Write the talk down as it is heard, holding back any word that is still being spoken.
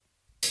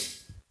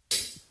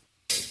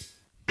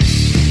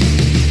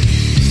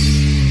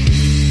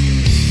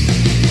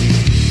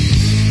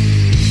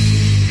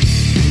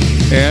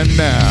And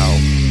now,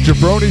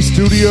 Jabroni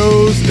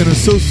Studios, in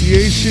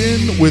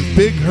association with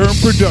Big Herm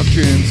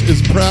Productions,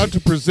 is proud to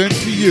present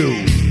to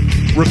you,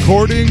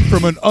 recording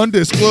from an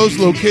undisclosed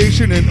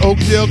location in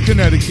Oakdale,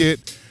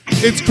 Connecticut,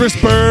 it's Chris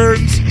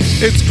Burns,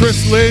 it's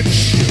Chris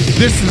Lynch,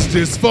 this is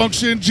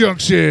Dysfunction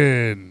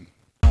Junction.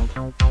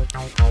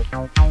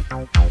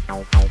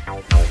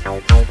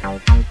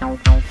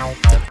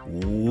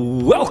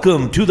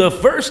 Welcome to the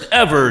first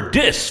ever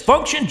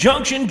Dysfunction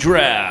Junction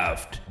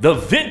Draft, the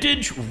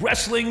Vintage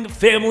Wrestling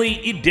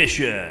Family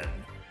Edition.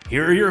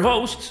 Here are your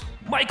hosts,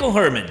 Michael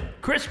Herman,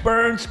 Chris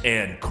Burns,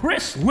 and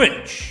Chris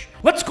Lynch.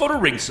 Let's go to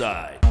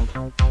ringside.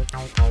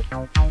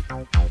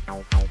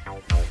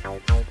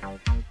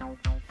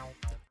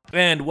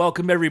 And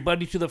welcome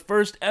everybody to the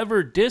first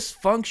ever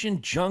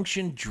Dysfunction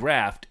Junction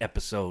Draft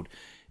episode.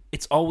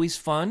 It's always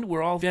fun.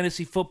 We're all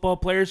fantasy football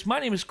players. My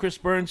name is Chris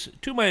Burns.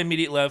 To my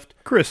immediate left,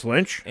 Chris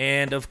Lynch.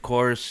 and of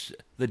course,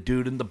 the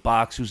dude in the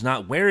box who's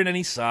not wearing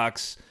any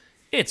socks.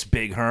 It's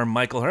Big Herm,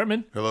 Michael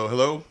Herman. Hello,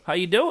 hello. How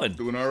you doing?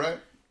 Doing all right?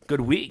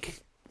 Good week.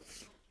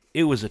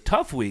 It was a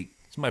tough week.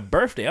 It's my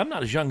birthday. I'm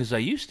not as young as I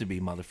used to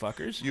be,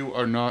 motherfuckers. You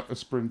are not a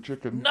spring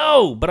chicken.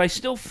 No, but I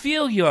still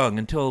feel young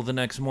until the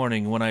next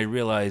morning when I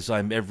realize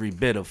I'm every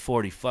bit of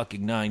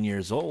 9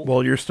 years old.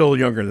 Well, you're still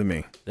younger than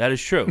me. That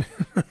is true.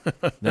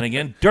 Then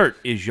again, dirt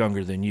is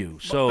younger than you.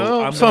 So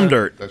I'm some gonna-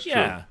 dirt. That's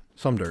Yeah. true.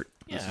 Some dirt.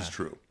 This is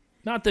true.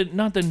 Not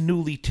the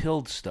newly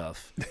tilled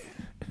stuff.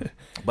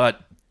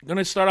 But I'm going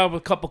to start off with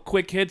a couple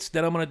quick hits.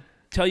 Then I'm going to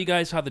tell you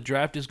guys how the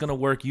draft is going to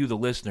work, you, the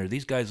listener.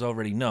 These guys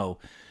already know.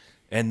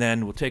 And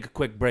then we'll take a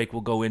quick break.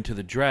 We'll go into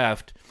the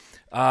draft.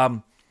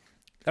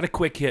 Got a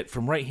quick hit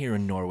from right here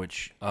in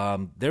Norwich.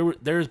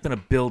 There's been a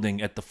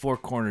building at the four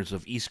corners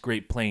of East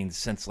Great Plains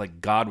since,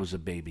 like, God was a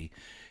baby.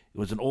 It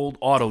was an old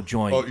auto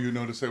joint. Oh, you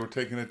noticed they were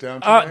taking it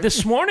down today?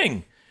 This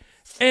morning.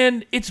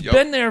 And it's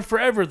been there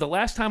forever. The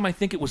last time I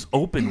think it was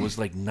open was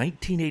like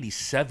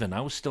 1987. I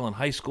was still in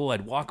high school.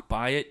 I'd walk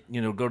by it,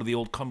 go to the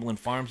old Cumberland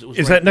Farms. It was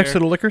Is right that next there. to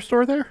the liquor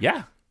store there?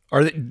 Yeah.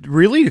 Are they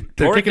really?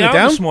 They're Tore it taking down it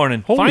down this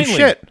morning, Holy finally.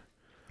 shit!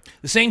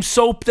 The same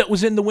soap that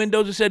was in the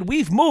windows that said,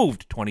 "We've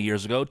moved 20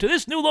 years ago to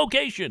this new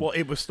location." Well,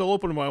 it was still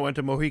open when I went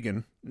to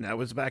Mohegan. And that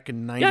was back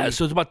in 90. Yeah,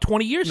 so it's about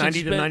 20 years 90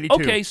 since to it's been- 92.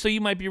 Okay, so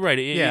you might be right.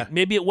 Yeah.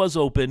 Maybe it was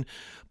open.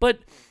 But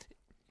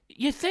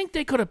you think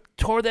they could have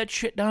tore that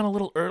shit down a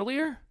little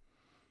earlier?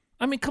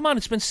 I mean, come on,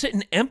 it's been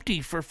sitting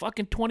empty for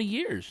fucking 20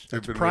 years.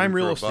 They've been prime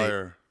waiting real for a estate.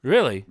 buyer.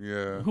 Really?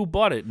 Yeah. Who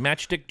bought it?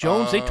 Matchstick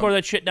Jones? They tore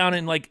that shit down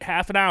in like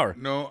half an hour.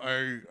 No,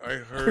 I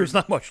heard. There's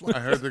not much left.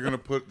 I heard they're gonna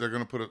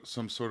put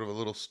some sort of a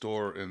little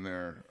store in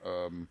there,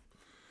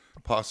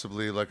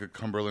 possibly like a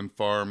Cumberland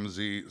Farms,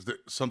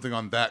 something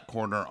on that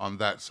corner on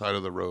that side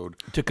of the road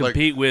To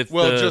compete with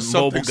the just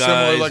mobile something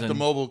similar guys like the and-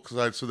 mobile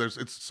side. So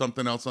it's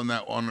something else on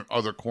that one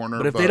other corner.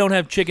 But if they don't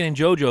have chicken and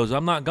JoJo's,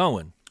 I'm not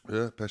going.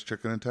 yeah, best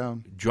chicken in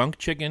town. Drunk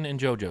chicken and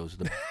JoJo's,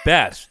 the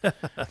best.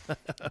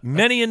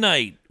 Many a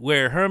night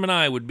where Herm and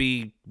I would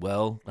be,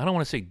 well, I don't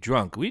want to say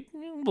drunk. A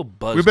little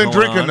buzz. We've been going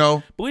drinking on,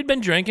 though. But we'd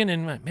been drinking,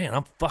 and man,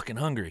 I'm fucking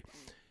hungry.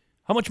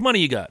 How much money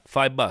you got?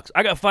 $5.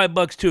 I got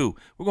 $5 too.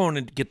 We're going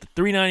to get the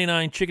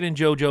 $3.99 chicken and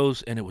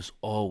JoJo's, and it was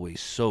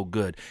always so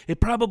good. It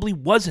probably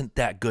wasn't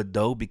that good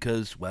though,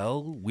 because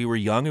we were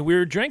young and we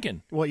were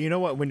drinking. Well, you know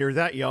what? When you're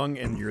that young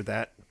and you're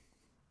that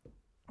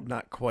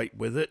not quite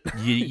with it,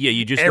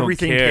 You just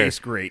everything don't care. tastes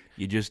great.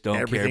 You just don't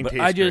Everything care.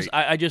 But tastes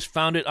I just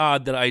found it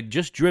odd that I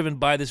just driven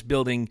by this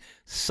building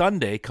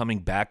Sunday coming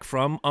back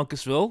from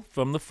Uncasville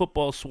from the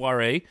football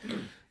soiree.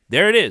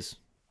 There it is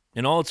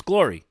in all its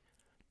glory.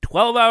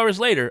 12 hours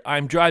later,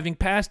 I'm driving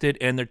past it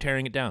and they're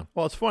tearing it down.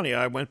 Well, it's funny.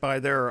 I went by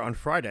there on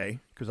Friday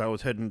because I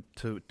was heading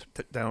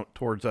down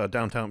towards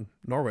downtown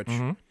Norwich.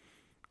 Mm-hmm.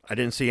 I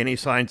didn't see any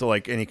signs of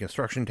like any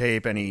construction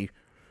tape, any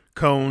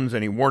cones,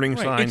 any warning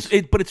signs.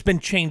 But it's been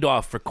chained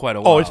off for quite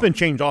a while. Oh, it's been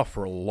changed off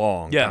for a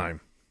long Yeah.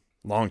 time.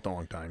 Long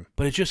time.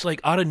 But it's just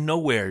like out of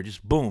nowhere,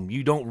 just boom.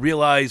 You don't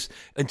realize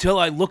until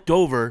I looked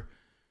over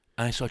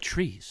and I saw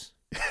trees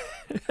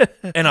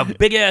and a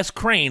big ass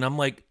crane. I'm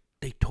like,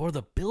 they tore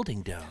the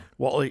building down.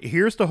 Well,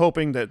 here's to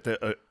hoping that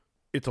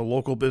it's a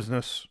local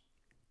business,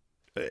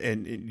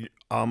 and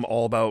I'm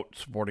all about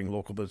supporting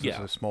local businesses,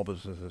 Yeah. small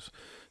businesses.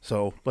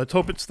 So let's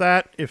hope it's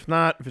that. If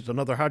not, if it's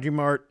another Haji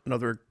Mart,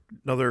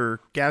 another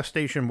gas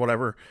station,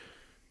 whatever,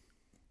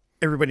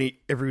 everybody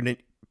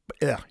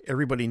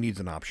needs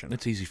an option.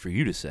 That's easy for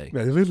you to say.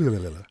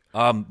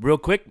 Real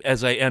quick,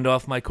 as I end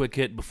off my quick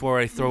hit before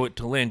I throw it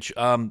to Lynch,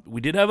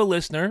 we did have a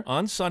listener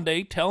on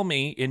Sunday tell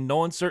me in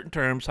no uncertain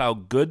terms how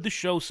good the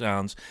show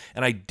sounds,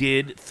 and I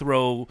did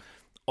throw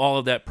all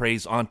of that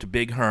praise onto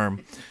Big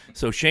Herm.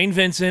 So Shane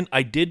Vincent,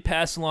 I did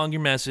pass along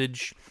your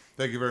message.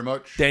 Thank you very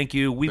much. Thank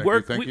you.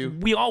 Thank you.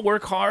 We all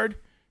work hard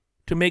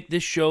to make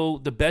this show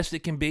the best it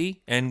can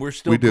be, and we're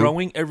still We do.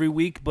 growing every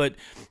week, but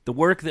the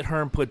work that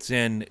Herm puts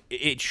in,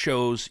 it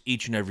shows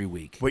each and every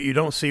week. But you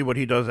don't see what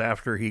he does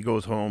after he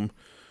goes home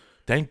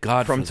Thank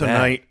God from for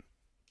tonight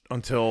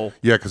until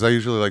Yeah, because I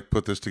usually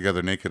put this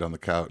together naked on the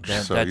couch.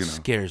 That so that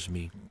scares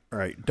me. All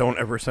right, don't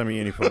ever send me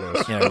any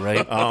photos. Yeah,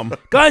 right.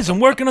 Guys, I'm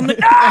working on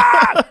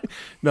the.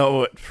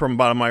 No, from the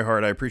bottom of my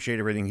heart, I appreciate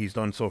everything he's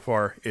done so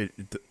far.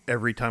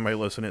 Every time I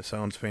listen, it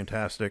sounds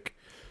fantastic.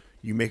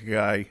 You make a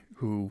guy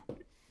who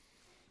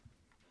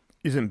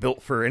isn't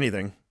built for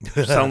anything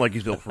sound like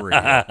he's built for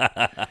radio.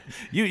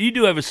 You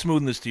do have a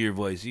smoothness to your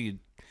voice. You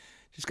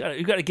got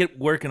to get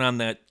working on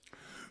that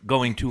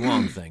going too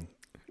long thing.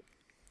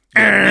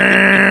 All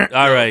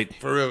right.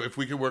 For real, if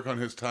we could work on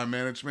his time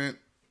management.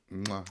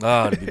 Mwah.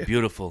 Oh, it'd be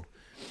beautiful.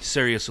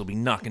 Sirius will be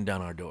knocking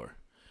down our door.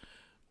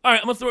 All right,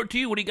 I'm going to throw it to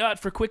you. What do you got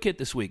for Quick Hit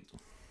this week?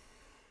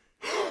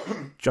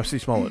 Jussie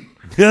Smollett.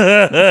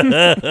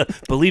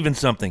 Believe in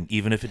something,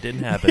 even if it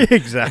didn't happen.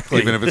 Exactly.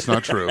 Even if it's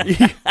not true.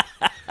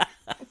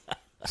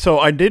 So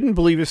I didn't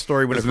believe his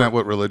story when Isn't that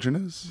what religion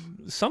is?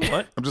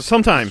 Somewhat. I'm just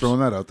Sometimes. throwing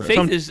that out there.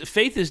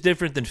 Faith is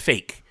different than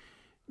fake.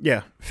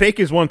 Yeah, fake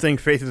is one thing,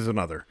 faith is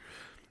another.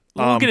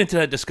 We'll get into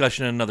that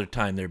discussion another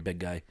time there, big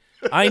guy.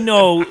 I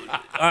know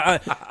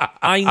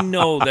I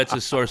know that's a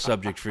sore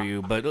subject for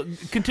you, but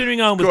continuing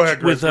on with, Go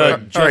ahead, Chris, go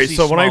ahead. Jussie All right,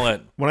 so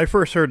Smollett. when I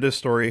first heard this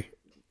story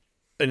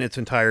in its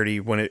entirety,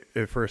 when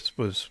it first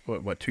was,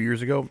 what 2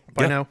 years ago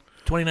by Yeah. now?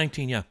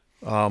 2019, yeah.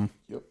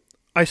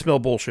 I smell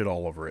bullshit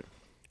all over it.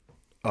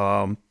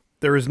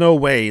 There is no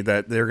way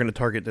that they're going to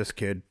target this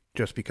kid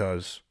just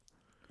because,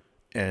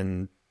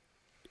 and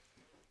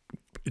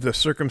the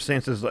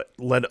circumstances that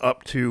led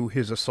up to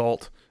his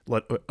assault,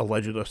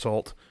 alleged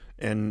assault,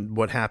 and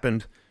what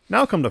happened.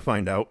 Now come to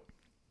find out,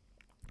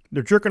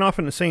 they're jerking off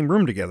in the same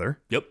room together,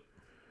 Yep.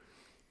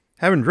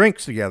 having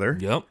drinks together,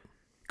 Yep.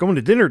 going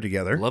to dinner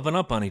together, Loving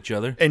up on each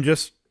other. and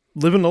just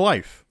living the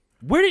life.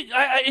 Where did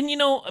and you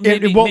know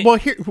maybe, Well,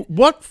 here,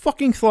 what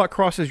fucking thought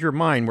crosses your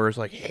mind where it's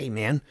like, hey,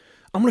 man,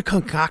 I'm going to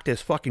concoct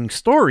this fucking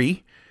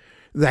story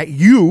that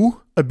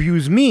you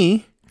abuse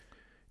me,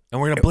 and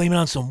we're gonna blame it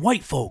on some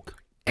white folk.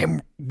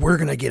 and we're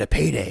going to get a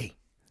payday.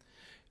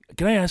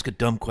 Can I ask a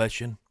dumb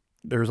question?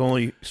 There's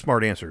only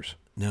smart answers.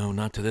 No,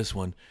 not to this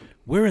one.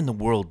 Where in the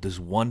world does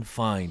one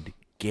find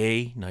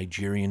gay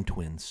Nigerian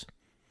twins?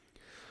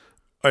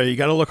 You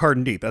got to look hard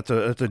and deep. That's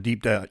a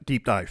deep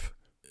dive.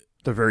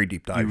 It's a very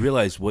deep You dive.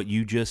 realize what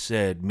you just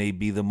said may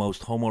be the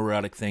most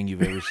homoerotic thing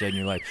you've ever said in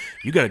your life.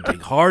 You got to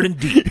dig hard and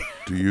deep.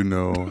 Do you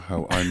know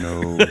how I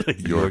know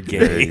you're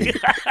gay. gay?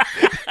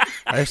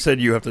 I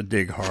said you have to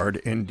dig hard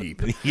and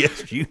deep.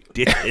 Yes, you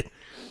did.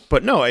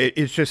 But no,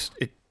 it's just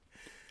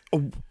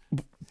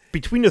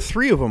between the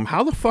three of them.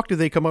 How the fuck did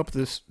they come up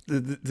with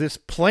this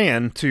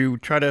plan to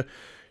try to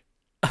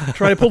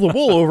pull the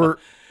wool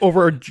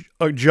over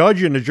a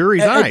judge and a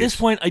jury's eyes? At this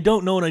point, I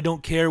don't know and I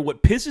don't care.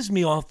 What pisses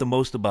me off the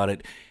most about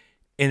it,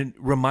 and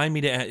remind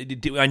me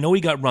to, I know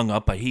he got rung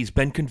up. He's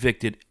been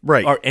convicted.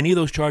 Right. Are any of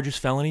those charges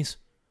felonies?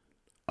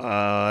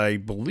 I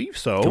believe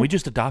so. Can we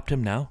just adopt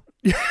him now?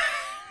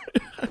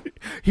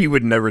 He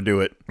would never do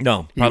it.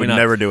 No, He probably would not.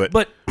 never do it.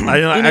 But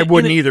I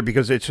wouldn't either,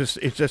 because it's just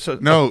We such a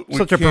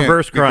can't,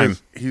 perverse crime.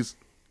 because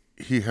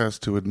he has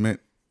to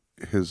admit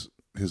his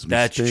That's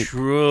mistake.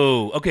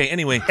 true. Okay.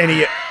 Anyway,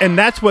 And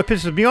that's what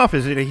pisses me off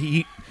is that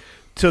he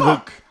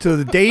to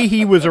the day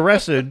he was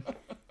arrested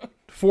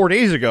 4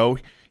 days ago,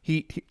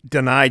 he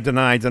deny,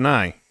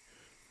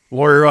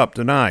 lawyer up,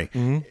 deny.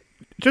 Mm-hmm.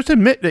 Just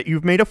admit that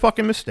you've made a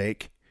fucking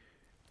mistake,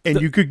 and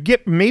you could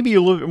get maybe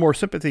a little bit more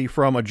sympathy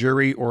from a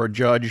jury or a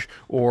judge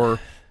or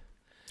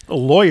a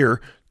lawyer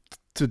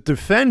to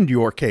defend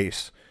your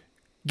case.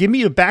 Give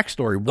me a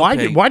backstory.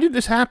 Okay. Why did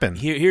this happen?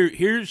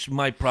 here's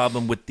my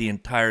problem with the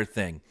entire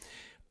thing.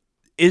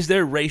 Is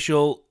there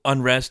racial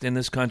unrest in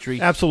this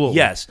country? Absolutely.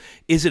 Yes.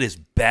 Is it as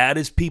bad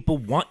as people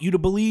want you to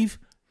believe?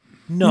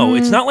 No,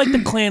 it's not like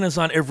the Klan is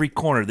on every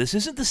corner. This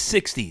isn't the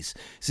 60s.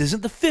 This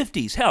isn't the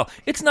 50s. Hell,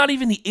 it's not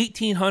even the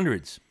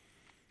 1800s.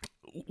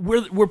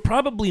 We're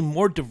probably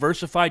more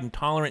diversified and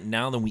tolerant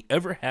now than we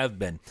ever have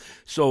been.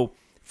 So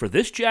for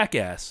this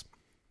jackass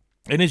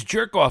and his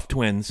jerk-off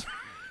twins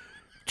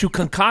to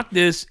concoct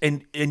this,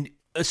 and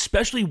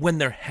especially when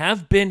there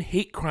have been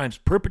hate crimes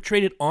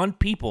perpetrated on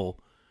people,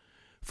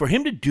 for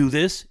him to do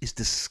this is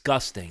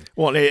disgusting.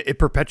 Well, it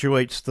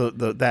perpetuates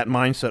that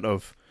mindset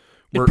of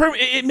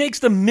It makes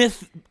the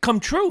myth come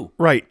true.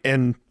 right,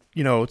 and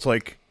it's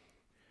like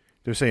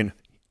they're saying,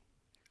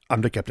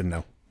 "I'm the captain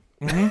now.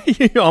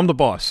 I'm the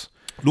boss.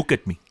 Look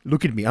at me.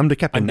 Look at me. I'm the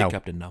captain I'm now." the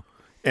captain now.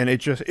 And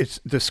it's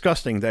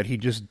disgusting that he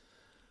just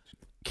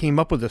came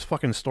up with this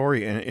fucking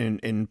story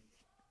and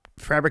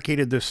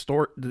fabricated this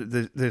story,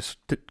 this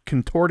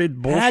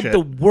contorted bullshit. Had the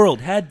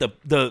world, had the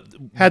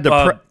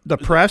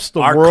press,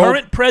 the our world.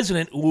 current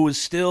president, who was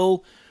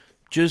still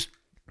just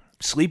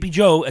Sleepy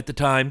Joe at the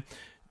time,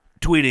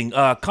 tweeting,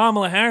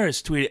 Kamala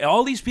Harris tweeted,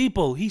 all these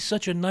people, he's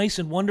such a nice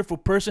and wonderful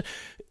person.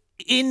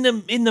 In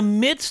the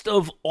midst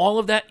of all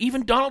of that,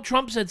 even Donald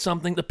Trump said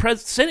something. The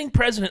sitting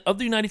president of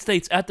the United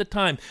States at the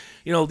time,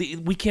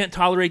 we can't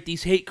tolerate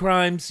these hate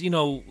crimes.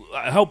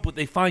 I hope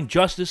they find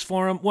justice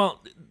for him.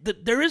 Well,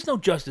 there is no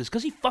justice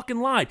because he fucking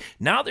lied.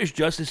 Now there's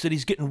justice that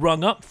he's getting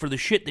rung up for the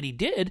shit that he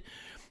did.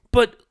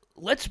 But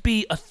let's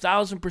be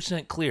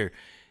 1,000% clear.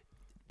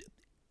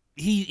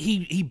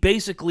 he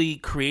basically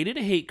created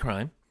a hate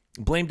crime,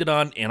 blamed it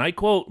on, and I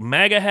quote,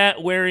 MAGA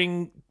hat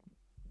wearing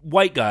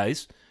white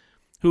guys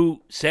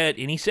who said,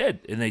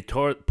 and they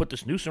put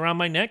this noose around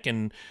my neck,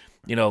 and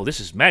this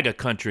is MAGA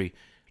country.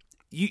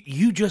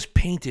 You just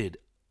painted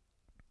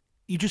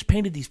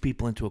these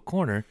people into a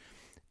corner,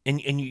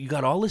 and you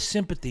got all this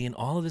sympathy and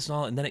all of this,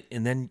 and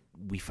then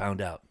we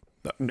found out.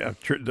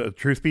 The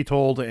truth be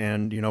told,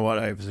 and you know what?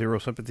 I have zero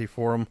sympathy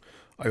for him.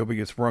 I hope he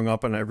gets rung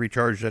up on every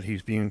charge that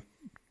he's being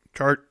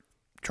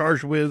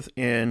charged with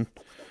in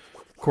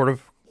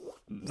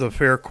the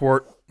fair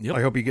court. Yep.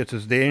 I hope he gets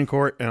his day in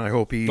court, and I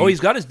hope he... Oh, he's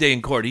got his day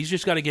in court. He's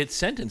just got to get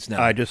sentenced now.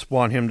 I just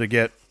want him to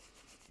get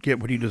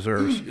what he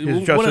deserves. His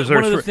One justice of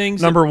deserves the for-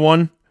 things number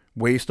one,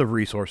 waste of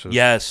resources.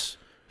 Yes,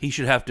 he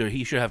should have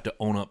to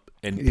own up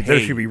and pay. There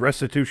should be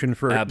restitution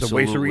for the waste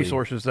Absolutely. of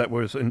resources that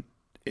was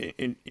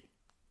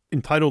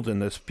entitled in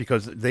this,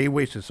 because they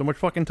wasted so much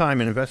fucking time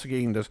in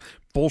investigating this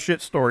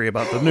bullshit story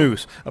about the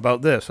news,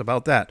 about this,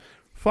 about that.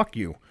 Fuck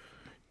you.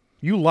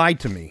 You lied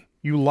to me.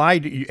 You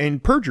lied,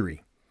 and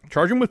perjury.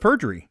 Charge him with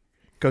perjury,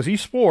 because he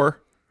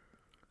swore.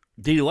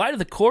 Did he lie to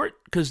the court?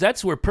 Because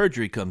that's where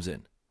perjury comes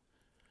in.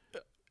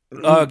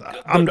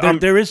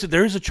 There is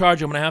a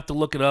charge. I'm going to have to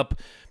look it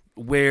up,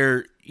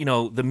 where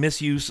the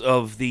misuse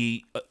of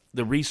the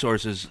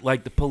resources,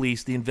 like the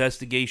police, the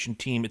investigation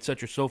team,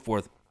 etc., so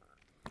forth.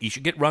 You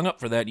should get rung up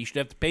for that. You should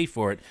have to pay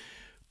for it.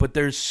 But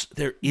there is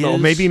No,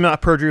 maybe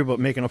not perjury, but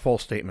making a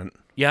false statement.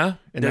 Yeah,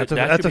 And that's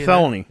a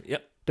felony.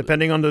 Yep.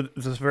 Depending on the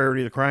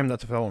severity of the crime,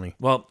 that's a felony.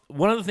 Well,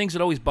 one of the things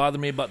that always bothered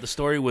me about the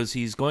story was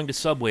he's going to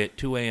Subway at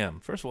 2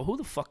 a.m. First of all, who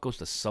the fuck goes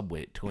to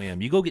Subway at 2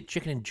 a.m.? You go get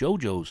chicken and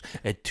JoJo's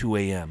at 2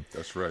 a.m.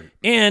 That's right.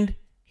 And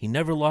he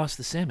never lost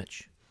the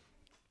sandwich.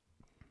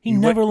 He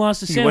never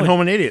lost the He sandwich. went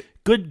home and ate it.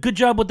 Good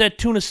job with that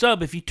tuna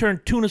sub. If you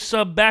turn tuna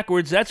sub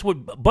backwards, that's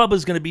what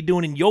Bubba's going to be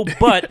doing in your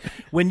butt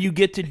when you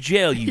get to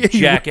jail, you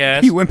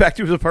jackass. He went back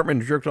to his apartment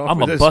and jerked off. I'm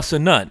a bust a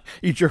nut.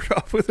 He jerked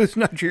off with his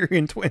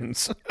Nigerian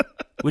twins.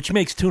 Which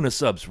makes tuna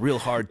subs real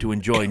hard to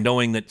enjoy,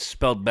 knowing that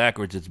spelled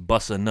backwards, it's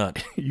bust a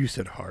nut. You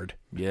said hard.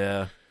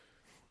 Yeah.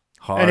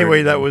 Hard.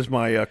 Anyway, that was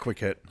my quick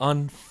hit.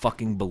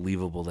 Unfucking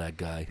believable, that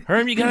guy.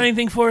 Herm, you got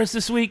anything for us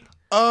this week?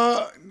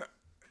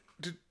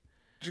 Did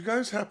you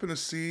guys happen to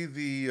see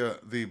the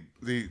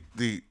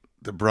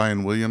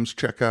Brian Williams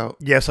checkout?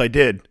 Yes, I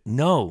did.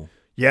 No.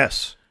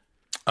 Yes.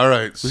 All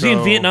right. Was he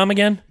in Vietnam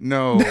again?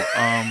 No.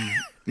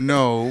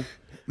 No.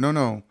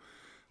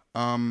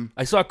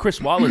 I saw Chris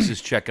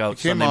Wallace's checkout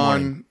Sunday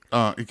morning.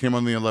 He came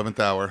on the 11th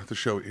hour. The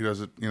show, he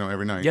does it,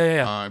 every night.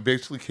 Yeah.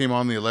 Basically came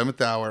on the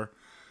 11th hour.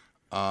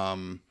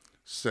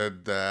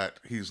 Said that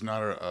he's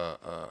not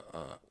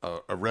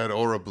a red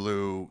or a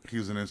blue.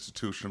 He's an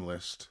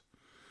institutionalist,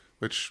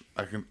 which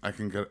I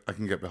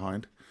can get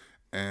behind.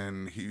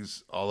 And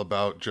he's all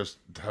about just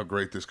how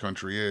great this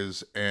country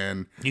is.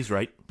 And He's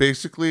right.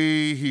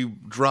 basically, he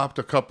dropped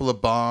a couple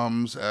of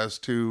bombs as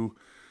to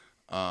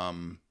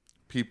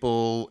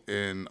people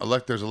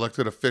there's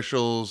elected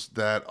officials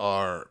that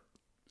are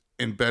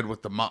in bed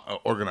with the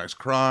organized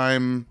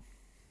crime.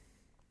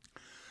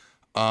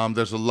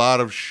 There's a lot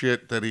of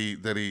shit that he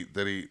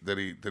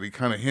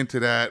kind of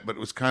hinted at, but it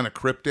was kind of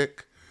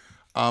cryptic.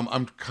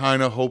 I'm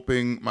kind of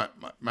hoping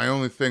my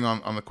only thing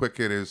on the quick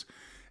hit is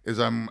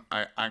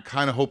I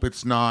kind of hope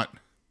it's not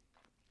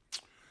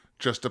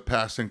just a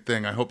passing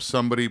thing. I hope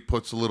somebody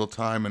puts a little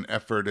time and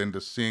effort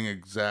into seeing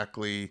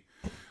exactly,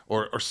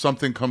 or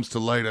something comes to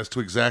light as to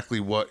exactly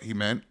what he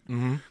meant.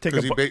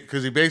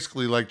 Because he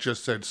basically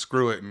just said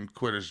screw it and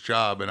quit his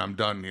job, and I'm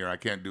done here. I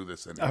can't do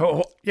this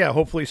anymore.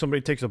 Hopefully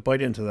somebody takes a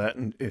bite into that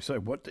and it's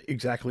like, what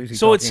exactly is he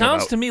So talking it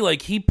sounds about? to me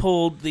like he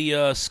pulled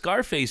the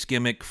Scarface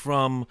gimmick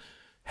from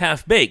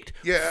Half Baked.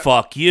 Yeah.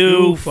 Fuck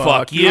you,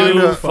 fuck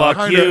you,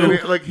 fuck you.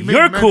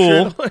 You're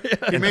cool.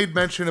 He made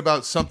mention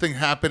about something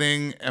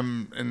happening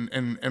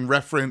and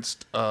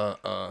referenced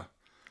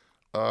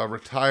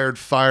retired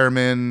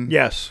firemen.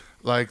 Yes.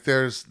 Like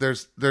there's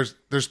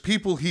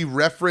people he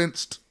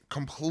referenced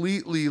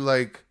completely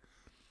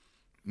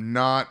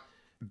not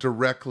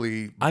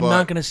directly. I'm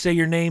not going to say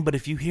your name, but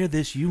if you hear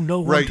this, you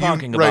know who I'm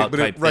talking about.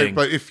 Thing.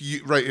 But if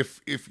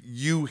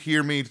you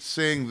hear me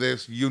saying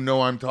this, you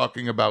know I'm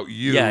talking about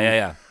you.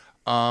 Yeah.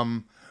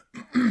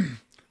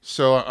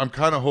 So I'm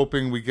kind of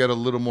hoping we get a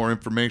little more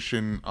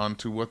information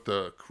onto what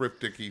the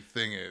cryptic-y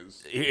thing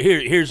is.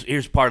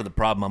 Here's part of the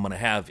problem I'm going to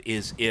have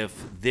is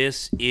if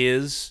this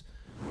is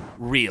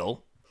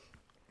real,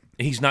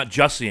 he's not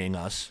just seeing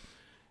us,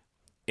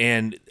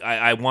 and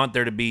I want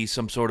there to be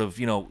some sort of,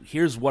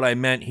 here's what I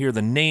meant, here are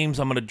the names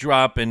I'm going to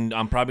drop, and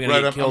I'm probably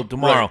going to get killed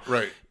tomorrow.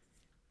 Right.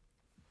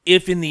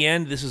 If in the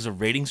end this is a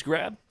ratings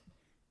grab,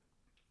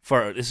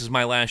 for this is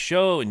my last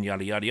show, and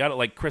yada, yada, yada,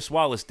 like Chris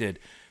Wallace did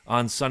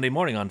on Sunday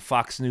morning on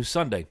Fox News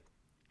Sunday.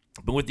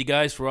 I've been with you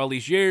guys for all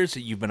these years.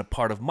 You've been a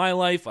part of my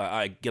life.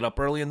 I get up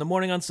early in the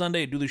morning on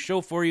Sunday, I do the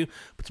show for you,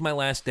 but it's my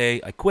last day.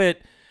 I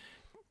quit.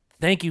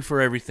 Thank you for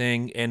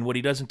everything. And what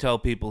he doesn't tell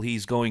people,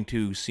 he's going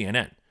to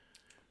CNN,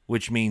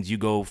 which means you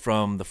go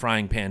from the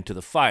frying pan to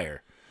the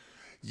fire.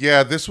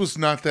 Yeah, this was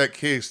not that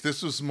case.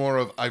 This was more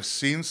of I've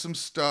seen some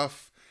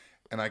stuff,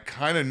 and I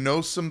kind of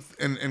know some,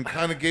 and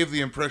kind of gave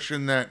the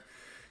impression that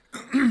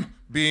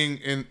being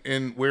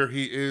in where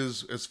he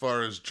is as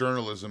far as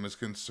journalism is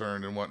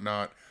concerned and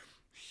whatnot,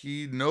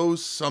 he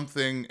knows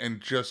something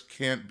and just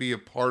can't be a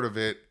part of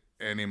it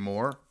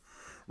anymore.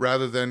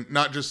 Rather than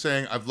not just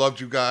saying, I've loved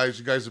you guys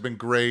have been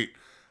great,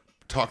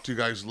 talk to you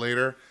guys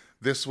later.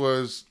 This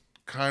was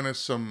kind of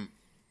some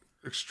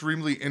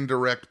extremely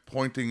indirect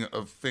pointing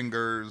of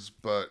fingers,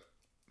 but...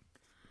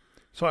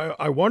 So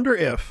I wonder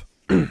if,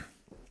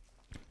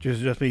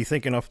 just me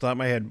thinking off the top of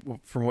my head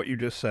from what you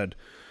just said,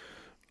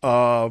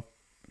 Matt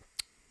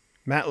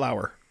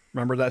Lauer,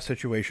 remember that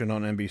situation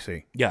on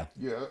NBC? Yeah.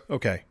 Yeah.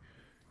 Okay.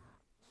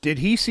 Did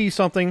he see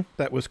something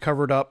that was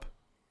covered up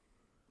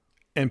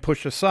and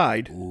pushed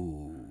aside?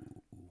 Ooh.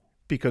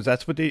 Because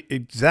that's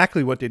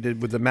exactly what they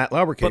did with the Matt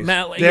Lauer case. But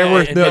Matt,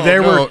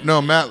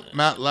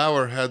 Matt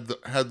Lauer had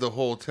the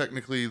whole.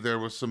 Technically, there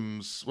was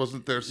some.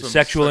 Wasn't there some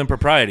sexual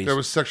improprieties? There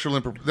was sexual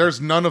improprieties. There's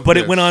none of. But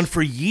this. it went on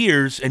for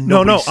years, and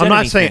no, said I'm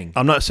not anything. saying.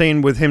 I'm not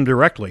saying with him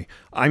directly.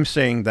 I'm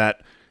saying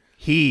that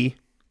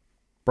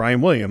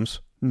Brian Williams,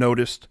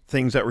 noticed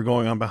things that were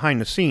going on behind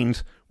the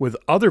scenes with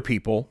other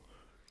people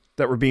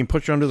that were being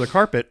pushed under the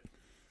carpet.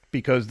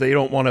 Because they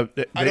don't want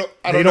to.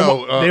 They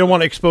don't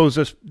want to expose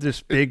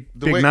this big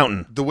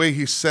mountain. The way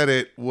he said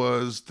it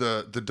was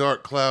the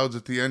dark clouds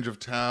at the edge of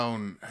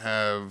town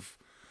have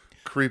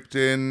creeped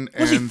in.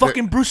 Was he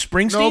fucking Bruce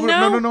Springsteen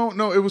now?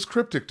 No. It was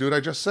cryptic, dude. I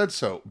just said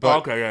so. But,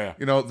 okay, yeah.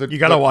 You know, you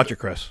gotta watch it,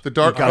 Chris. The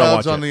dark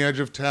clouds on the edge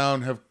of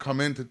town have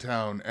come into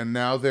town, and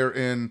now they're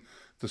in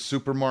the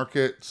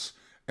supermarkets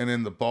and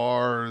in the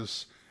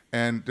bars,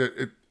 and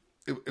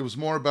it was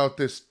more about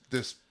this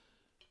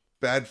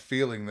bad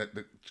feeling that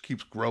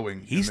keeps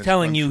growing. He's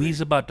telling you he's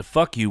about to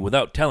fuck you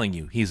without telling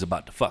you he's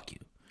about to fuck you.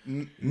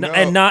 No,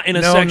 and not in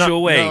a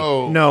sexual way.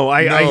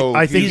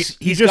 I think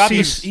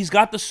he's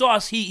got the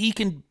sauce. He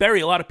can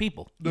bury a lot of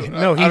people.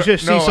 No, he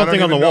just sees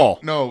something on the wall.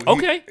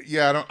 Okay.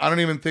 I don't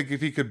even think if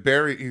he could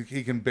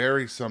he can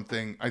bury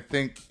something. I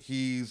think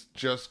he's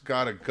just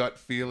got a gut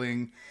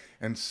feeling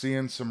and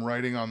seeing some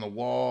writing on the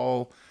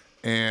wall,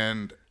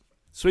 and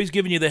so he's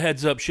giving you the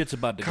heads up. Shit's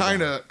about to go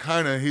down.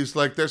 Kind of. He's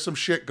like, there's some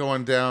shit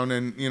going down,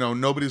 and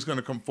nobody's going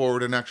to come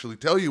forward and actually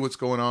tell you what's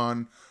going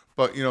on.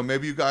 But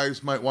maybe you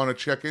guys might want to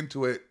check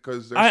into it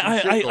because there's some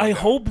shit going I down.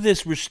 hope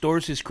this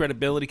restores his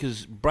credibility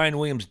because Brian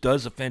Williams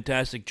does a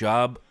fantastic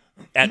job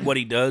at what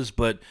he does.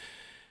 But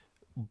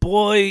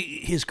boy,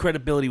 his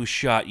credibility was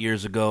shot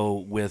years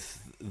ago with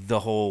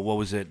the whole, what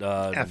was it?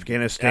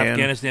 Afghanistan,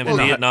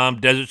 Vietnam,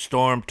 Desert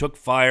Storm, took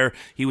fire.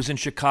 He was in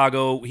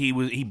Chicago.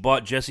 He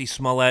bought Jesse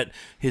Smollett,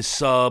 his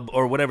sub,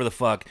 or whatever the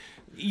fuck.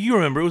 You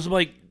remember, it was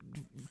like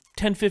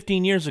 10,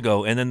 15 years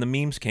ago, and then the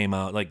memes came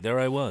out. Like, there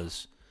I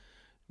was,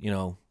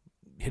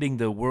 hitting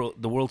the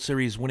World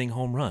Series winning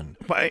home run.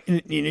 But,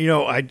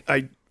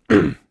 I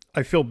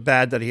feel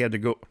bad that he had to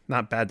go,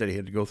 not bad that he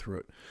had to go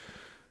through it.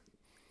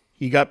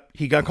 He got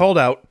called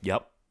out.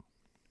 Yep.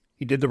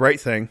 He did the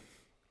right thing.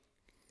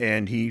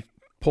 And he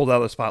pulled out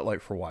of the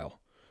spotlight for a while.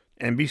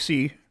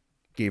 NBC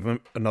gave him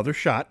another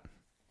shot,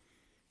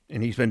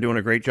 and he's been doing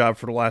a great job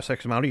for the last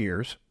X amount of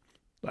years.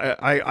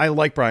 I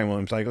like Brian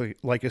Williams. I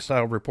like his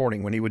style of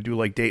reporting when he would do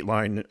like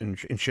Dateline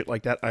and shit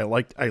like that. I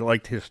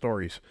liked his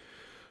stories.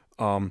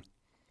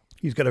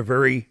 He's got a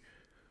very,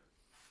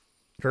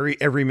 very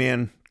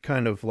everyman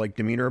kind of like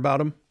demeanor about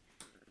him,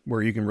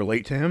 where you can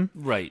relate to him.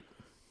 Right.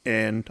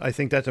 And I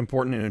think that's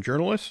important in a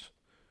journalist.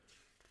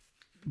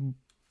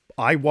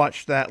 I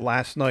watched that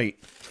last night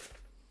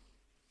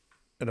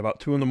at about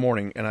 2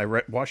 a.m, and I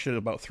watched it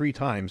about 3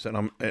 times,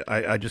 and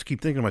I just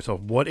keep thinking to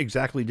myself, what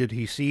exactly did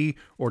he see,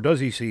 or does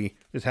he see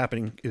is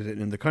happening? Is it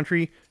in the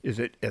country? Is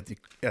it at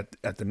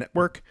the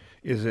network?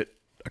 Is it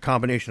a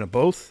combination of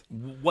both?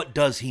 What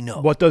does he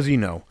know? What does he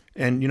know?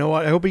 And you know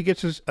what? I hope he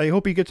gets his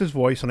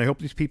voice, and I hope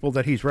these people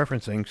that he's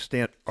referencing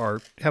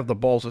have the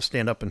balls to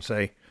stand up and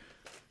say,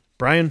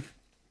 Brian,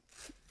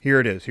 here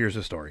it is. Here's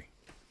the story.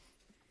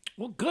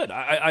 Well, good.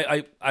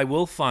 I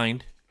will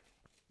find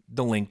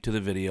the link to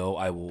the video.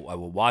 I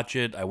will watch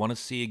it. I want to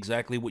see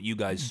exactly what you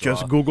guys saw.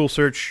 Just Google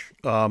search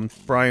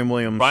Brian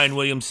Williams. Brian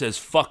Williams says,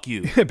 fuck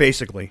you.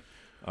 Basically.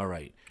 All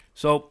right.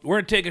 So we're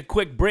going to take a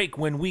quick break.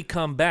 When we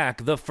come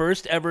back, the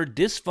first ever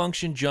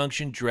Dysfunction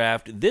Junction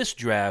draft. This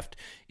draft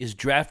is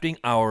drafting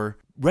our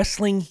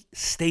wrestling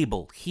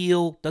stable.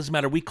 Heel, doesn't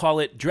matter. We call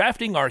it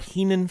drafting our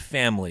Heenan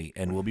family.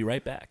 And we'll be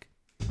right back.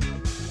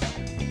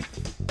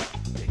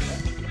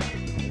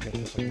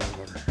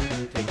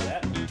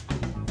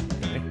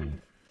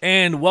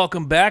 And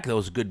welcome back. That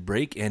was a good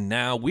break. And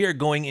now we are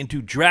going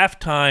into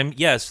draft time.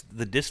 Yes,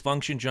 the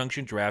Dysfunction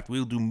Junction draft.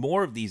 We'll do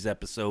more of these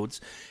episodes.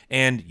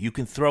 And you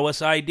can throw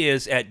us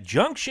ideas at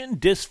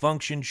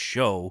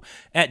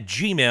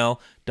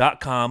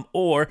junctiondysfunctionshow@gmail.com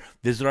or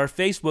visit our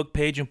Facebook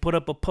page and put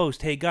up a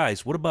post. Hey,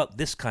 guys, what about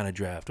this kind of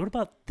draft? What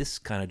about this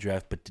kind of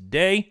draft? But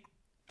today,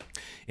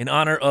 in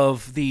honor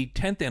of the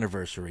 10th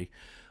anniversary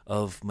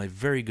of my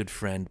very good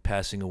friend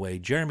passing away,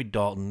 Jeremy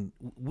Dalton,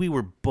 we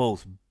were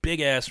both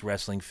big-ass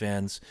wrestling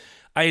fans.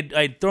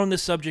 I'd thrown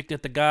this subject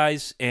at the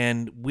guys,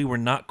 and we were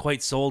not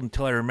quite sold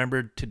until I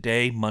remembered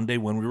today, Monday,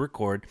 when we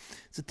record.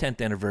 It's the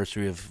 10th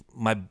anniversary of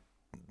my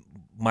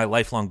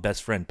lifelong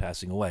best friend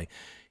passing away.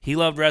 He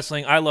loved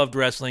wrestling. I loved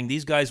wrestling.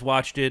 These guys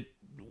watched it.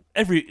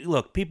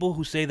 Look, people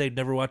who say they've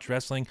never watched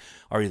wrestling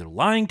are either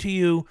lying to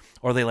you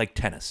or they like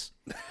tennis.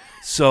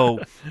 So,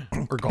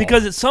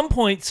 because at some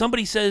point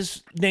somebody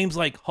says names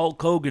like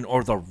Hulk Hogan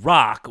or The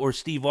Rock or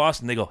Steve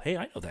Austin, they go, hey,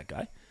 I know that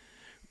guy.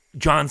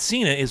 John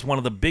Cena is one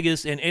of the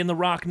biggest, and The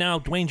Rock now,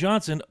 Dwayne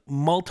Johnson,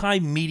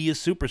 multimedia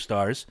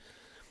superstars.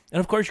 And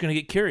of course, you're going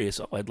to get curious.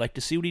 Oh, I'd like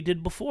to see what he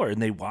did before.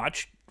 And they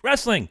watch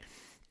wrestling.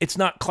 It's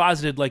not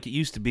closeted like it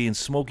used to be in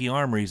smoky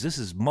armories. This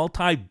is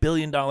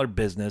multi-billion-dollar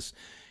business,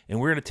 and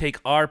we're going to take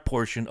our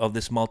portion of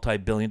this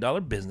multi-billion-dollar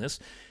business,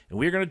 and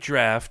we're going to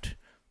draft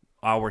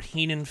our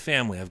Heenan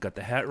family. I've got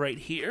the hat right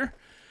here.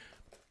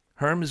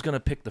 Herm is going to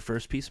pick the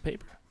first piece of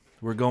paper.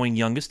 We're going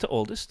youngest to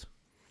oldest.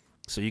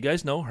 So you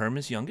guys know Herm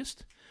is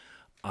youngest.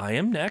 I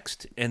am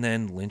next, and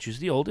then Lynch is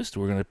the oldest.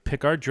 We're going to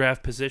pick our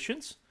draft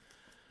positions,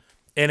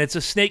 and it's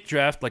a snake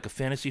draft like a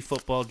fantasy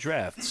football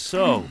draft.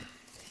 So,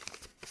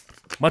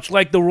 much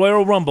like the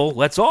Royal Rumble,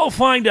 let's all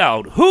find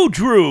out who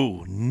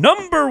drew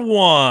number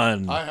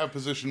 1. I have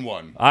position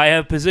 1. I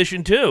have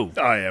position 2.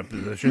 I have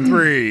position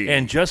 3.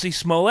 And Jussie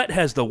Smollett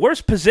has the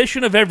worst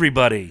position of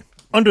everybody.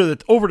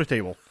 Over the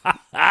table.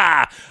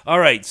 All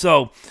right,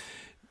 so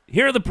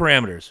here are the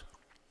parameters.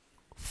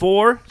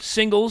 4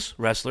 singles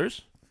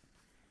wrestlers,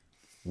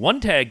 1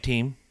 tag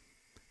team,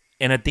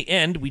 and at the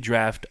end, we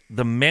draft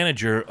the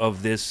manager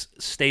of this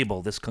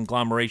stable, this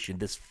conglomeration,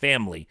 this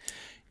family.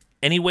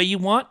 Any way you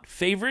want,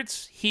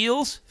 favorites,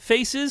 heels,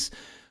 faces,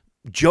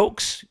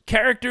 jokes,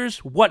 characters,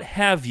 what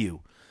have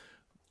you.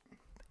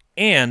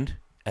 And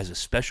as a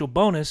special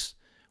bonus,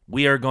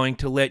 we are going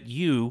to let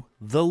you,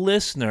 the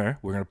listener,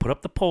 we're going to put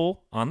up the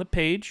poll on the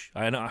page.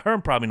 I know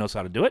Herm probably knows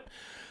how to do it.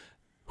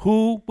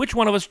 Which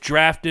one of us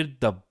drafted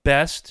the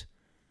best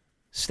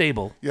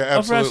stable Yeah, of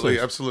absolutely, wrestlers?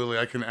 absolutely.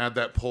 I can add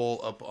that poll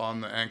up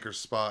on the Anchor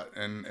spot,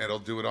 and it'll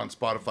do it on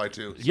Spotify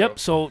too. Yep,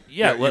 so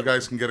yeah. you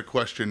guys can get a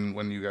question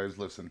when you guys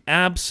listen.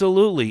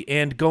 Absolutely.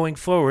 And going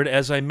forward,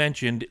 as I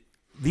mentioned,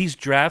 these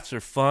drafts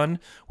are fun.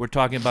 We're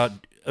talking about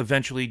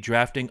eventually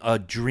drafting a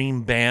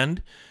dream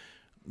band.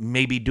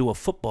 Maybe do a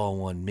football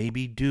one.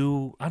 Maybe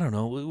do, I don't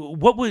know.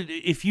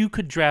 If you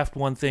could draft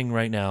one thing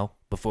right now,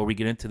 before we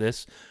get into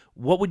this,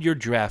 what would your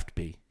draft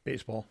be?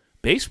 Baseball.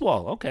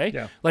 Baseball, okay.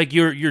 Yeah. Like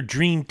your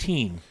dream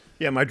team.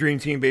 Yeah, my dream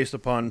team based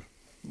upon,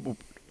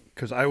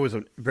 because I was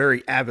a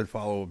very avid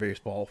follower of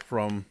baseball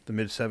from the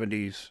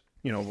mid-'70s,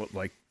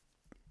 like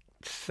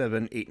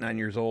 7, 8, 9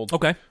 years old.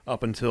 Okay.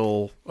 Up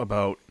until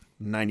about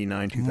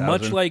 99, 2000.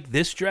 Much like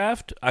this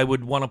draft, I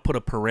would want to put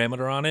a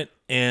parameter on it.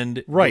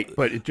 And Right,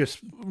 but it just,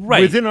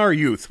 Right. within our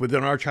youth,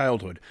 within our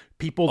childhood,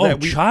 people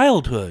that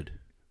childhood.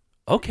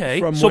 Okay.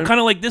 From So when- kind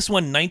of like this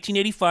one,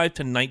 1985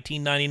 to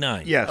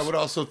 1999. Yes. I would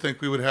also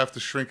think we would have to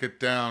shrink it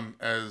down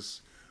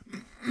as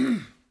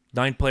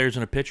 9 players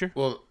and a pitcher?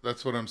 well.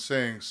 That's what I'm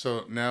saying.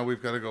 So now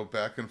we've got to go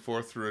back and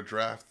forth through a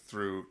draft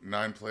through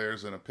 9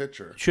 players and a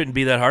pitcher. Shouldn't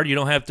be that hard. You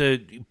don't have to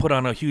put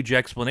on a huge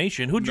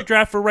explanation. Who'd you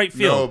draft for right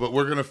field? No, but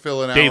we're gonna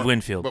fill an Dave hour.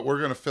 Winfield. But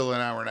we're gonna fill an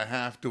hour and a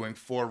half doing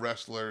 4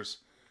 wrestlers.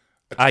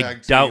 A I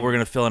tag doubt team. we're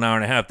going to fill an hour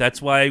and a half.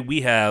 That's why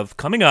we have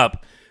coming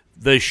up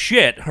the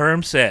shit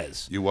Herm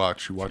says. You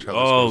watch how this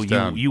Oh, goes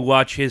down. you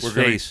watch his we're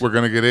face.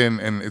 gonna get in,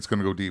 and it's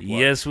gonna go deep. Watch.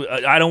 Yes,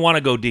 I don't want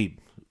to go deep.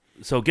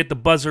 So get the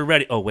buzzer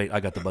ready. Oh, wait,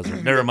 I got the buzzer.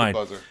 Get Never the mind.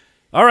 buzzer.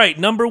 All right,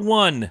 number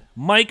 1,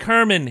 Mike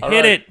Herman.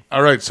 Hit it.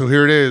 All right, so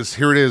here it is.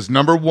 Here it is,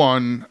 number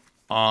 1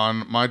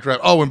 on my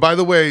draft. Oh, and by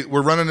the way,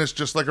 we're running this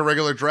just like a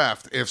regular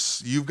draft.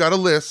 If you've got a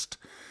list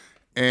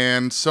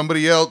and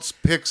somebody else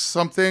picks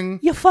something,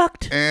 You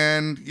fucked.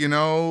 and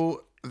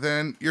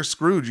then you're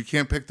screwed. You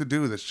can't pick the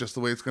dude. That's just the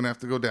way it's going to have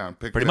to go down.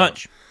 Pick Pretty down.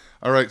 much.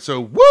 All right, so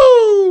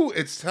woo!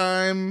 It's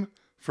time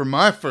for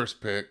my first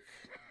pick.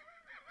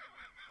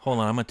 Hold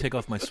on, I'm going to take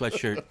off my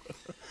sweatshirt.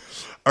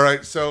 All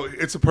right, so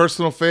it's a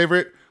personal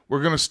favorite.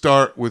 We're going to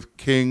start with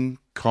King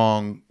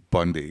Kong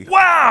Bundy.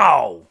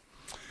 Wow!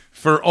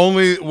 For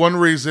only one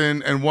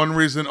reason, and one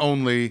reason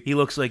only, He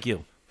looks like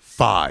you.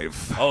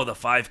 5. Oh, the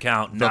 5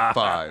 count. The Nah.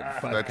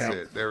 5. That's count.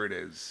 it. There it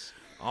is.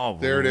 All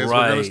There it is.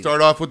 right. We're going to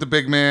start off with the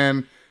big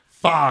man.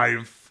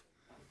 5.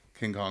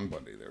 King Kong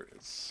Bundy. There it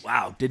is.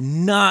 Wow, did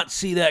not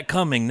see that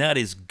coming. That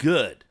is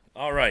good.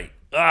 All right.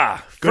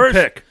 Good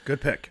pick.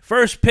 Good pick.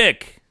 First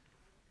pick.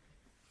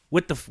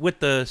 With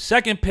the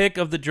second pick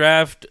of the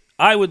draft,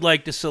 I would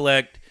like to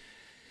select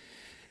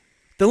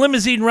the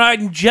limousine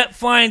riding, jet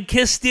flying,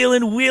 kiss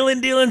stealing, wheeling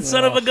dealing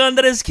son of a gun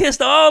that has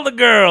kissed all the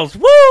girls,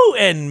 woo,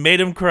 and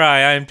made him cry.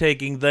 I am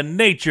taking the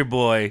Nature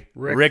Boy,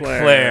 Ric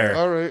Flair. Flair.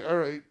 All right. All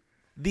right.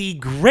 The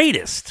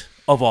greatest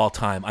of all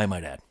time, I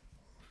might add.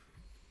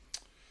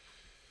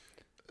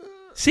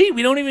 See,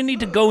 we don't even need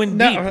to go in deep.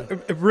 Now,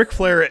 Ric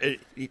Flair,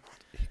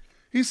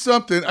 He's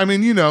something. I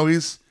mean,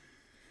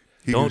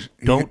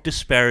 Don't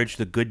disparage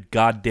the good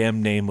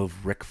goddamn name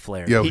of Ric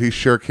Flair. Yo, he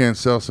sure can't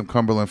sell some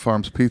Cumberland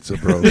Farms pizza,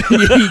 bro.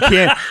 He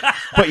can't.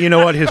 But you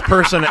know what? His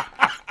person.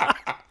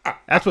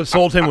 That's what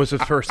sold him was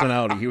his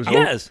personality. He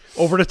was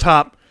over the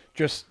top,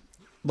 just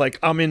like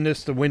I'm in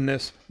this to win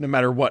this, no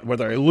matter what,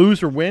 whether I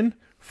lose or win.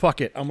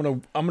 Fuck it, I'm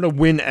gonna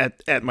win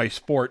at my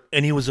sport.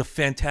 And he was a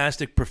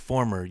fantastic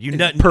performer.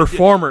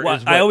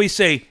 I always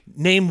say,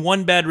 name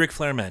one bad Ric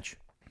Flair match.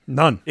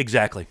 None.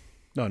 Exactly.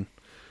 None.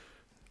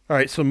 All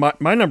right, so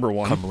my number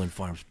one. Cumberland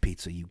Farms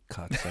pizza, you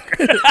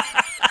cocksucker.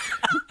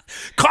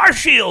 Car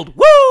Shield,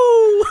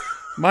 woo!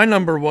 My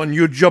number one,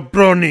 you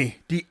jabroni,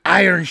 the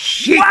Iron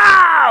Sheik.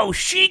 Wow,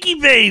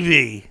 Sheiky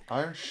baby.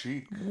 Iron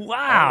Sheik.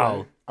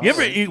 Wow.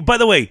 By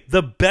the way,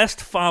 the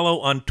best follow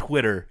on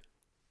Twitter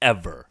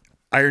ever.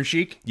 Iron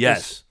Sheik?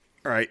 Yes.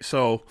 All right,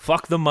 so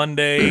fuck the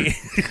Monday.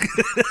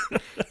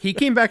 He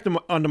came back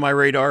onto my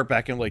radar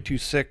back in like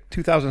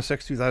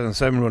 2006,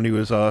 2007 when he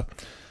was not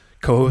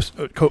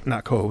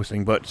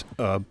co-hosting, but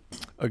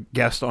a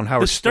guest on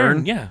Howard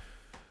Stern. Yeah.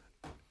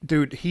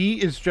 Dude,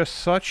 he is just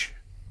such.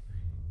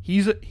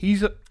 He's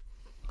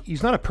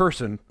not a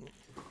person.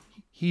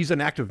 He's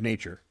an act of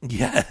nature.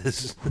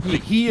 Yes.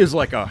 He is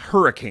like a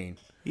hurricane.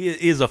 He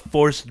is a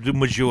force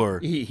majeure.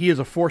 He is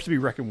a force to be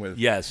reckoned with.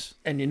 Yes.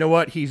 And you know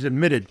what? He's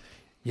admitted,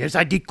 yes,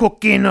 I did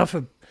cocaine off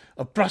of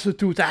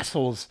prostitute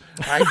assholes.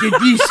 I did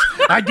this.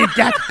 I did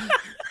that.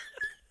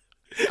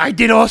 I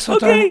did all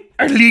sorts of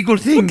illegal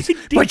things.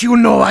 But you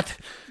know what?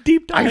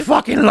 Deep dive. I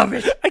fucking love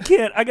it. I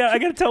can't. I got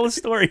to tell a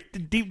story.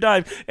 Deep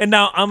dive. And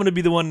now I'm going to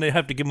be the one that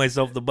have to give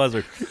myself the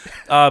buzzer.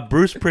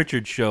 Bruce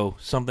Pritchard's show,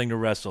 Something to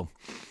Wrestle.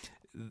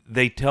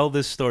 They tell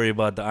this story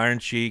about the Iron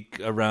Sheik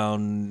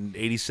around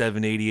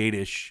 87,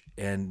 88-ish,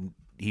 and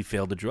he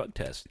failed a drug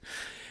test.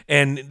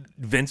 And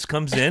Vince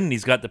comes in, and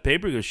he's got the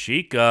paper. He goes,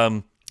 Sheik,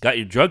 got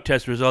your drug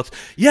test results?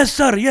 Yes,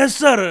 sir. Yes,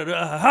 sir.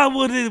 How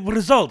were the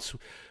results?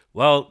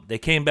 Well, they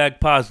came back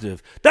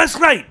positive. That's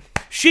right.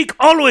 Sheik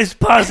always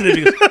positive.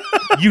 He goes,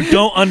 you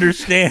don't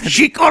understand.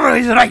 Sheik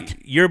always right.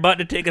 You're about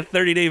to take a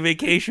 30-day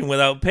vacation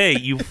without pay.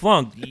 You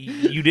flunked.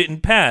 You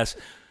didn't pass.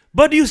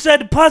 But you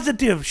said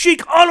positive.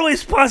 Sheik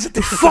always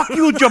positive. Fuck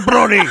you,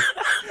 jabroni.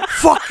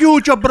 Fuck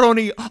you,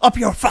 jabroni. Up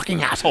your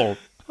fucking asshole.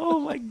 Oh,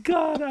 my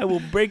God. I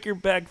will break your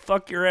back,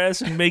 fuck your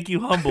ass, and make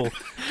you humble.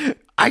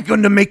 I'm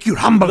going to make you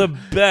humble. The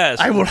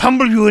best. I will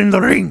humble you in the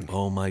ring.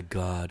 Oh, my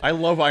God. I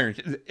love Iron.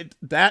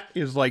 That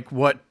is like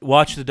what...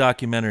 Watch the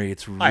documentary.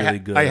 It's really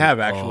good. I have,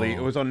 actually.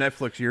 It was on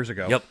Netflix years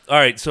ago. Yep. All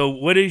right. So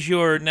what is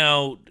your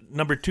now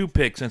number 2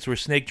 pick since we're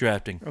snake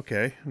drafting?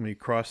 Okay. Let me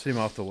cross him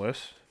off the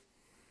list.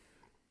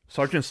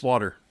 Sergeant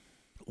Slaughter.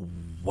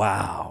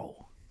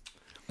 Wow.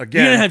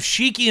 Again. You're going to have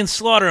Sheiky and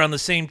Slaughter on the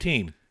same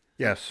team.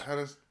 Yes.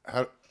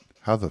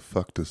 How the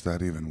fuck does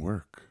that even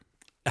work?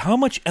 How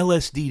much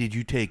LSD did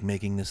you take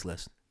making this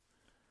list?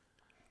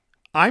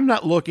 I'm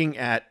not looking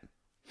at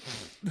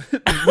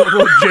the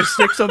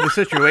logistics of the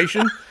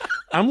situation.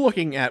 I'm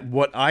looking at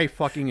what I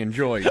fucking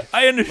enjoyed.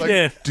 I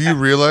understand. Like, do you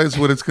realize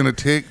what it's going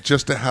to take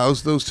just to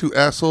house those two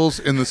assholes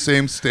in the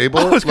same stable?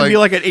 Oh, it's going to be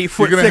like an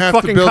 8-foot thick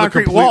fucking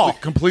concrete wall.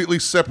 Completely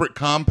separate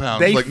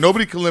compounds. Like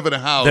nobody can live in a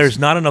house. There's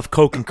not enough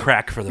coke and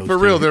crack for those. For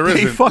real, there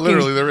isn't.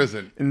 Literally, there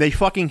isn't. And they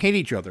fucking hate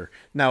each other.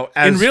 Now,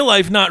 in real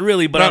life, not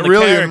really, but not on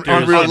really the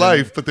in real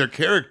life, but their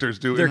characters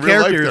do. Their in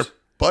real characters, life, they're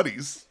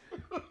buddies.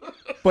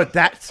 But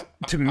that's,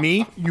 to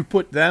me, you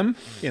put them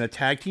in a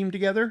tag team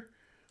together.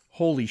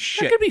 Holy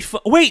shit! That could be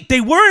fun. Wait,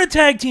 they were in a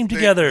tag team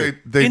together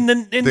in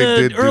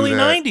the early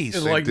 90s. It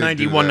was like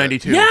 91,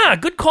 92. Yeah,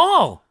 good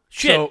call.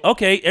 Shit. So,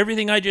 okay,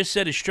 everything I just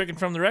said is stricken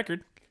from the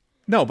record.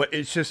 No, but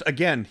it's just,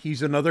 again,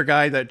 he's another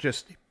guy that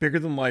just bigger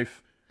than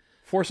life,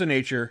 force of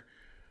nature.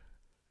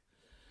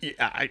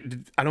 I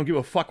don't give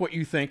a fuck what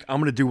you think.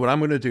 I'm going to do what I'm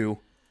going to do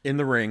in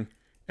the ring,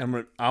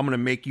 and I'm going to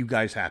make you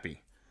guys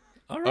happy.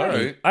 All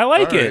right. I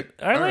like it.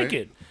 I like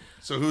it.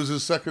 So who's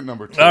his second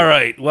number 2? All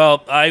right.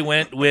 Well, I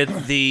went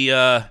with the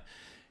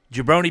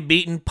jabroni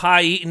beating,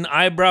 pie eating,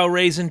 eyebrow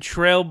raising,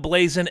 trail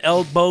blazing,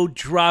 elbow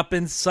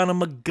dropping, son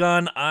of a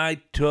gun. I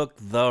took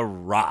The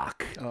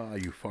Rock. Oh,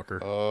 you fucker.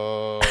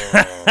 Oh.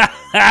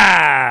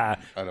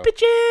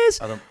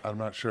 Bitches. I'm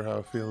not sure how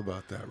I feel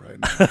about that right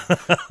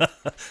now.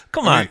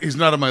 Come on. He's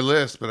not on my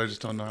list, but I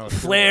just don't know how to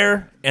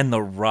Flair and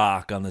The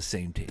Rock on the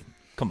same team.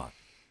 Come on.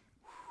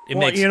 It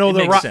makes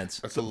sense.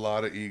 That's a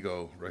lot of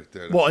ego right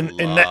there. That's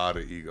a lot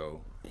of ego.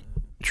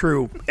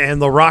 True.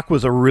 And The Rock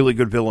was a really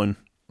good villain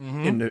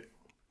in the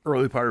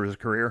early part of his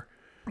career.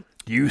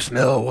 Do you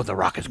smell what The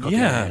Rock is cooking?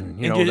 Yeah.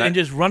 And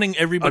just running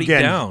everybody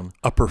down.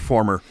 A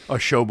performer, a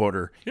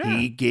showboater. Yeah.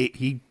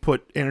 He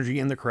put energy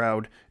in the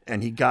crowd,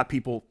 and he got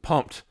people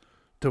pumped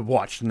to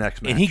watch the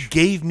next match. And he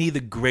gave me the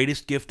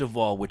greatest gift of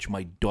all, which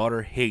my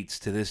daughter hates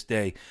to this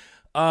day.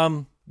 Where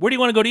do you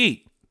want to go to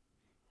eat?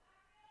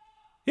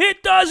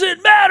 It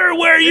doesn't matter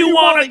where you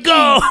want to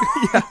go.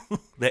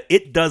 That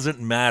it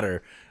doesn't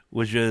matter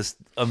was just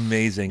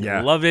amazing.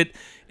 Yeah. Love it.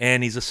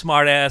 And he's a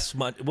smart ass.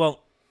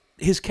 Well,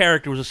 his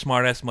character was a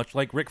smart ass, much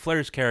like Ric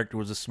Flair's character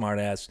was a smart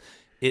ass.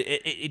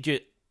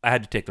 I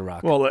had to take The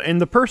Rock. Well,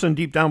 and the person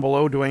deep down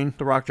below Dwayne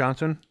The Rock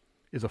Johnson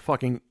is a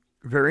fucking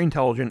very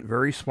intelligent,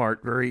 very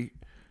smart, very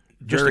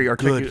Just very a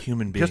good articulate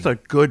human being. just a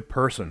good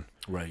person.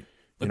 Right.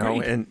 You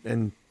know, Agreed.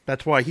 and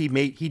that's why he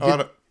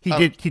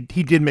I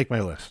did make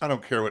my list. I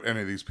don't care what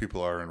any of these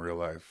people are in real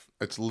life.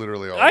 It's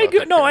literally all. I about agree.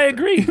 that No, I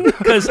character. agree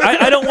because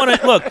I don't want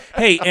to look.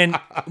 Hey, and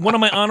one of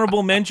my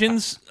honorable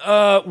mentions.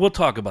 We'll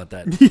talk about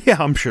that. Yeah,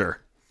 I'm sure.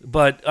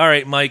 But all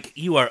right, Mike,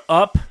 you are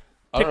up.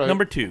 Pick right.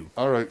 number 2.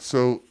 All right,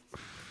 so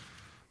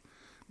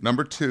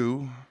number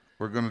 2,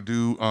 we're gonna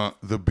do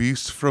the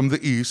Beast from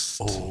the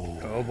East.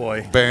 Oh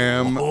boy.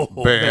 Bam,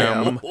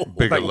 Bam,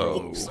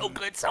 Bigelow. So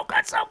good, so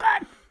good, so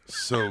good.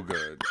 So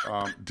good.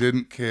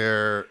 Didn't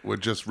care.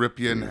 Would just rip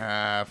you in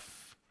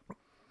half.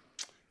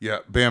 Yeah,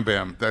 Bam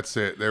Bam. That's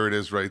it. There it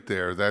is right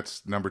there.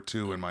 That's number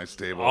 2 in my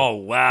stable. Oh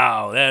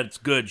wow, that's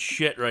good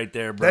shit right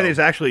there, bro.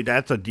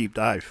 That's a deep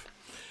dive.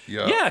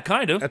 Yeah,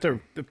 kind of. That's a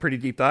pretty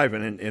deep dive,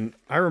 and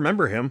I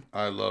remember him.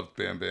 I love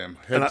Bam Bam.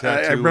 Head And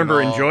tattoo I remember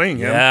and all. enjoying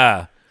him.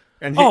 Yeah.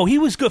 And He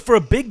was good for a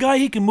big guy.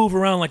 He can move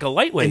around like a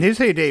lightweight. in his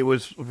heyday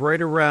was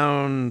right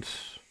around.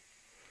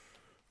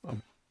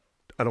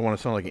 I don't want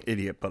to sound like an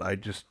idiot, but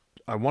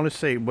I want to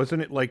say,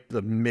 wasn't it like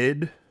the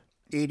mid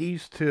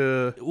 '80s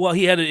to? Well,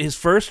 he had his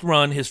first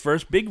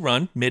big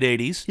run, mid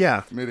 '80s.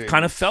 Yeah, Mid-80s.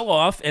 Kind of fell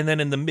off, and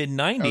then in the mid Oh,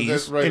 '90s,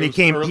 that's right. And It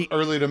he was came-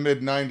 early to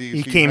mid 90s.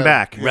 he came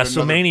back. he had he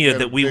WrestleMania had a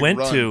that we big went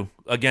run. to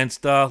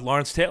against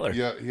Lawrence Taylor.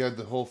 Yeah, he had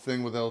the whole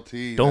thing with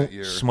LT Don't that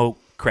year. smoke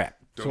crack.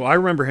 so I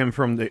remember him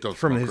from Don't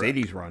from smoke his crack.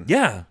 '80s run.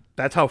 Yeah,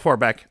 That's how far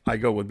back I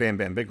go with Bam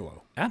Bam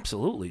Bigelow.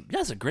 absolutely.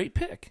 That's a great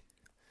pick.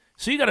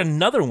 So you got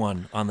another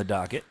one on the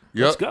docket.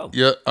 Yeah, Let's go.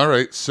 Yeah. All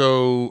right.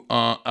 So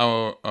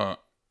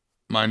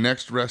my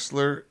next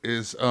wrestler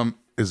is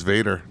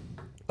Vader.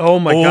 Oh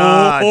my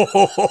god,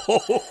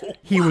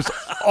 he was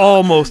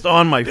almost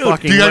on my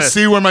fucking Do you guys list.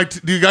 see where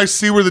do you guys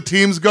see where the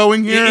team's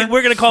going here?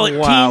 We're gonna call it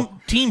Wow.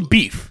 team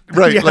beef.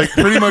 Right, Yeah. like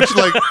pretty much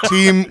like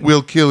team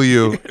will kill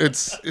you.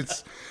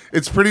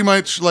 It's pretty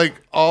much like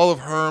all of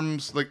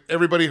Herm's, like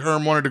everybody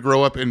Herm wanted to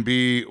grow up and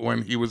be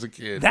when he was a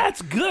kid.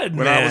 That's good,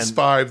 When man. I was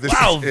 5, this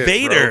Wow, is it,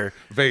 Vader.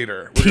 bro.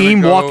 Vader. We're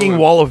Team gonna go walking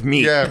and- wall of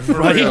meat. Yeah, for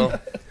Right? real.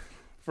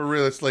 For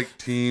real, it's like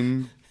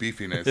team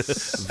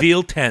beefiness.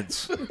 Veal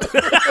tense.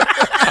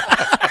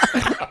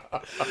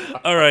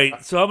 All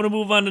right, so I'm going to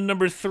move on to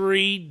number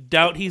 3.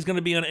 Doubt he's going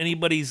to be on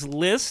anybody's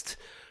list,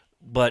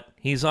 but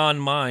he's on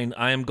mine.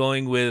 I am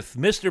going with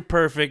Mr.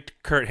 Perfect,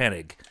 Kurt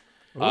Hennig.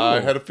 I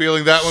had a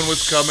feeling that one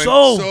was coming.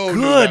 So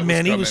knew good, that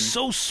man. He coming. was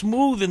so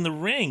smooth in the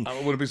ring. I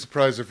wouldn't be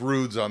surprised if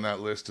Rude's on that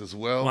list as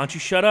well. Why don't you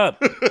shut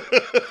up?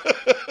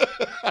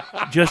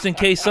 Just in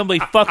case somebody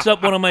fucks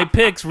up one of my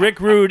picks, Rick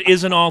Rude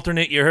is an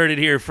alternate. You heard it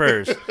here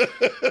first.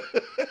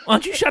 Why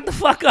don't you shut the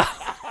fuck up?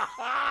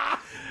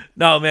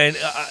 No, man,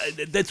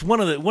 that's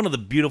one of the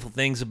beautiful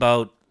things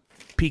about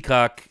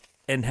Peacock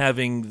and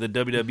having the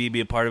WWE be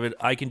a part of it.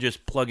 I can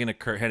just plug in a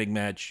Kurt Hennig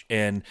match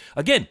and,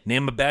 again,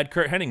 name a bad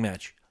Kurt Hennig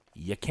match.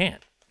 You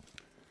can't.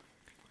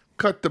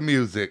 Cut the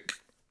music.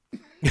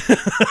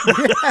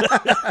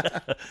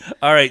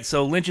 All right,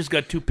 so Lynch has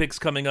got 2 picks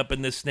coming up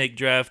in this snake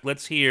draft.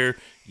 Let's hear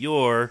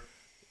your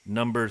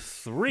number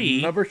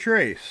 3. Number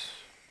trace.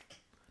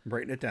 I'm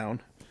writing it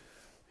down.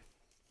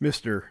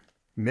 Mr.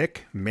 Mick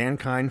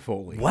Mankind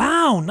Foley.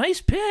 Wow,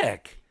 nice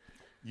pick.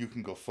 You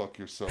can go fuck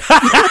yourself.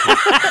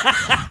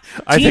 I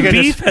Team think I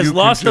Beef just, has You can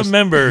lost a just-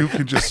 member. You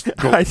can just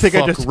go I think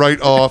I fuck just-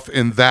 right off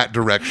in that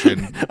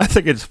direction. I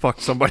think I just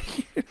fucked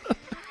somebody.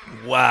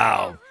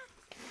 Wow.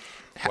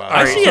 Wow.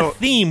 I see so- a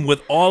theme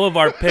with all of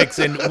our picks,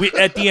 and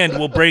at the end,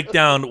 we'll break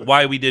down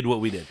why we did what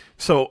we did.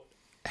 So,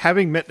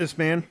 having met this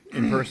man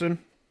in person,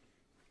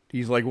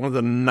 he's like one of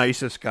the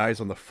nicest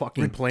guys on the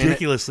fucking planet.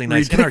 Ridiculously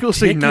nice and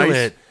Ridiculously nice.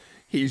 articulate.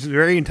 He's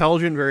very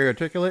intelligent, very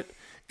articulate.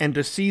 And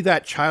to see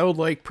that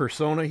childlike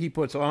persona he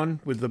puts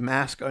on with the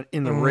mask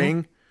in the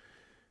ring,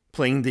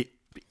 playing the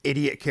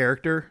idiot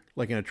character,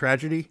 like in a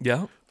tragedy,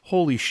 Yeah.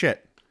 holy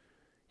shit.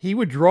 He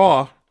would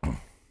draw,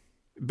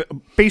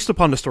 based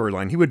upon the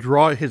storyline, he would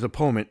draw his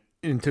opponent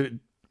into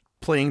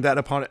playing that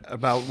upon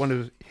about one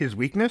of his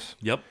weakness.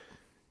 Yep.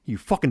 You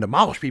fucking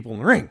demolish people in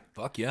the ring.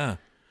 Fuck yeah.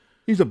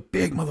 He's a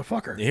big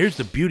motherfucker. Here's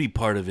the beauty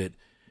part of it,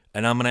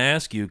 and I'm going to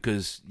ask you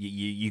because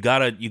you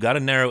gotta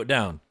narrow it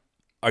down.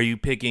 Are you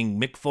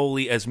picking Mick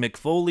Foley,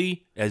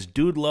 as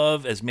Dude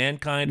Love, as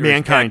Mankind, or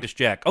Mankind. as Cactus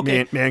Jack?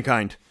 Okay.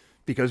 Mankind.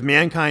 Because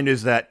Mankind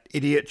is that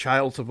idiot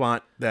child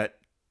savant that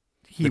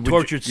he The would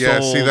tortured soul. Yeah,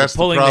 see, that's the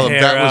pulling problem.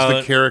 hair That was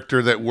out. the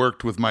character that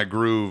worked with my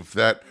groove.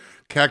 That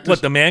Cactus.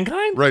 What, the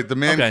Mankind? Right, the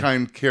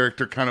Mankind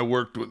character kind of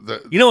worked with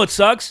the. You know what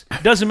sucks?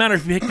 Doesn't matter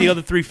if you pick the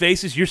other 3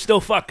 faces. You're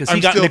still fucked because he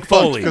I'm got still Mick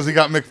Foley. because he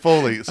got Mick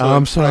Foley. So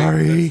I'm it's like-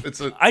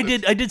 sorry.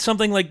 I did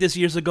something like this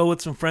years ago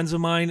with some friends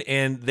of mine,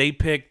 and they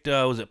picked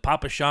was it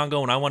Papa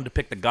Shango, and I wanted to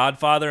pick the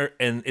Godfather,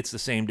 and it's the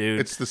same dude.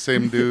 It's the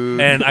same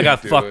dude. and I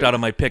got Do fucked it. out of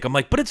my pick. I'm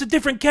like, but it's a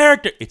different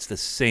character. It's the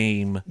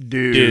same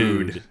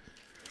Dude.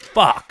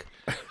 Fuck.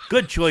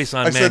 Good choice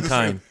on I said this-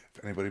 Mankind.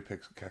 anybody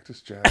picks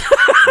Cactus Jack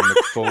or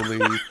Mick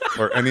Foley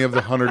or any of the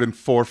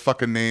 104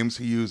 fucking names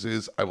he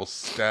uses, I will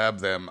stab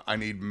them. I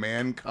need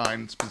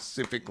Mankind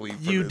specifically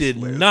for You this did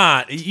list.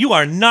 not. You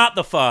are not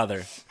the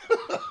father.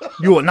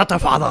 You are not the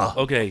father.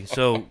 Okay,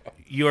 so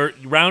you're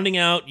rounding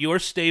out your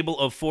stable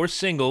of 4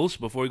 singles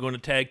before we go into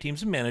tag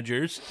teams and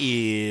managers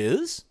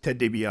is... Ted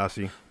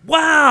DiBiase.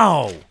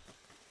 Wow!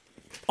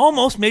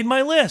 Almost made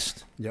my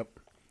list. Yep.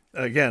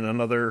 Again,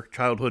 another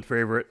childhood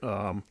favorite.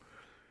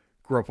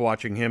 Grew up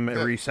watching him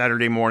every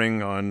Saturday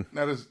morning on...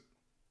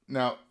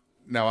 Now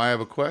I have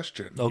a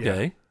question.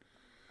 Okay.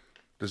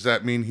 Does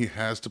that mean he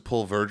has to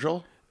pull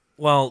Virgil?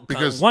 Well,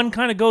 Because- one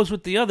kind of goes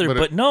with the other,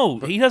 but no,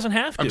 he doesn't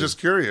have to. I'm just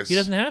curious. He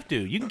doesn't have to.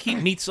 You can keep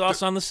meat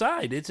sauce on the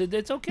side.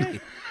 It's okay.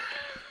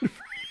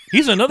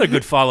 He's another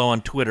good follow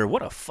on Twitter.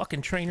 What a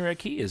fucking train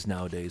wreck he is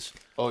nowadays.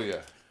 Oh,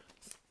 yeah.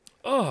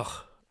 Ugh.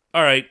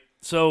 All right,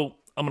 so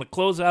I'm going to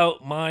close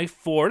out my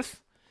 4th.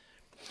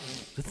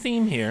 The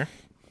theme here,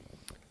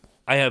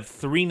 I have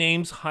 3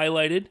 names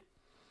highlighted.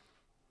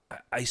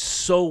 I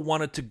so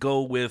wanted to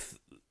go with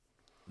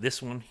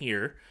this one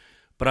here,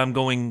 but I'm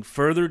going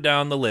further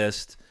down the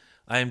list.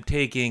 I am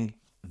taking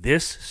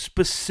this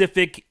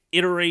specific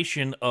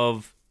iteration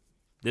of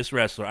this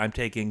wrestler. I'm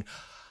taking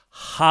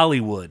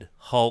Hollywood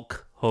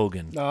Hulk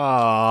Hogan.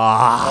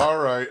 All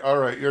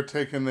right. You're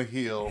taking the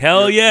heel.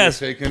 Hell You're yes.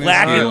 taking his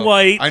Black heel. and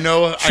white. I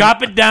know.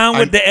 Chop it down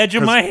with the edge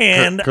of my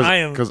hand.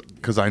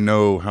 Because I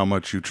know how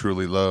much you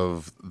truly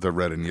love the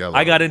red and yellow.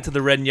 I got into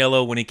the red and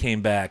yellow when he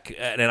came back,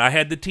 and I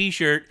had the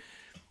T-shirt,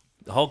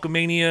 the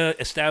Hulkamania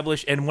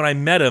established, and when I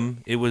met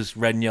him, it was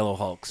red and yellow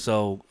Hulk.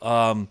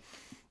 So,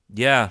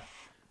 yeah,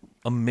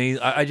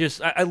 amazing.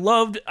 I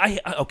loved.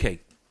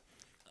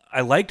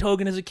 I liked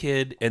Hogan as a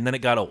kid, and then it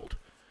got old.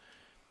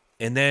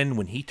 And then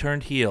when he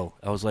turned heel,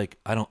 I was like,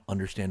 I don't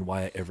understand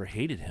why I ever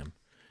hated him.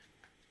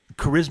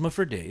 Charisma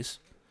for days.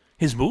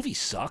 His movies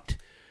sucked,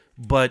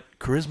 but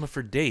charisma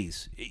for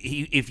days.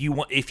 If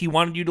he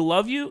wanted you to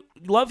love him,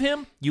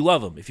 you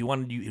love him. If you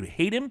wanted you to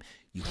hate him,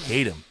 you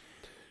hate him.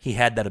 He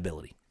had that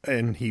ability.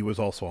 And he was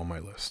also on my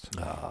list.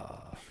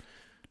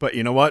 But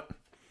you know what?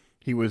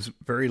 He was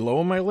very low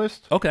on my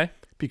list. Okay.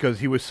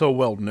 Because he was so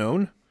well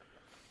known.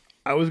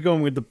 I was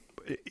going with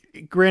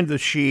granted, the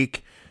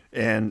Sheik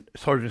and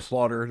Sergeant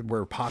Slaughter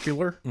were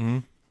popular,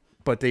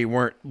 but they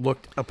weren't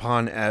looked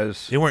upon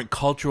as... They weren't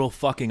cultural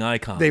fucking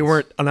icons. They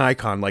weren't an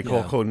icon like Yeah.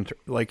 Hulk Hogan.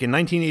 Like in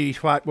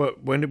 1985,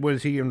 when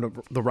was he in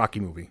the Rocky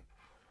movie?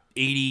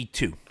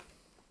 82.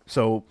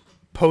 So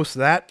post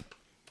that,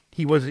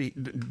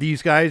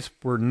 these guys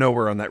were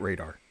nowhere on that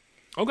radar.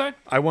 Okay.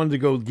 I wanted to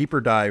go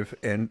deeper dive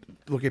and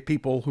look at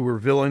people who were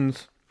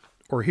villains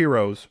or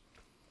heroes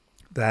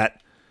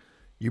that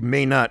you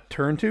may not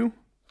turn to.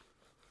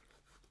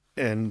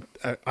 And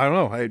I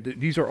don't know.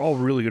 These are all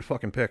really good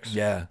fucking picks.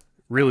 Yeah.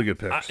 Really good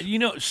picks.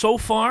 So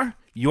far,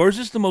 yours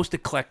is the most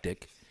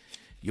eclectic.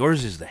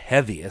 Yours is the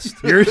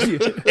heaviest. Yours-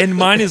 And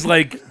mine is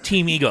like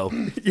Team Ego.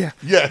 yeah.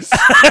 Yes.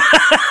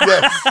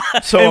 Yes.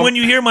 So And when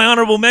you hear my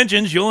honorable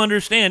mentions, you'll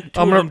understand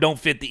two of them don't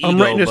fit the ego.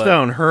 I'm writing this but-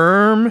 down.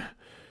 Herm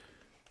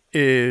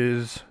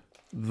is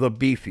the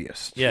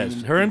beefiest.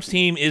 Yes, Herm's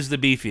team is the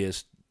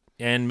beefiest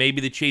and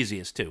maybe the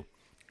cheesiest too.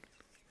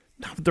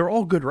 They're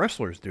all good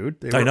wrestlers,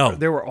 dude. I know.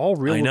 They were all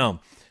really... I know.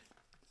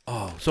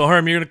 Oh, so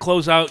Herm, you're going to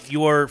close out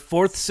your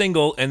 4th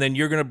single, and then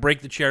you're going to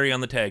break the cherry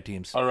on the tag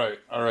teams. All right.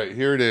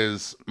 Here it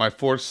is. My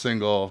 4th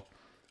single.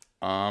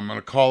 I'm going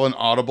to call an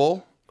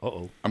audible.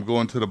 Uh-oh. I'm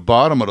going to the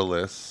bottom of the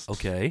list.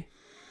 Okay.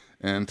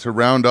 And to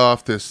round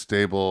off this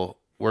stable,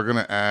 we're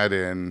going to add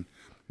in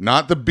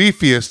not the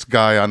beefiest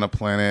guy on the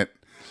planet,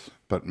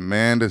 but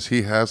man, does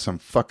he have some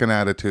fucking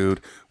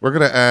attitude. We're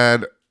going to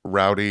add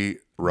Roddy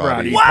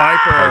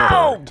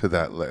Piper to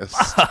that list.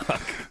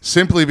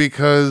 Simply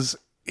because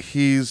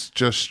he's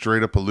just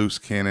straight up a loose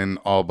cannon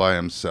all by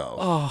himself.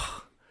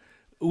 Oh,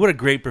 what a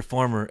great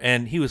performer.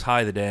 And he was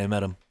high the day I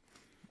met him.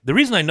 The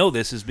reason I know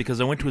this is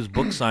because I went to his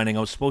book signing.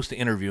 I was supposed to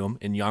interview him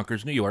in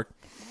Yonkers, New York.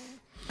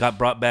 Got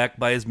brought back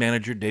by his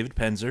manager, David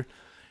Penzer.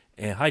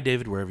 And hi,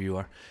 David, wherever you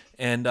are.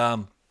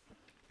 And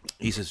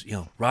he says,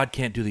 Rod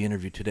can't do the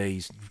interview today.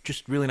 He's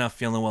just really not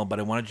feeling well, but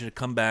I wanted you to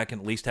come back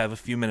and at least have a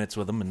few minutes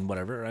with him and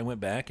whatever. I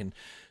went back and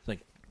it's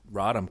like,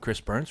 Rod, I'm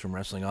Chris Burns from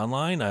Wrestling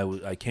Online.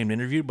 I came to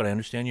interview, but I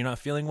understand you're not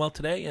feeling well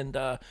today. And,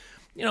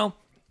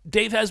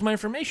 Dave has my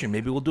information.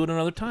 Maybe we'll do it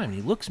another time. And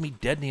he looks me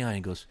dead in the eye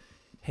and goes,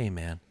 hey,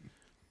 man,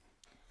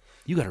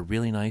 you got a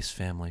really nice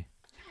family.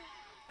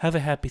 Have a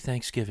happy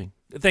Thanksgiving.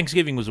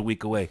 Thanksgiving was a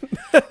week away.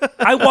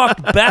 I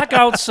walked back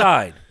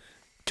outside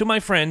to my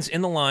friends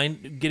in the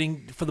line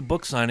getting for the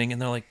book signing,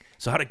 and they're like,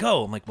 so how'd it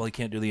go? I'm like, well, he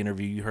can't do the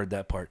interview. You heard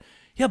that part.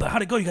 Yeah, but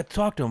how'd it go? You got to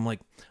talk to him. I'm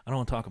like, I don't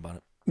want to talk about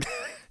it.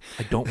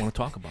 I don't want to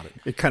talk about it.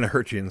 It kind of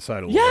hurts you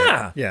inside a little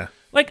Yeah. bit. Yeah.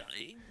 Like,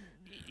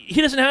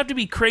 he doesn't have to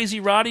be crazy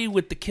Roddy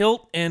with the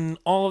kilt and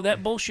all of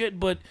that bullshit,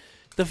 but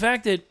the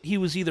fact that he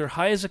was either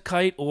high as a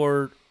kite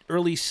or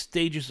early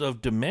stages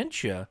of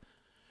dementia,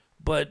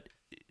 but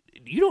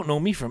you don't know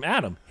me from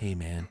Adam. Hey,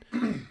 man,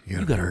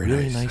 you got a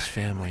really nice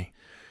family.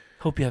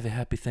 Hope you have a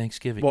happy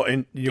Thanksgiving. Well,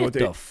 and you know what Get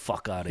they the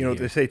fuck out of you know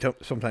here. what they say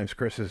sometimes,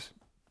 Chris, is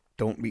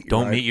don't meet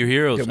Your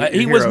heroes. Don't meet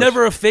He your was heroes.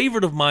 never a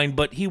favorite of mine,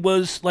 but he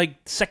was like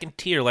second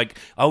tier. Like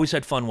I always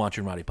had fun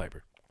watching Roddy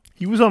Piper.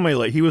 He was on my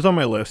list. He was on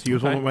my list. He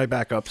was one Okay. of my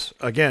backups.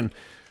 Again,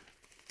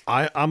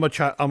 I'm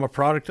a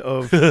product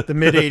of the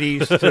mid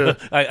 '80s. To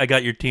I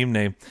got your team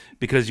name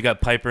because you got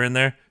Piper in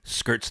there.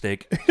 Skirt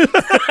steak.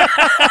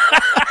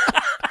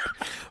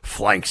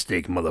 flank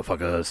steak,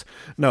 motherfuckers.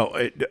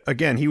 No,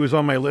 again, he was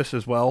on my list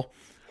as well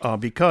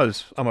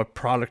because I'm a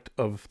product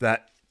of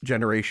that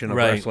generation of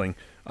Right. wrestling.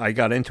 I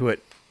got into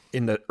it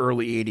in the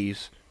early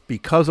 '80s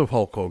because of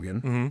Hulk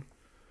Hogan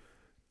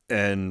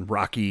and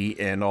Rocky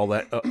and all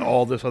that,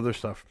 all this other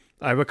stuff.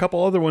 I have a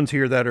couple other ones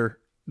here that are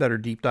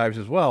deep dives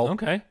as well.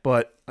 Okay.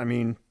 But I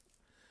mean,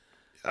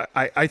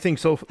 I think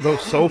so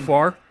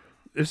far,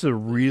 this is a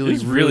really,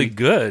 He's really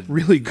good.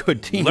 really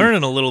good team.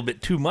 Learning a little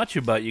bit too much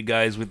about you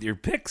guys with your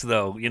picks,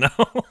 though. You know.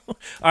 All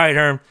right,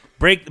 Herm,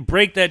 break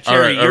that All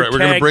cherry. right, Your we're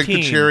going to tag break team.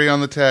 the cherry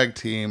on the tag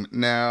team.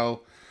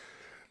 Now,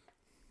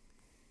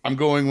 I'm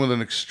going with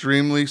an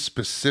extremely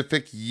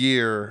specific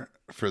year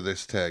for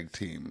this tag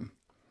team.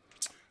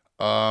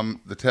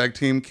 The tag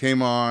team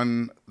came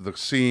on the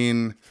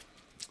scene.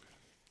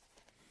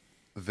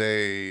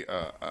 They,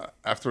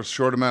 after a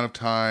short amount of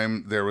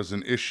time, there was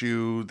an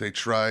issue. They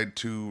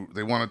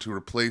wanted to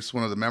replace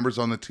one of the members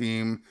on the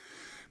team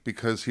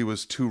because he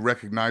was too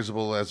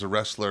recognizable as a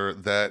wrestler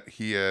that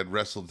he had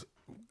wrestled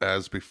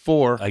as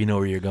before. I know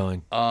where you're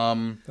going.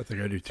 I think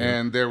I do too.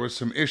 And there was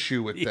some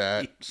issue with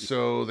that.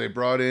 So they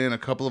brought in a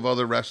couple of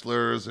other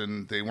wrestlers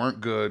and they weren't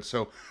good.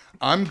 So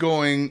I'm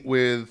going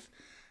with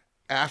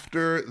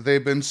after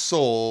they've been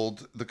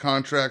sold, the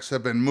contracts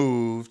have been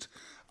moved.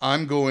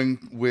 I'm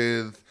going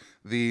with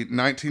the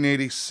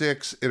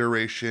 1986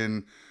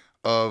 iteration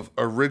of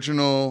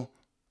original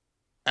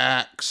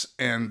Axe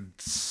and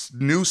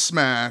new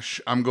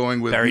Smash. I'm going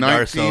with Barry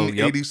Darsow,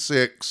 yep.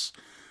 1986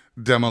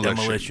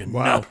 Demolition.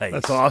 Wow, Nice.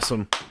 that's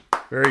awesome.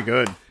 Very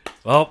good.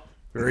 Well,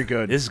 Very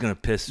good. this is gonna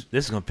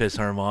piss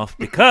Herm off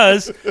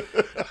because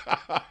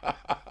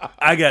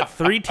I got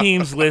 3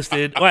 teams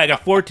listed. Well, I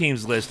got 4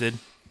 teams listed,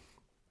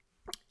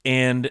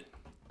 and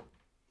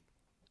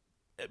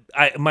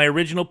my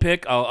original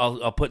pick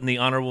I'll put in the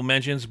honorable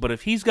mentions. But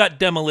if he's got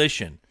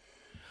Demolition,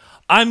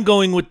 I'm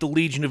going with the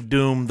Legion of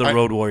Doom, the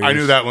Road Warriors. I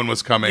knew that one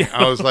was coming.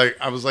 I was like,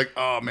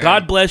 oh man.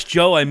 God bless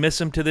Joe. I miss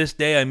him to this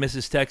day. I miss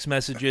his text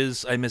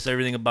messages. I miss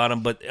everything about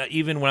him. But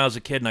even when I was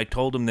a kid, and I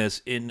told him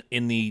this in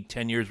the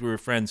 10 years we were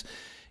friends,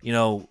 you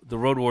know, the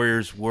Road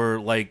Warriors were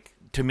like,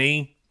 to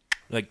me,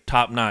 like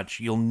top notch.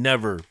 You'll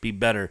never be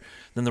better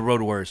than the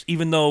Road Warriors.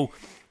 Even though,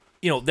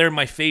 you know, they're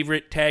my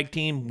favorite tag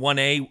team.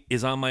 1A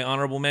is on my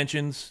honorable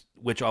mentions,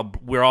 which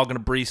we're all going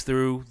to breeze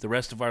through the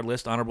rest of our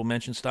list, honorable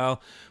mention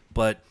style.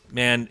 But,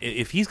 man,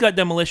 if he's got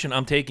Demolition,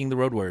 I'm taking the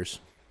Road Warriors.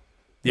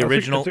 The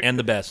original and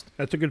the best.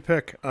 That's a good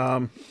pick.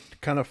 Kind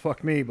of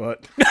fucked me,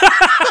 but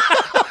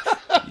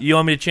You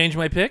want me to change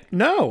my pick?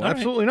 no,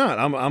 absolutely not.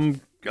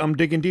 I'm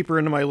digging deeper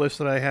into my list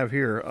that I have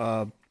here.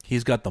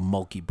 He's got the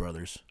Mulkey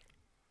Brothers.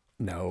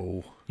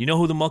 No. You know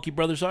who the Mulkey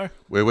Brothers are?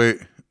 Wait.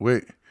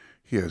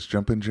 He has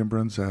Jumpin' Jim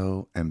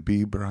Brunzell and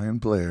B. Brian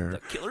Blair.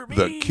 Killer Bee.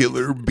 The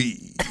Killer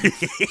Bee.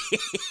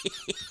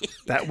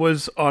 That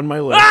was on my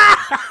list.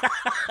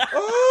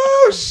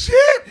 Oh,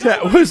 shit.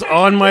 That was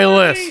on my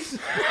list.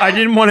 I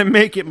didn't want to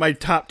make it my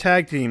top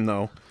tag team,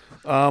 though.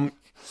 I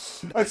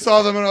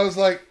saw them and I was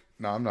like,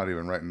 no, I'm not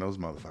even writing those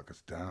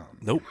motherfuckers down.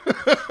 Nope.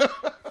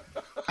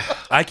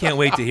 I can't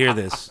wait to hear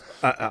this.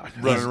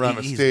 Running around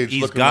the stage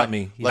He's looking got like,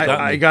 me. He's like, got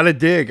I me. got to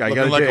dig. I got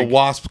looking to like dig. a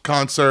Wasp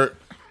concert.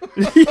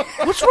 What's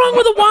wrong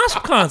with a Wasp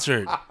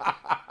concert?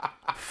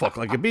 Fuck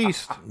like a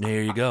beast.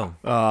 There you go.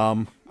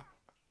 All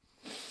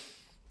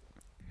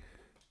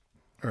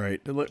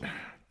right.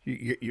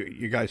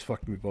 You guys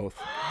fucked me both.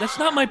 That's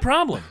not my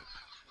problem.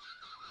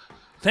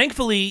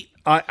 Thankfully,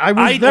 I was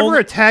I never don't-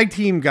 a tag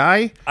team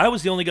guy. I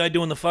was the only guy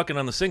doing the fucking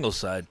on the singles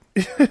side.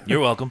 You're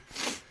welcome.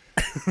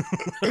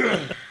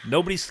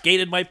 Nobody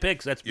skated my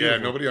picks. That's Yeah,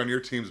 beautiful. nobody on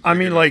your team's big I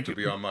mean, enough like- to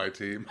be on my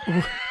team.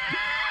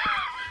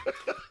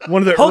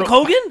 One of the Hulk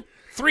Hogan?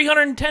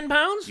 310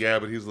 pounds? Yeah,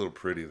 but he's a little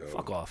pretty, though.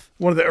 Fuck off.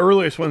 One of the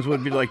earliest ones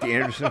would be like the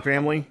Anderson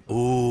family,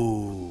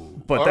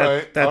 Ooh. but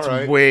All that's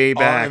right. way Arn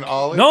back. and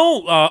Ollie?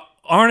 No,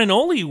 Arn and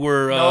Ole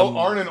were... No,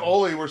 Arn and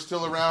Ole were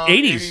still around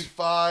 80s.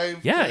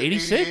 85 Yeah, to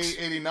 86.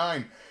 88,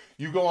 89.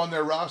 You go on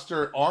their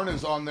roster, Arn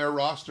is on their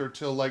roster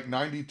till like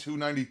 92,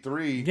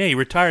 93. Yeah, he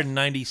retired in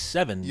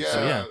 97. Yeah.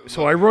 So, yeah.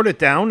 So I wrote it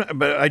down,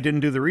 but I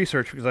didn't do the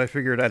research because I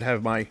figured I'd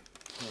have my,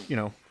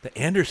 The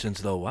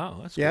Andersons, though, wow.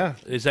 That's cool. Yeah.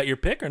 Is that your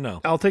pick or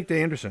no? I'll take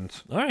the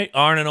Andersons. All right.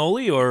 Arn and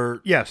Ole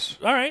or... Yes.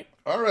 All right.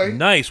 All right.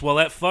 Nice. Well,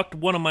 that fucked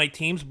one of my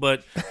teams,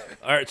 but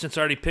all right, since I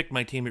already picked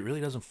my team, it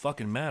really doesn't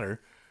fucking matter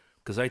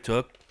because I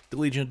took the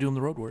Legion of Doom,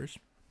 the Road Warriors.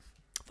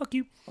 Fuck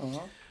you. All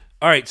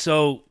right,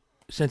 so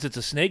since it's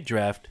a snake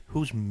draft,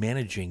 who's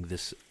managing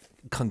this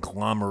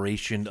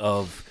conglomeration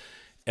of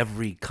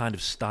every kind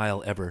of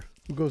style ever?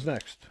 Who goes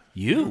next?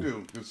 You.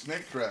 Do the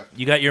snake draft.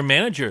 You got your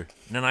manager,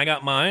 and then I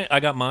got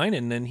mine,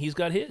 and then he's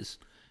got his.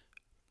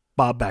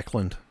 Bob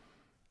Backlund.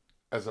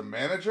 As a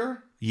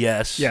manager?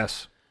 Yes.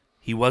 Yes.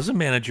 He was a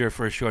manager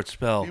for a short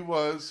spell.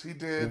 He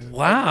did.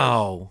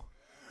 Wow.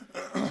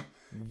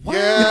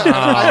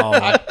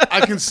 Yeah,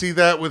 I can see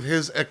that with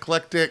his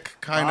eclectic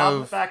kind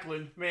of.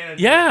 Backlund,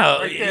 manager.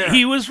 Yeah,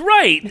 he was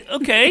right.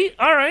 Okay,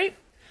 all right.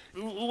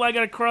 Ooh, I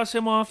got to cross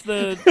him off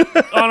the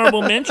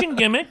honorable mention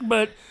gimmick,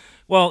 but,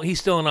 well, he's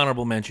still an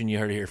honorable mention. You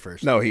heard it here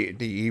first. No,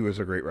 he was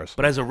a great wrestler.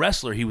 But as a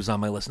wrestler, he was on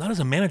my list. Not as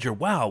a manager.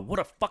 Wow, what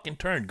a fucking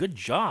turn. Good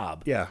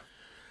job. Yeah.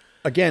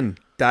 Again,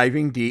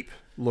 diving deep,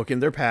 look in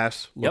their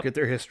past, look Yep. at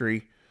their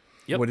history.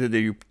 Yep. What did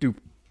they do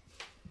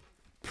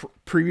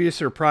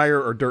previous or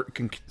prior or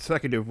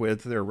consecutive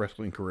with their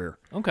wrestling career?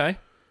 Okay.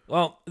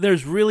 Well,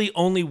 there's really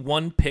only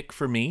one pick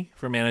for me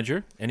for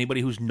manager. Anybody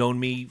who's known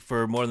me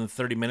for more than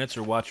 30 minutes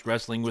or watched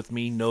wrestling with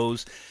me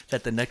knows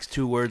that the next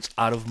two words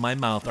out of my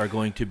mouth are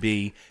going to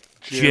be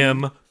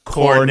Jim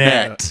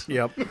Cornette.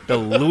 Yep. The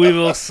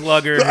Louisville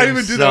Slugger I even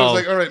himself. did that. I was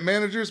like, all right,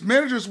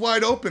 manager's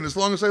wide open. As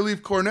long as I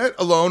leave Cornette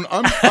alone,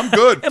 I'm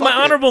good. And my Fuck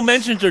it. honorable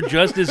mentions are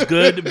just as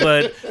good,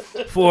 but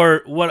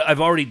for what I've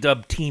already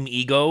dubbed Team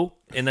Ego,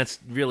 and that's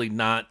really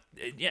not.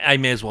 I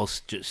may as well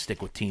just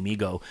stick with Team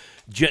Ego.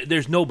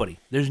 There's nobody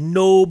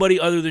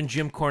other than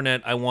Jim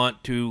Cornette I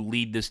want to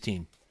lead this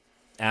team.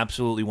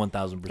 Absolutely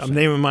 1,000%. I'm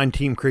naming mine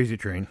Team Crazy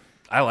Train.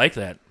 I like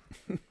that,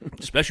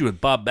 especially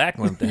with Bob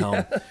Backlund at the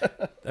helm.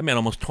 That man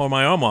almost tore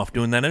my arm off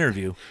doing that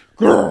interview.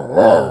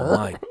 Oh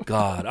my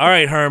God! All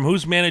right, Herm,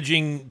 who's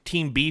managing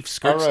Team Beef,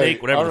 Skirt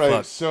Steak, whatever the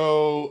fuck?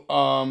 So,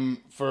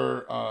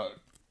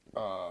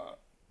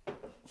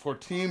 for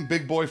Team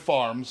Big Boy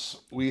Farms,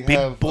 we have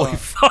Big Boy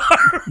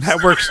Farm.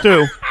 That works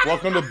too.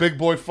 welcome to Big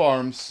Boy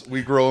Farms.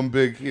 We grow them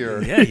big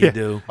here. Yeah, you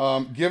do.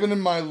 Given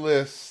them my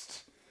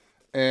list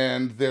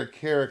and their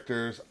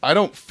characters, I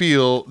don't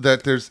feel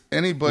that there's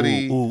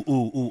anybody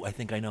Ooh! I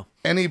think I know.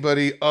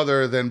 anybody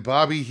other than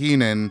Bobby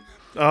Heenan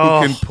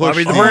Oh, who can push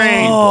Bobby the these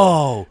Brain. people.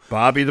 Oh,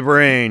 Bobby the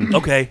Brain.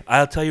 okay.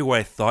 I'll tell you where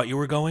I thought you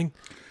were going.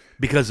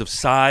 Because of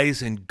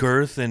size and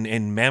girth and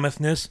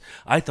mammouthness,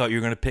 I thought you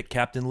were going to pick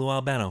Captain Lou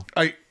Albano.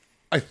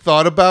 I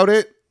thought about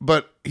it,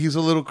 but he's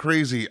a little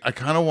crazy. I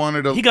kind of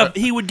wanted to.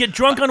 He would get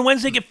drunk on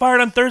Wednesday, get fired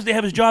on Thursday,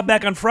 have his job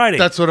back on Friday.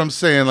 That's what I'm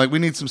saying. Like, we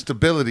need some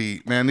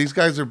stability, man. These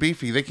guys are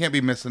beefy. They can't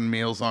be missing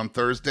meals on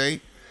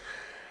Thursday.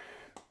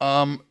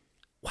 Wow.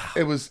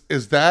 It was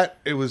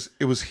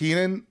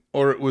Heenan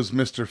or it was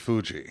Mr.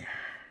 Fuji.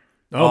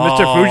 Oh,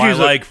 Mr. Fuji's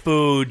I like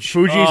Fuji.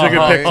 Fuji's a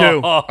good pick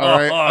too. All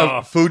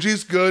right,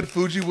 Fuji's good.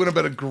 Fuji would have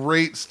been a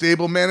great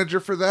stable manager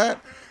for that.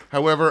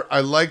 However,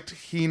 I liked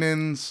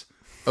Heenan's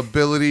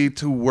ability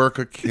to work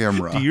a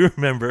camera. Do you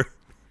remember?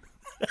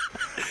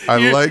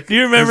 Do Do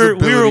you remember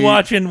we were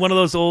watching one of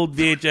those old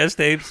VHS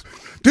tapes?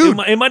 Dude,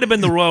 it might have been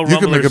the Royal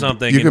Rumble or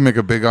something. You can make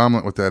a big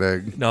omelet with that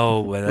egg.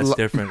 No, well, that's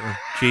different.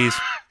 Cheese,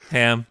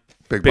 ham,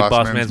 Big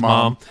Boss Man's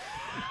mom.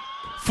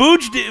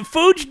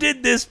 Fuji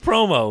did this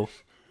promo.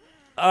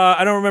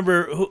 I don't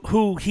remember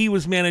who he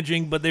was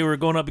managing, but they were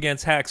going up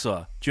against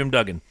Hacksaw, Jim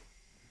Duggan.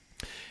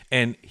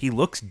 And he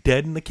looks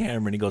dead in the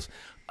camera and he goes,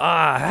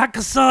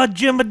 Hacksaw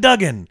Jim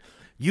Duggan,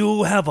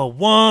 you have a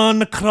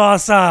one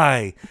cross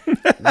eye.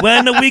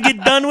 When we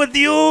get done with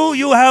you,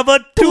 you have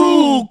a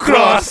two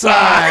cross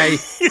eye.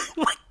 Oh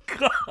my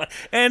God.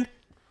 And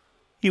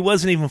he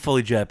wasn't even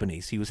fully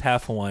Japanese. He was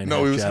half Hawaiian,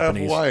 No, he was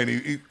Japanese. half Hawaiian.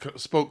 He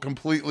spoke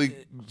completely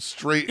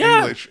straight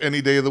English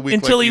any day of the week.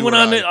 Until like he you went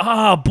and on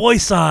I.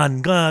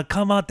 boy-san,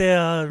 come out there.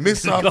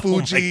 Mr. Oh,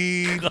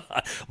 Fuji. my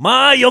God.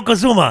 Ma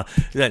Yokozuna,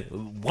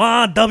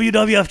 one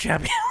WWF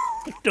champion.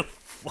 What the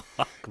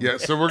fuck? Yeah,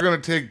 so we're going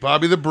to take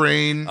Bobby the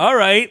Brain All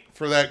right.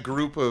 for that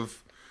group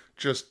of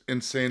just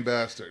insane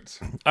bastards.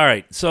 All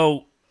right.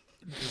 So,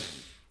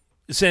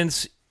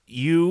 since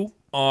you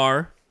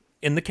are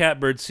in the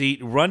catbird seat,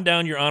 run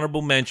down your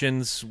honorable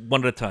mentions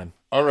one at a time.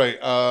 All right,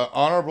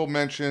 honorable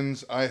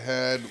mentions I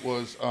had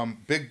was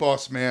Big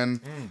Boss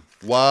Man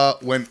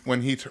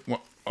when he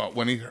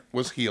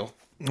was heel.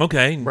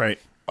 Okay. Right.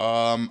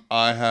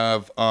 I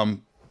have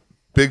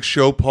Big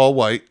Show Paul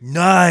White.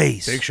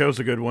 Nice. Big Show's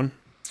a good one.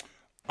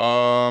 You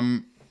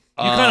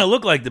kind of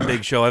look like the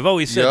Big Show. I've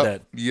always said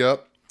that.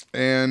 Yep.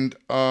 And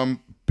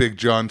Big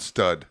John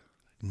Studd.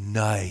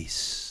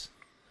 Nice.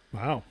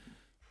 Wow.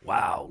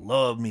 Wow,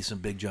 love me some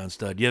Big John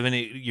Studd. You have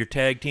your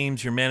tag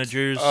teams, your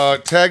managers?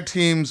 Tag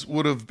teams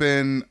would have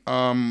been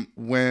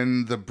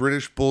when the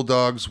British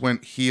Bulldogs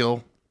went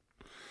heel,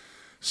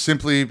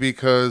 simply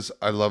because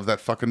I love that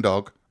fucking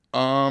dog.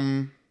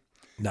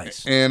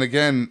 Nice. And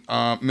again,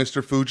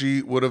 Mr.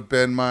 Fuji would have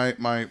been my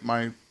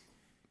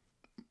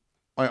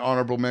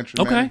honorable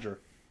mention manager.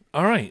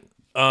 All right.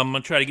 I'm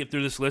going to try to get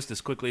through this list as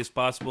quickly as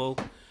possible.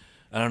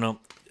 I don't know.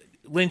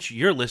 Lynch,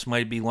 your list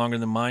might be longer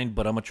than mine,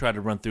 but I'm going to try to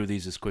run through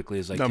these as quickly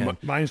as I can.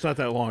 Mine's not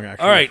that long,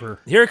 actually. All right.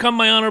 Here come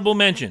my honorable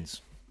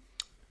mentions.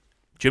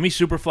 Jimmy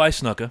Superfly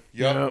Snuka.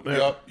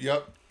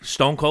 Yep.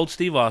 Stone Cold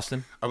Steve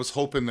Austin. I was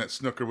hoping that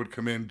Snooker would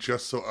come in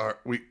just so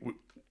we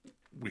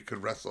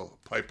could wrestle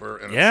Piper.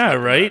 And Yeah,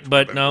 right.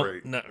 But no,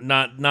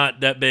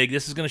 not that big.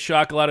 This is going to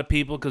shock a lot of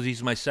people because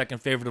he's my second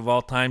favorite of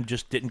all time.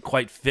 Just didn't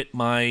quite fit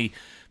my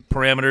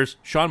parameters,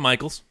 Shawn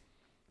Michaels,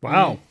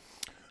 Wow.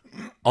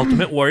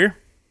 Ultimate Warrior,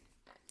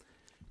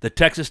 the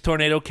Texas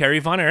Tornado, Kerry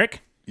Von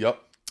Erich. Yep.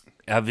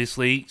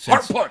 Obviously,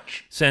 Heart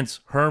punch. since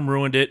Herm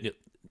ruined it.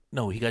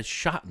 No, he got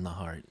shot in the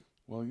heart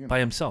Well, you know, by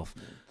himself.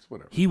 it's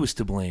whatever. He was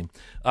to blame.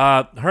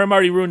 Herm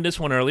already ruined this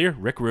one earlier.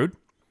 Rick Rude,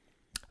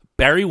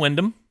 Barry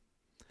Windham,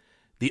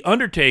 The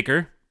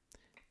Undertaker,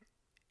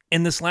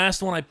 and this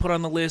last one I put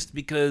on the list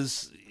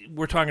because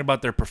we're talking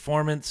about their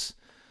performance.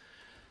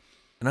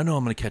 And I know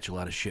I'm going to catch a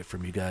lot of shit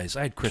from you guys.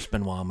 I had Chris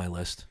Benoit on my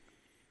list.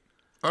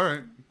 All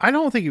right. I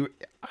don't think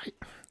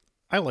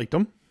I liked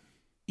him.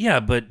 Yeah,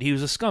 but he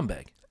was a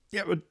scumbag.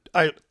 Yeah, but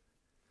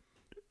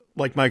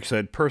like Mike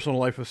said, personal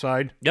life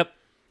aside, Yep.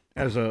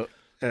 as a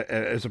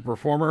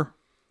performer,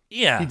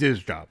 Yeah. he did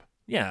his job.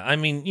 Yeah. I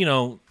mean,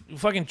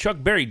 fucking Chuck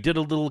Berry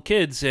diddled little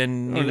kids,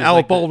 and he And was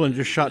Alec like Baldwin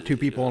just shot 2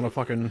 people on a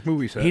fucking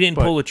movie set. he didn't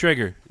but, pull the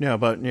trigger. Yeah,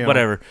 but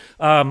Whatever.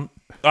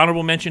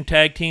 Honorable mention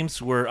tag teams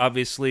were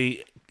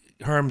obviously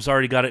Herm's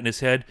already got it in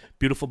his head.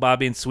 Beautiful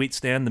Bobby and Sweet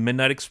Stan, the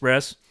Midnight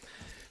Express,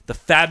 the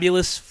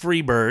Fabulous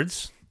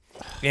Freebirds,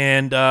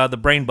 and the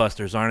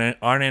Brainbusters,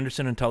 Arn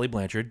Anderson and Tully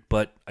Blanchard.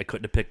 But I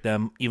couldn't have picked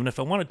them even if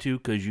I wanted to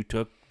because you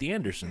took the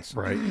Andersons.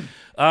 Right.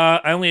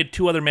 I only had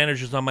 2 other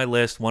managers on my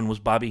list. One was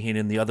Bobby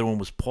Heenan. The other one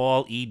was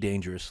Paul E.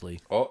 Dangerously.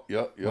 Oh,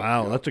 yeah.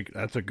 Wow,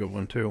 that's a good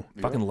one too.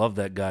 Fucking love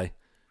that guy.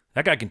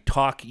 That guy can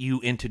talk you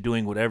into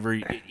doing whatever,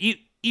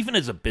 even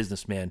as a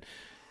businessman.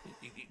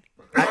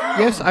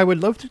 Yes, I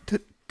would love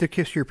to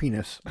kiss your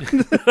penis.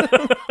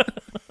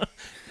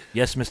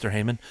 Yes, Mr.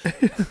 Heyman.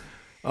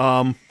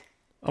 I'm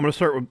going to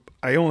start with.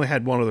 I only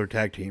had one other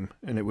tag team,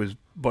 and it was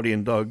Buddy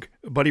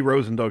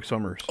Rose and Doug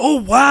Summers.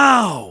 Oh,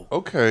 wow.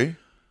 Okay.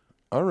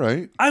 All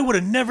right. I would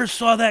have never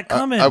saw that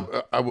coming.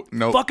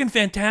 No. Fucking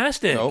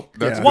fantastic. Nope,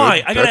 that's why?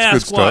 good. I gotta That's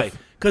ask good why. stuff.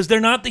 Because they're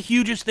not the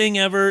hugest thing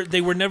ever. They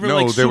were never No,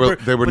 like they were-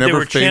 super. they were but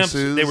never champs.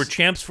 faces. They were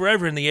champs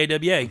forever in the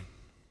AWA.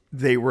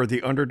 They were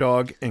the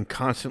underdog and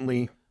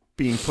constantly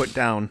being put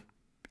down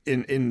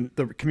in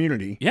the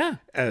community Yeah,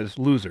 as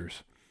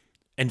losers.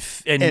 and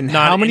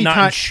how not many not in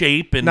times?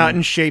 shape and Not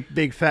in shape,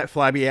 big fat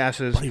flabby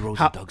asses. Buddy Rose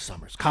How, and Doug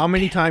Summers. how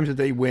many times did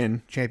they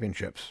win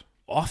championships?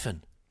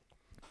 Often.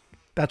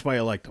 That's why I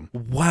liked them.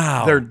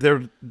 Wow. They're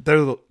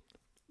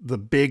the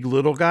big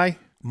little guy.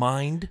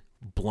 Mind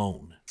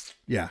blown.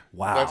 Yeah.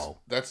 Wow.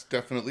 That's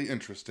definitely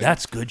interesting.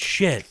 That's good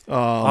shit. The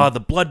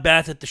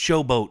bloodbath at the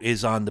Showboat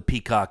is on the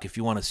Peacock if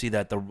you want to see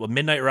that. The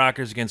Midnight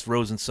Rockers against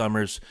Rose and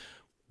Summers.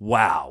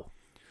 Wow.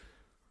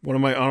 One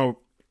of my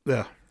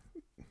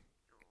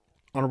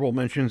honorable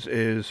mentions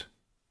is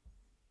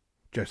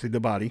Jesse the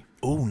Body.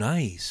 Oh,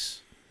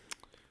 nice.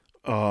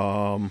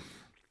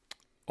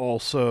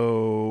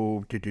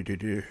 Also,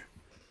 did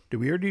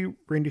we already do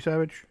Randy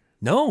Savage?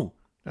 No.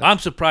 I'm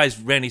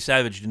surprised Randy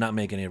Savage did not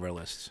make any of our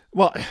lists.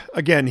 Well,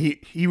 again,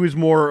 he was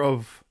more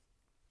of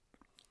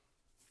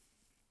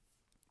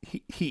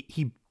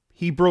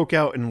he broke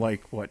out in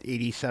like what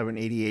 87,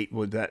 88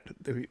 with that.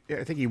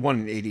 I think he won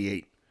in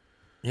 88.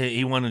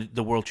 He won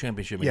the World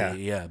Championship.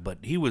 Yeah. But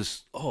he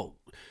was,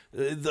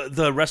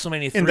 the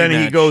WrestleMania 3 And then he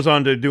match, goes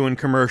on to doing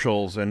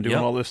commercials and doing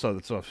Yep. all this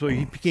other stuff. So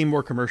he became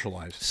more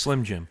commercialized.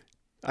 Slim Jim.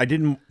 I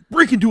didn't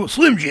break into a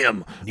Slim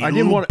Jim. I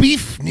didn't want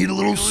beef, need a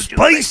little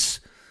spice.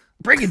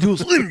 break into a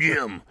Slim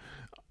Jim.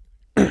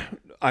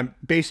 I'm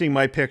basing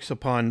my picks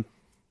upon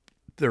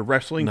their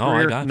wrestling No, I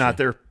career, gotcha. not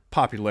their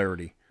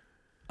popularity.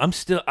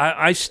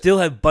 I still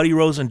have Buddy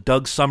Rose and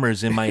Doug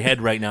Summers in my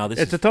head right now. This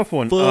It's is a tough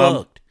one.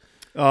 fucked.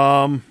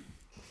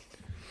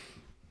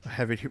 I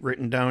have it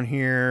written down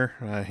here.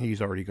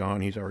 He's already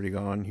gone.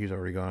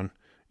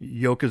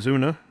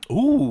 Yokozuna.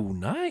 Ooh,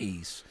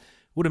 nice.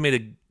 Would have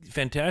made a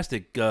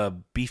fantastic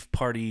beef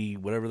party,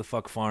 whatever the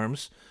fuck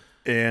farms.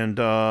 And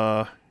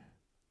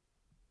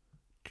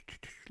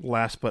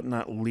last but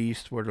not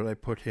least, where did I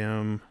put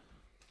him?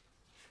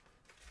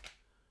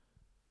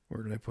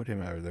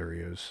 There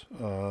he is.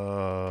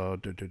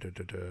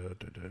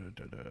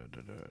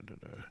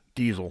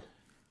 Diesel.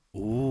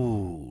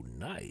 Ooh,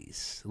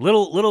 nice.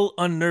 Little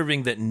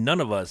unnerving that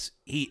none of us.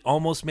 He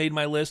almost made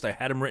my list. I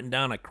had him written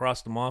down. I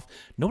crossed him off.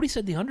 Nobody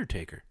said the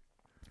Undertaker.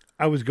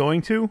 I was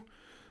going to.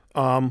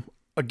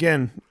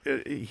 Again,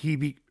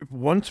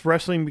 once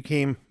wrestling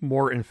became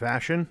more in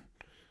fashion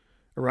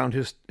around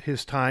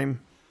his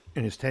time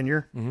and his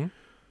tenure. Mm-hmm.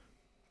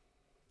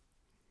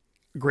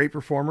 Great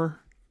performer.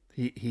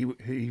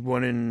 He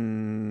won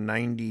in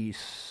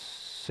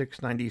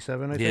 96,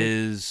 97, I think.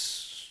 His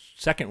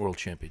second World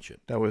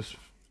Championship. That was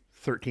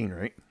 13,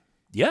 right?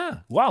 Yeah.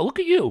 Wow, look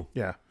at you.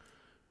 Yeah.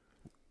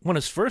 Won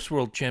his first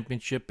World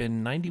Championship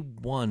in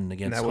 91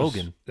 against And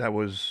Hogan. that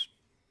was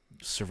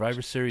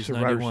Survivor Series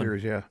Survivor 91.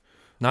 Series, yeah.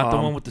 Not the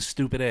one with the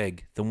stupid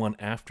egg. The one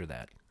after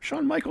that.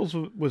 Shawn Michaels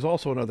was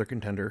also another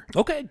contender.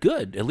 Okay,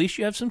 good. At least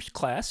you have some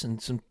class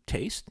and some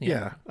taste.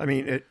 Yeah. I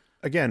mean,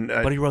 again,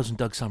 Buddy Rose and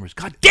Doug Summers.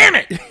 God damn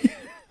it!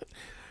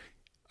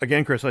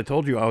 again, Chris, I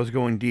told you I was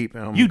going deep.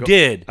 And You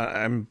did.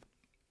 I'm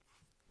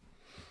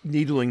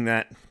needling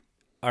that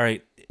All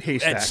right.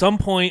 haystack. At some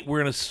point,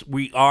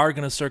 we are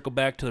gonna circle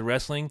back to the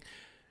wrestling.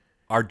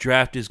 Our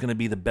draft is gonna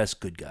be the best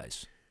good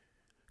guys.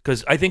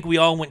 because I think we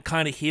all went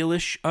kind of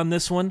heelish on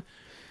this one.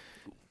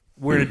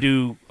 We're gonna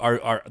do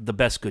the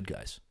best good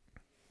guys,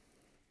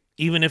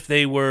 even if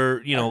they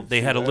were,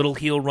 they had a little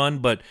heel run,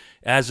 but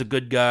as a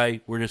good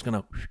guy, we're just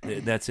gonna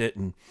that's it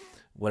and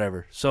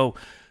whatever. So.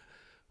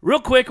 Real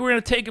quick, we're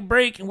going to take a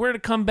break, and we're going to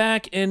come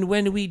back, and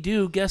when we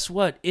do, guess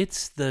what?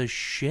 It's the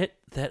shit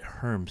that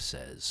Herm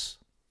says.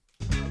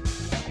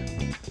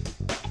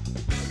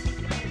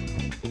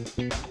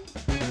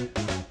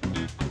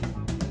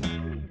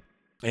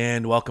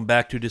 And welcome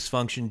back to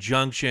Dysfunction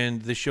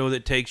Junction, the show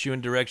that takes you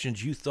in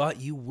directions you thought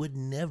you would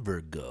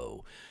never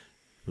go.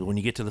 But when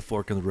you get to the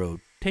fork in the road,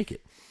 take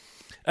it.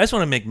 I just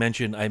want to make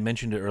mention, I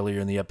mentioned it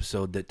earlier in the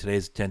episode, that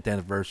today's the 10th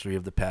anniversary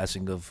of the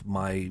passing of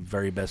my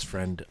very best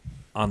friend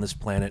on this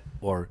planet,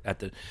 or at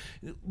the...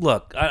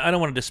 Look, I don't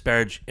want to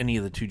disparage any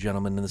of the two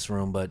gentlemen in this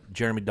room, but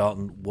Jeremy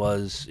Dalton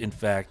was, in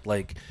fact,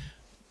 like,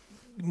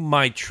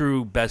 my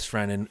true best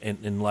friend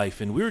in life.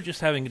 And we were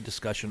just having a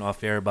discussion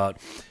off air about,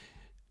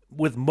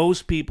 with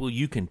most people,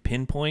 you can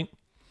pinpoint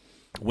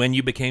when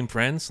you became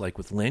friends, like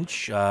with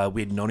Lynch.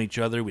 We had known each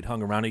other, we'd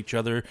hung around each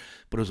other,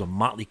 but it was a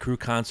Motley Crue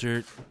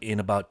concert in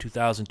about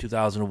 2000,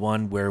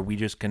 2001 where we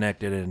just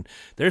connected, and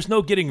there's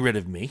no getting rid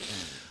of me.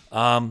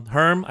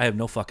 Herm, I have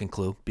no fucking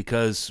clue,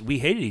 because we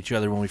hated each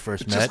other when we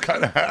first met. Just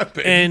kind of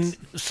happened. And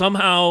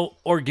somehow,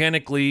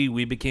 organically,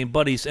 we became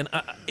buddies. And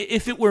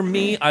if it were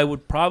me, I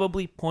would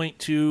probably point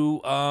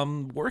to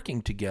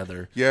working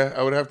together. Yeah,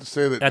 I would have to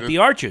say that. At the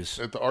Arches.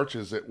 At the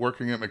Arches,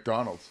 working at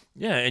McDonald's.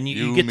 Yeah, and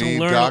you get me, to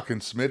learn. Doc,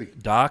 and Smitty.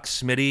 Doc,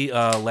 Smitty,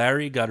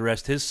 Larry, God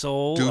rest his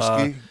soul.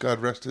 Dusky, God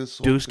rest his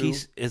soul. Dusky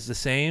is the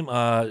same.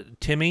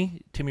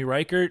 Timmy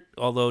Reichert,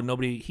 although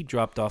he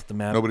dropped off the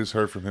map. Nobody's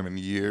heard from him in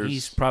years.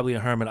 He's probably a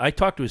hermit. I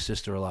talked to his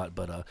sister a lot,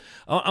 but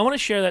I want to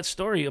share that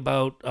story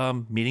about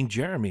meeting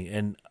Jeremy.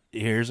 And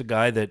here's a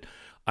guy that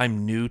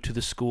I'm new to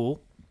the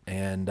school,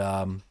 and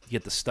you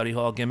get the study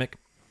hall gimmick.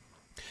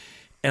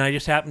 And I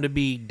just happened to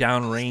be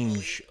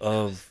downrange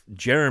of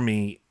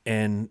Jeremy,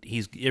 and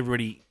he's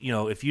everybody,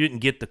 if you didn't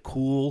get the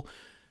cool,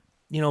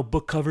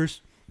 book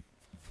covers,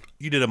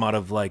 you did them out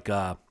of like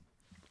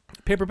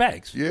paper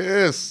bags.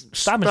 Yes.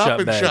 Stop and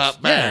shop bags.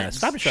 Yeah,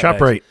 Stop and Shop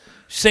ShopRite.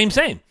 bags.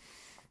 Same.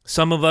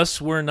 Some of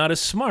us were not as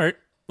smart.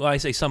 Well, I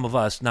say some of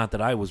us, not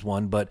that I was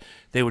one, but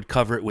they would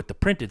cover it with the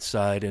printed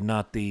side and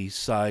not the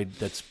side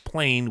that's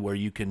plain where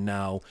you can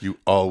now You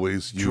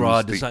always draw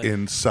use the design.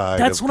 inside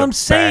That's of what the I'm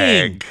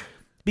saying. bag.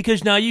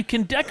 Because now you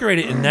can decorate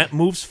it, and that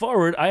moves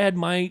forward. I had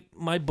my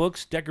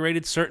books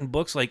decorated. Certain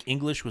books, like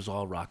English, was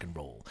all rock and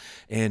roll,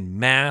 and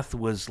math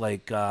was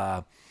like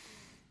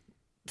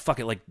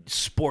like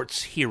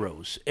sports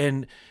heroes,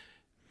 and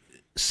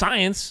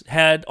science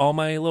had all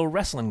my little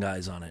wrestling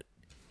guys on it.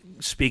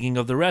 Speaking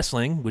of the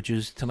wrestling, which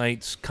is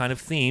tonight's kind of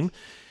theme,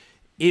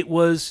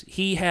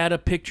 he had a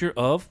picture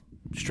of,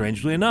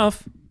 strangely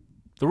enough,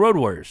 the Road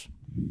Warriors,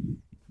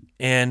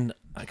 and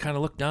I kind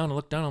of looked down.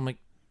 I'm like,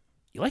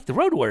 you like the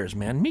Road Warriors,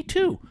 man? Me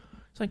too.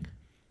 It's like,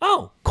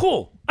 oh,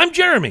 cool. I'm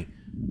Jeremy.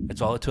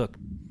 That's all it took.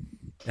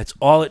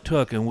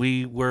 And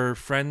we were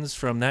friends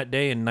from that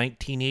day in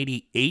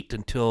 1988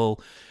 until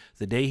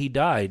the day he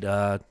died,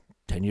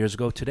 10 years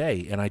ago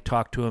today. And I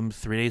talked to him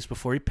 3 days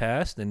before he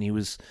passed, and he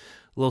was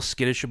a little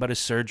skittish about his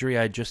surgery.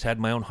 I just had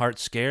my own heart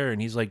scare,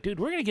 and he's like, dude,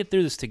 we're going to get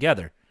through this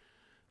together.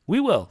 We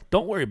will.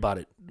 Don't worry about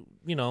it.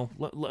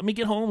 Let me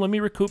get home. Let me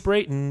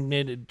recuperate, and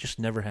it just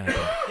never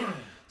happened.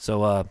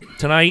 So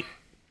tonight,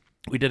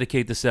 we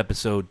dedicate this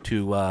episode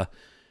to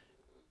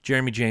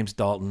Jeremy James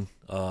Dalton,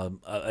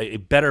 a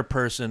better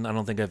person I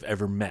don't think I've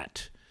ever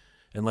met,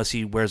 unless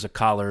he wears a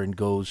collar and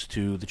goes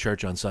to the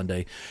church on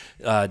Sunday.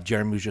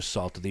 Jeremy was just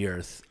salt of the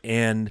earth.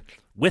 And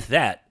with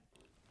that,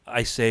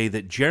 I say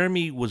that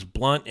Jeremy was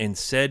blunt and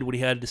said what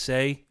he had to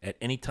say at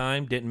any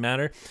time, didn't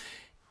matter.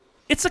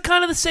 It's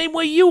kind of the same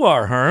way you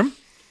are, Herm.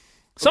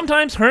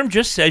 Sometimes Herm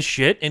just says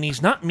shit, and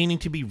he's not meaning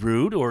to be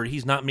rude or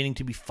he's not meaning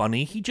to be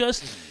funny. He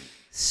just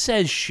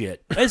says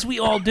shit, as we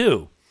all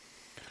do.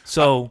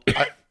 So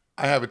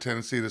I have a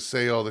tendency to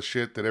say all the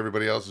shit that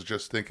everybody else is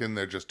just thinking.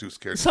 They're just too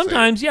scared to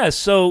sometimes, say. yes.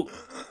 So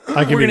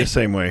I can be the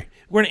same way.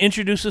 We're going to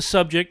introduce a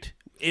subject.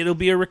 It'll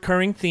be a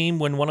recurring theme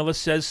when one of us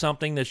says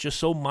something that's just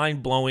so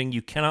mind-blowing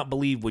you cannot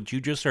believe what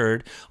you just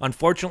heard.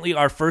 Unfortunately,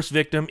 our first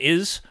victim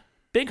is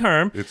Big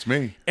Herm. It's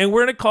me. And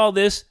we're going to call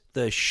this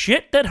the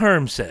shit that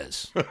Herm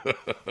says.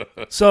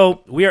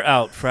 So we are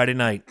out Friday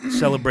night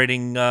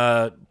celebrating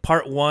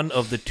part one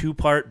of the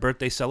two-part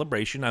birthday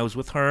celebration. I was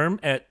with Herm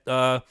at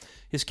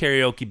his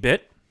karaoke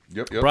bit.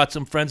 Yep. Brought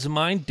some friends of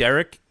mine,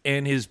 Derek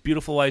and his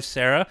beautiful wife,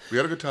 Sarah. We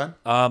had a good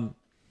time.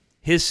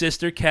 His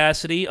sister,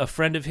 Cassidy, a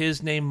friend of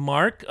his named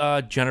Mark.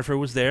 Jennifer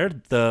was there,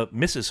 the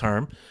Mrs.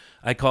 Herm.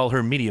 I call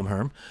her Medium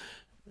Herm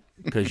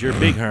because you're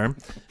Big Herm.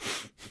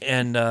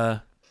 And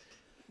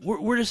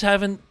we're just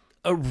having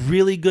a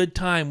really good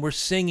time. We're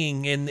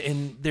singing,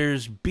 and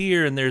there's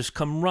beer, and there's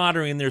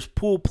camaraderie, and there's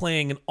pool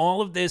playing, and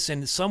all of this.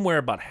 And somewhere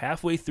about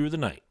halfway through the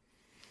night,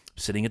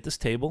 sitting at this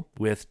table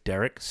with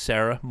Derek,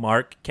 Sarah,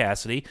 Mark,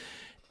 Cassidy,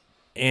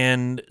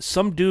 and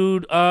some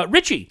dude,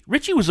 Richie.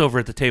 Richie was over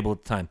at the table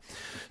at the time.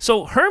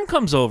 So Herm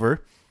comes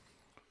over,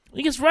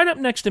 He gets right up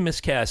next to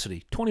Miss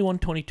Cassidy, 21,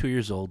 22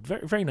 years old.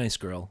 Very, very nice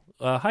girl.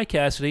 Hi,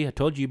 Cassidy. I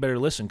told you better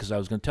listen because I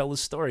was going to tell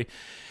this story.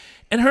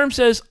 And Herm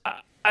says,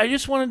 I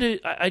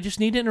just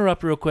need to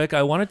interrupt real quick.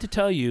 I wanted to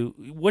tell you,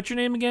 what's your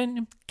name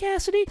again?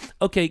 Cassidy?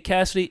 Okay,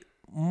 Cassidy,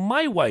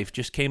 my wife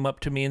just came up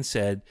to me and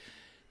said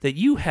that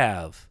you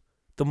have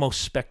the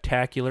most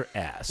spectacular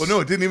ass. Well, no,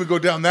 it didn't even go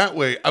down that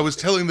way. I was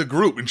telling the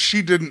group, and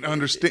she didn't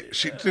understand.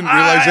 She didn't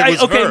realize it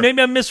was okay, her.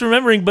 maybe I'm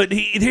misremembering, but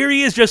here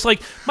he is just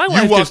like, my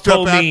wife walked just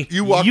told up me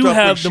you walked you up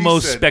have when the she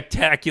most said-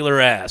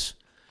 spectacular ass.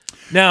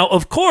 Now,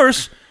 of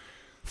course,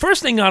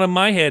 first thing out of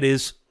my head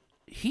is,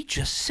 he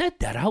just said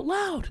that out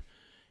loud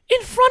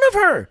in front of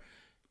her.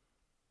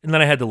 And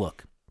then I had to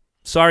look.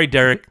 Sorry,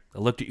 Derek. I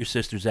looked at your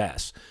sister's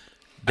ass.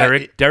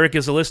 Derek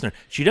is a listener.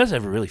 She does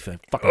have a really fucking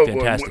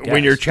fantastic ass.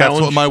 When you're That's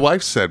challenged, what my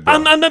wife said, bro.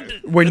 I'm not,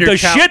 When the you're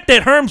shit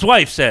that Herm's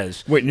wife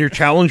says. when you're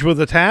challenged with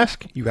a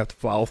task, you have to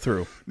follow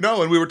through.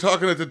 No, and we were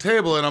talking at the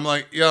table, and I'm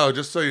like, yo,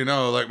 just so you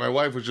know, like, my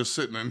wife was just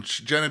sitting, and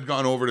Jen had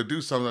gone over to do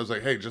something. I was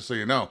like, hey, just so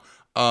you know,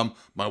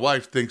 my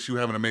wife thinks you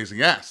have an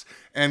amazing ass.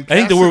 And I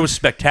think the Cassie- word was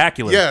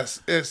spectacular.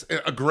 Yes, it's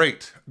a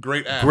great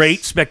ass.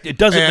 It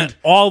doesn't And-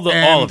 all of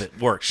and it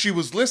works. She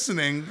was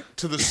listening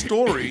to the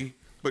story,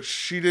 but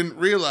she didn't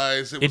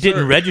realize it was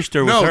didn't her.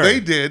 register with no, her. they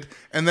did.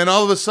 And then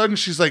all of a sudden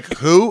she's like,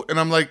 who? And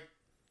I'm like,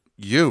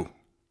 you.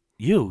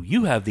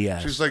 You have the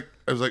ass. She's like,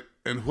 I was like,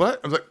 and what?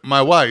 I was like,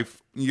 my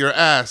wife, your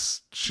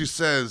ass, she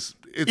says,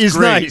 it's Is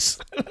great. nice.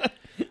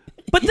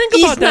 But think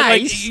He's about that.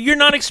 nice. Like, you're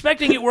not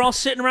expecting it. We're all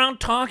sitting around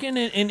talking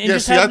and Yeah,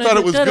 just see, I having thought a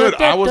it was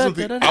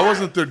da-da-da-da-da-da-da. good. I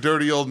wasn't the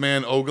dirty old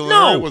man ogling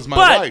No, her. It was my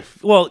but, wife.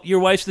 Well, your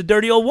wife's the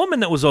dirty old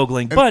woman that was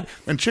ogling. But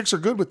And chicks are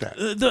good with that.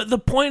 the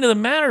point of the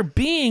matter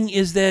being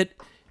is that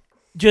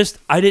just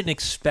I didn't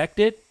expect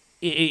it.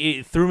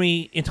 It threw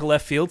me into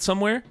left field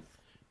somewhere,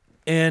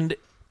 and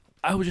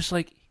I was just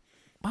like,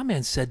 my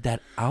man said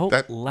that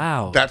out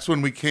loud. That's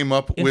when we came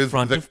up In with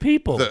front of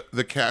people.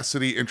 the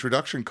Cassidy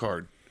introduction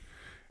card.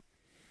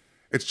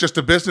 It's just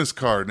a business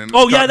card, and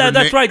oh it's got yeah, her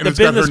that's na- right. and The it's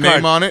got business her card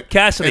name on it.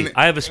 Cassidy, And-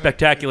 I have a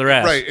spectacular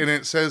ass. right, and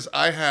it says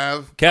I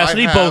have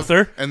Cassidy I have,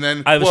 Bother, and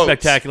then I have a quotes,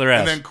 spectacular ass.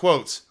 and then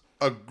quotes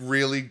a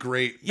really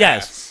great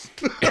Yes.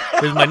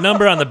 There's my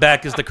number on the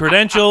back is the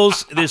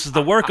credentials. This is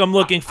the work I'm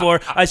looking for.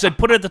 I said,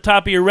 put it at the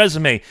top of your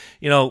resume.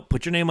 You know,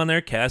 put your name on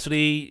there,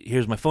 Cassidy.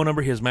 Here's my phone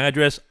number. Here's my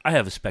address. I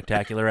have a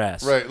spectacular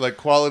ass. Right, like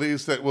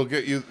qualities that will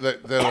get you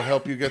that'll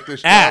help you get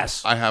this job.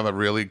 Ass. I have a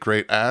really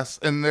great ass,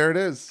 and there it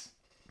is.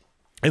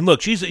 And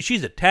look, she's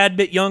a tad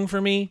bit young for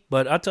me,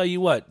 but I'll tell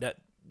you what,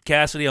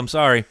 Cassidy, I'm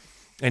sorry,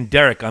 and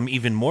Derek, I'm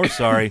even more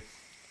sorry.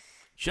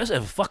 She does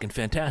have a fucking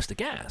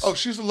fantastic ass. Oh,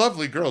 she's a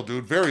lovely girl,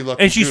 dude. Very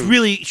lucky. And she's dude.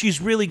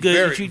 really good.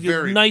 Very, She's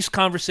very. a nice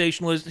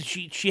conversationalist.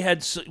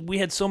 We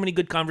had so many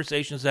good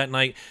conversations that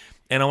night,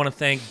 and I want to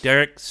thank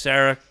Derek,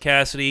 Sarah,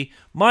 Cassidy,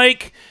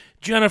 Mike,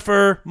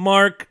 Jennifer,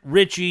 Mark,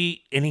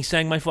 Richie, and he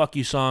sang my "Fuck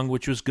You" song,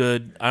 which was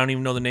good. I don't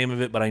even know the name of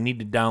it, but I need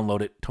to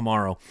download it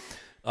tomorrow.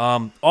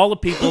 All the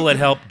people that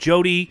helped.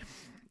 Jody,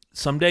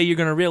 someday you're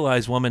gonna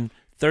realize, woman,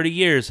 30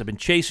 years I've been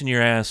chasing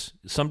your ass.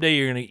 Someday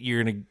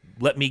you're gonna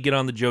let me get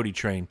on the Jody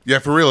train. Yeah,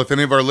 for real. If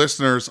any of our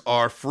listeners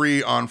are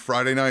free on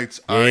Friday nights,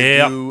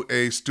 Yeah. I do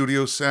a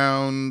studio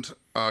sound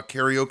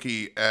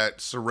karaoke at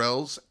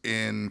Sorrells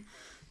in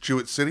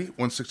Jewett City,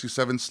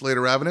 167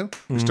 Slater Avenue.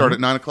 We start at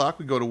 9 o'clock.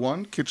 We go to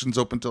 1. Kitchen's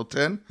open till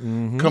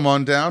 10. Come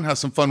on down. Have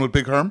some fun with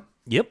Big Herm.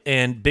 Yep,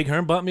 and Big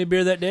Herm bought me a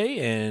beer that day,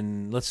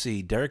 and let's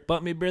see, Derek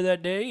bought me a beer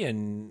that day,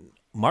 and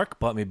Mark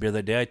bought me a beer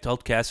that day. I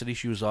told Cassidy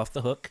she was off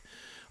the hook.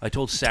 I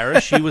told Sarah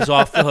she was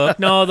off the hook.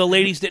 No, the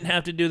ladies didn't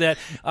have to do that.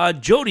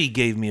 Jody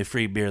gave me a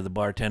free beer, the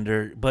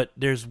bartender, but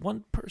there's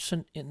one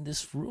person in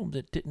this room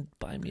that didn't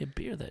buy me a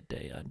beer that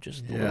day. I'm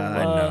just a little,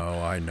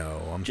 I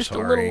know. I'm just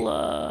sorry. a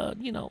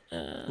little,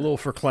 A little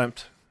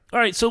verklempt. All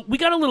right, so we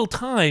got a little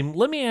time.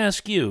 Let me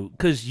ask you,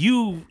 because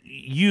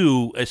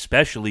you,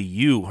 especially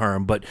you,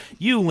 Herm, but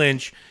you,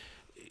 Lynch,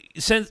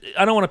 since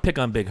I don't want to pick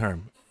on Big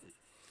Herm.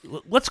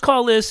 Let's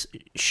call this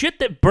shit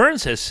that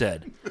Burns has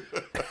said.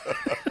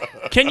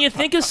 Can you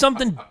think of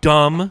something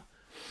dumb?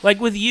 Like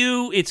with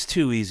you, it's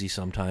too easy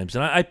sometimes.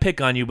 And I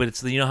pick on you, but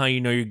it's how you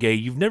know you're gay.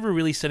 You've never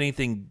really said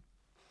anything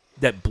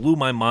that blew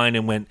my mind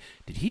and went,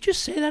 did he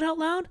just say that out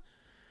loud?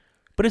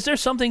 But is there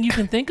something you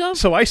can think of?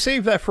 So I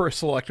save that for a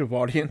selective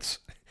audience,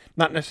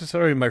 not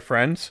necessarily my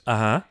friends,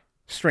 Uh-huh.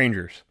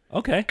 strangers,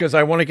 Okay. because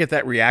I want to get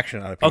that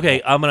reaction out of people.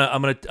 Okay, I'm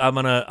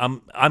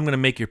gonna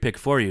make your pick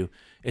for you.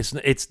 It's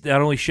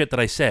not only shit that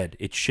I said,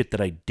 it's shit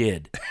that I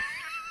did.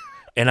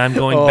 And I'm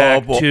going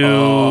back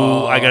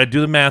to I gotta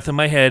do the math in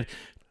my head.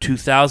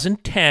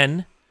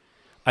 2010.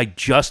 I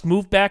just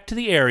moved back to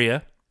the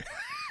area.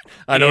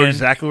 I know and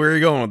exactly where you're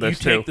going with You this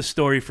take too. the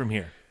story from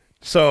here.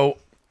 So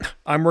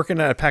I'm working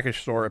at a package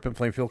store up in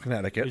Plainfield,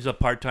 Connecticut. It was a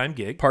part-time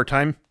gig.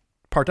 Part-time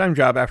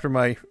job after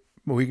my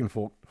Mohegan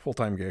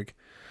full-time gig.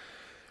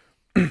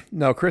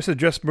 Now, Burns had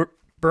just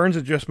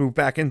moved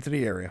back into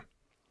the area.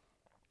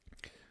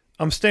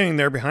 I'm standing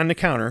there behind the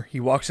counter. He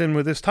walks in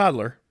with his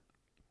toddler,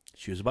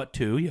 She was about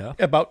 2, yeah.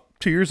 about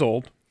 2 years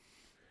old.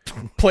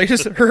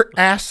 places her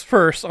ass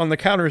first on the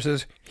counter and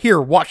says, "Here,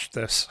 watch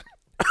this."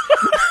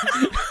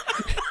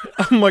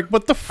 I'm like,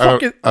 what the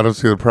fuck? I don't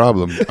see the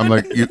problem. I'm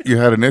like, you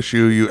had an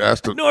issue. You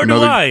asked Nor do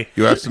I.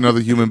 You asked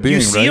another human being,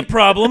 You see right? a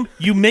problem,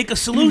 you make a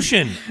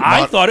solution.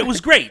 I thought it was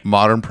great.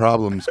 Modern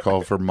problems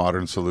call for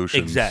modern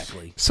solutions.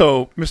 Exactly.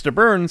 So Mr.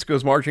 Burns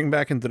goes marching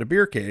back into the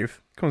beer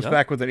cave, comes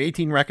back with an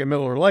 18 rack of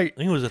Miller Lite I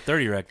think it was a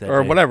 30 rack that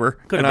or day. whatever.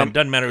 Could and have been. I'm-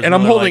 Doesn't matter. It was And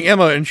I'm Miller holding Lite.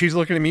 Emma, and she's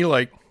looking at me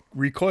like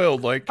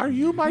recoiled, like, Are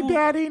you my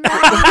daddy now?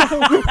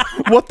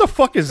 what the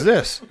fuck is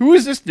this? Who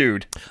is this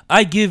dude?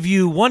 I give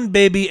you one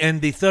baby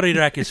and the 30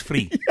 rack is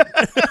free.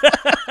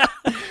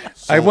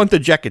 I want the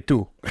jacket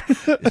too.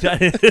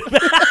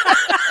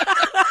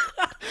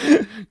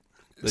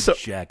 The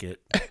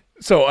jacket.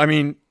 So, I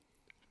mean,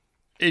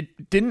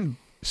 it didn't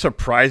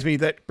surprise me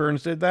that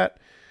Burns did that.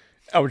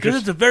 I was Because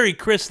just it's a very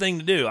Chris thing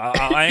to do.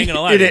 I ain't going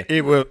to lie to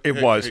you.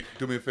 it was. Hey,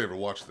 do me a favor.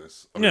 Watch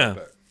this. Yeah.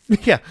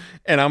 Yeah,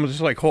 and I'm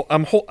just like,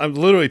 I'm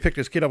literally picked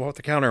this kid up off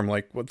the counter. I'm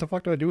like, what the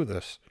fuck do I do with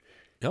this?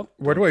 Yep.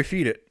 Where do I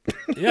feed it?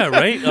 Yeah,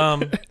 right?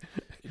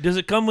 Does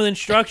it come with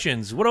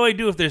instructions? What do I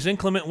do if there's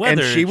inclement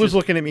weather? And she was Just-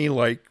 looking at me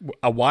like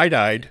a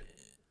wide-eyed,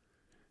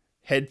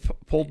 head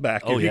pulled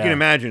back. Oh, if you yeah. can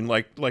imagine,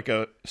 like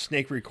a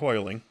snake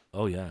recoiling,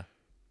 Oh, yeah.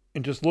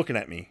 and just looking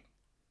at me.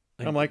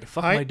 And I'm like, the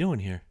fuck hi, am I doing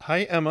here?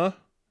 hi, Emma.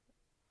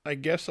 I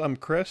guess I'm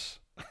Chris.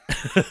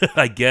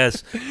 I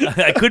guess.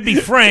 I could be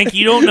Frank.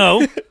 You don't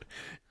know.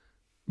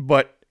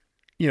 But,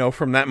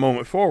 from that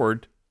moment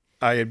forward,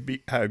 I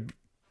had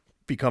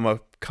become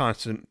a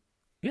constant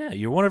Yeah,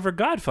 you're one of her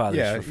godfathers,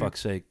 Yeah, for fuck's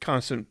sake.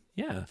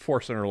 Yeah,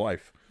 force in her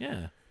life.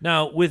 yeah.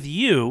 Now, with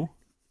you,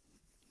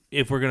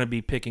 if we're going to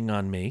be picking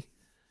on me,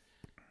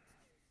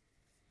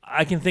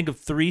 I can think of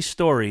 3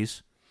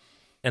 stories,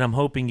 and I'm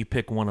hoping you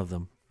pick one of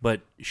them.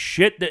 But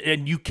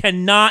and you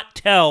cannot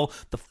tell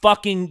the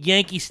fucking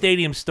Yankee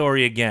Stadium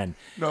story again.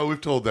 No, we've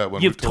told that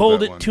one. You've We've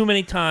told that it one. too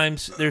many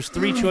times. There's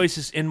 3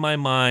 choices in my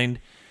mind.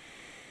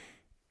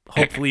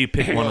 Hopefully you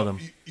pick one of them.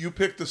 You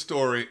pick the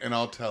story, and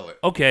I'll tell it.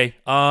 Okay.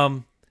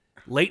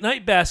 Late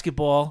night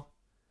basketball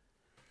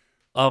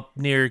up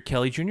near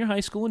Kelly Junior High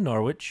School in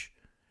Norwich.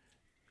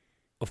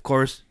 Of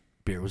course,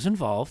 beer was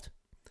involved.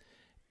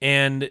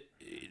 And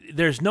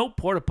there's no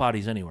porta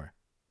potties anywhere.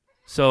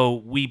 So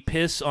we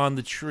piss on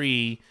the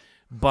tree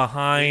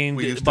behind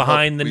We used to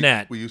behind help- the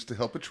net. We used to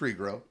help a tree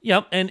grow.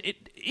 Yep, and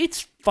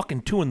it's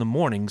fucking 2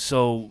 a.m,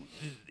 so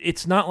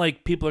it's not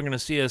like people are going to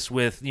see us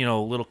with,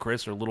 little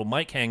Chris or little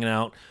Mike hanging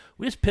out.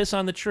 We just piss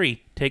on the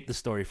tree, take the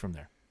story from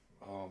there.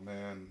 Oh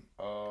man.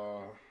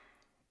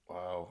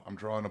 Wow. I'm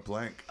drawing a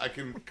blank. I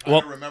can kind Well,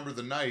 of remember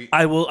the night.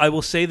 I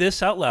will say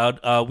this out loud.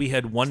 We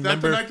had one Is that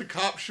member. the night the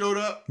cop showed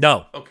up?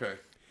 No, Okay.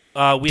 we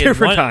had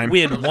Different one, time.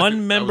 We had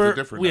one member.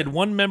 different We had night.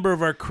 one member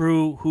of our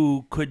crew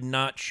who could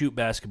not shoot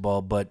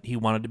basketball, but he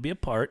wanted to be a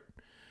part.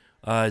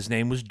 His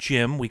name was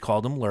Jim. We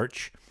called him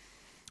Lurch,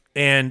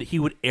 and he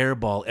would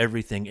airball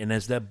everything. And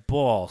as that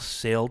ball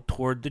sailed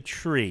toward the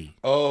tree,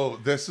 Oh,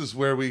 this is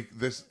where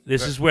this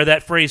is where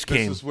that phrase this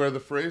came. is where the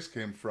phrase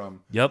came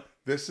from. Yep,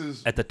 This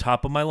is at the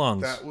top of my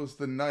lungs. that was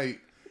the night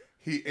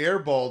he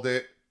airballed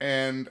it,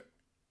 and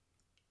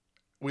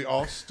we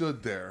all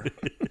stood there,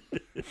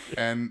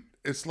 and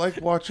it's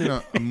like watching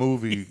a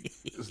movie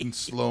in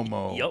slow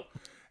mo. Yep.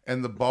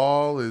 And the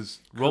ball is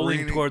Rolling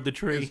careening- toward the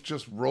tree. It's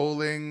just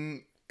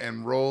rolling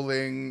and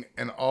rolling,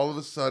 and all of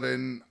a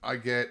sudden I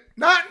get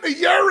not in the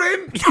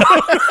urine.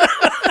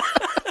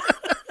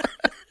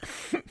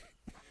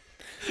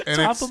 And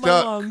Top it's of my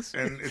stuck, lungs.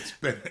 and it's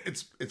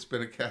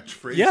been a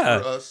catchphrase Yeah.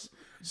 for us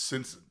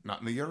since not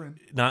in the urine.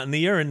 Not in the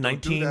urine.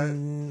 Don't do that.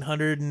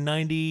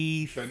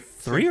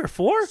 1993 or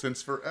 4.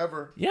 Since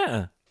forever.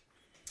 Yeah.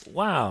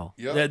 Wow.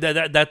 Yep.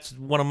 That's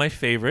one of my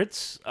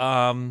favorites.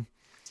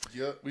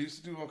 Yeah, we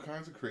used to do all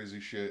kinds of crazy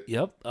shit.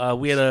 Yep.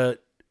 We had a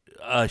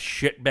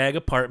shitbag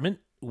apartment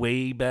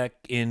way back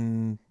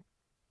in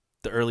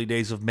the early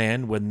days of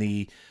man when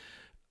the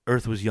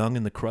earth was young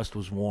and the crust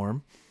was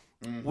warm,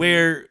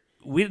 where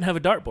we didn't have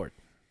a dartboard.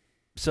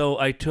 So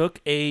I took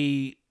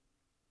a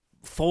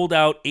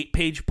fold-out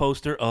 8-page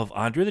poster of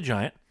Andre the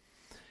Giant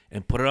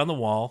and put it on the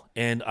wall,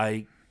 and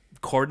I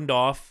cordoned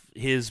off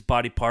his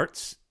body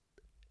parts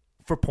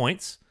for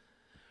points.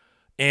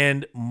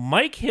 And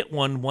Mike hit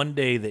one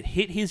day that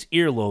hit his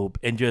earlobe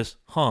and just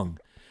hung.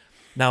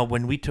 Now,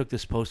 when we took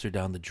this poster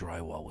down, the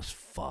drywall was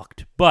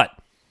fucked. But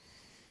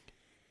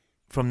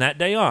from that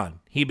day on,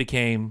 he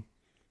became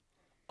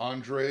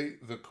Andre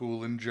the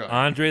Coolin' Giant.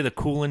 Andre the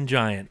Coolin'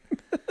 Giant.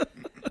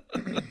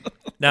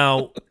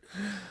 Now,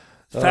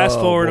 fast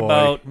forward boy.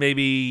 about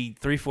maybe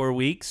 3-4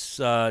 weeks,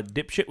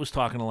 Dipshit was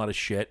talking a lot of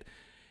shit.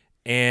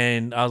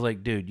 And I was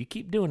like, dude, you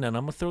keep doing that, I'm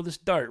going to throw this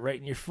dart right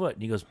in your foot.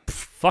 And he goes,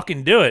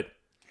 fucking do it.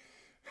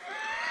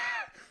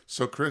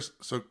 So Chris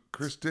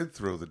did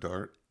throw the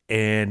dart,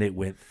 And it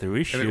went through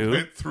his and shoe. it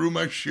went through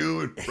my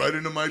shoe and right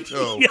into my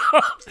toe.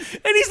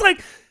 And he's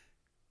like,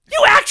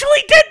 you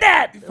actually did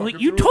that. I'm like, fucking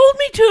you threw it. told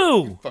me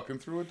to. Fucking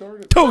threw a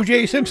dart. Toe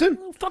J. Simpson.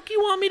 What the fuck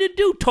you want me to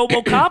do,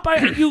 Tobo Cop?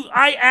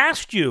 I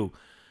asked you.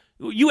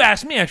 You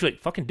asked me, actually.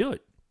 Fucking do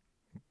it.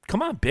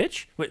 come on,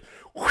 bitch. Wait,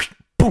 whoosh,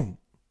 boom.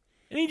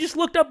 And he just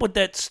looked up with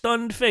that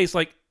stunned face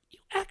like, you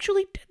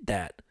actually did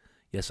that.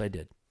 Yes, I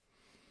did.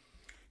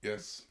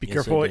 Yes. Be Yes,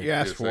 careful I what did. you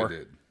ask Yes, for. I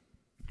did.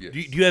 Yes. Do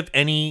you have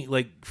any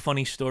like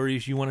funny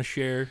stories you want to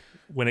share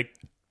when it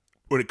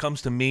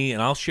comes to me?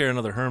 And I'll share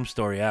another Herm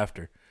story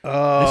after.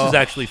 This is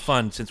actually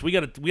fun. Since we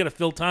gotta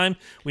fill time,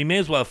 we may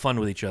as well have fun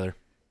with each other.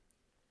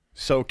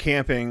 So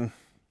camping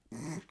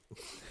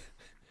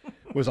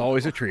was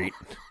always a treat.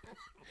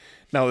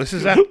 Now this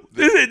is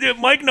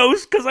Mike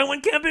knows because I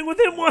went camping with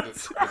him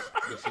once.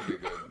 This will be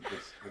good.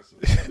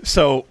 This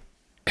so.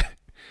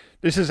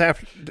 This is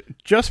after,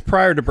 just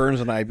prior to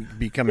Burns and I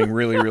becoming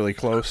really, really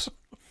close.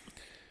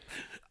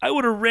 I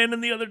would have ran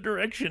in the other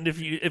direction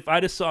if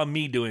I'd have saw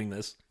me doing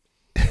this.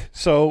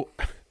 So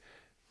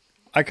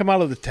I come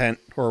out of the tent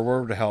or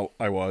wherever the hell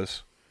I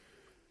was,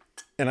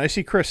 and I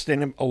see Chris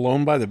standing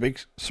alone by the big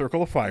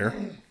circle of fire.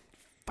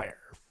 Fire.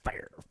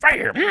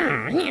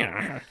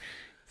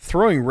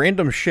 Throwing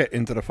random shit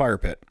into the fire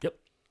pit. Yep.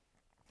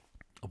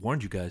 I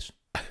warned you guys.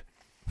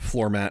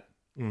 Floor mat.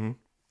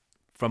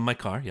 From my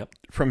car, yep.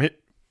 From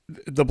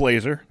the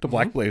blazer, the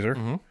black blazer.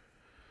 I'm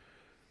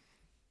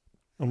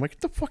like,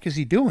 what the fuck is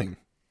he doing?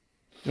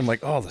 I'm like,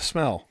 oh, the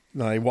smell.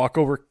 Then I walk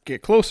over,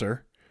 get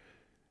closer.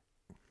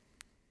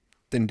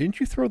 Then didn't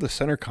you throw the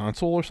center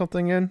console or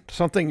something in?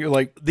 Something you're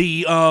like...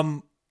 The,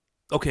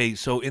 okay,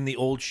 so in the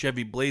old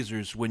Chevy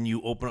Blazers, when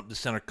you open up the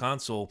center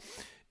console,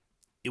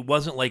 it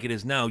wasn't like it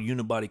is now,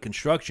 unibody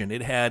construction.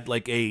 It had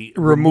like a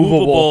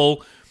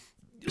removable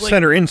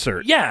center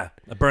insert. Yeah,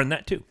 I burned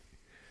that too.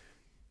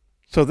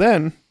 So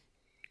then,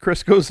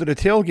 Chris goes to the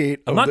tailgate.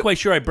 I'm not quite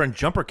sure I burned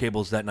jumper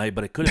cables that night,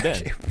 but it could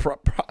have been.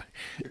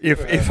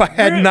 If I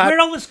had not... Where'd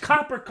all this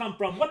copper come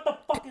from? What the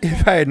fuck is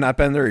If I had not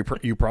been there,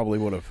 you probably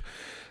would have.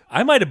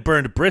 I might have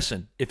burned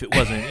Brisson if it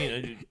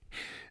wasn't.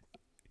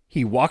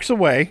 He walks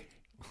away,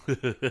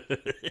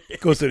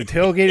 goes to the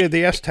tailgate of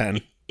the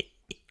S10,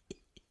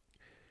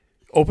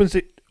 opens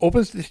the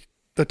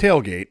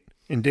tailgate,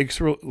 and digs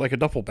through it like a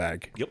duffel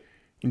bag. Yep.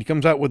 And he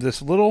comes out with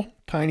this little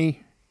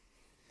tiny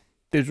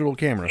digital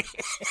camera.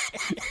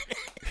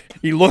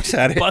 He looks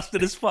at it.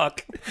 Busted as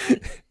fuck.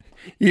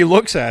 He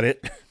looks at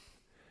it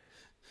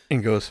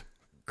and goes,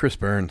 Chris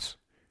Burns.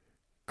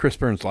 Chris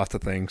Burns lots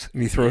of things.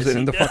 And he throws it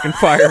in the fucking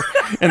fire.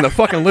 And the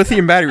fucking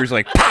lithium battery's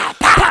like, pow,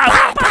 pow,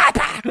 pow, pow,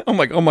 pow. I'm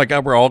like, oh my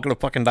God, we're all going to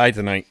fucking die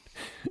tonight.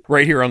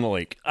 Right here on the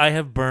lake. I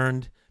have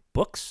burned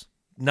books.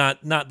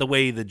 Not the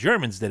way the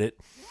Germans did it.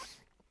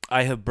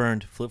 I have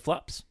burned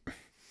flip-flops.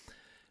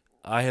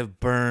 I have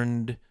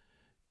burned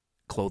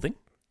clothing.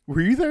 Were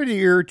you there to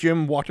hear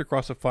Jim walked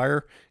across the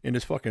fire in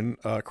his fucking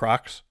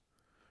Crocs?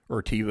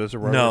 Or Tevas or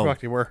whatever the fuck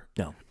they were?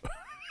 No.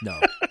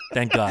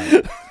 Thank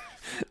God.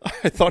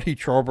 I thought he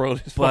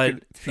charbroiled his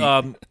fucking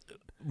feet.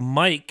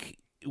 Mike,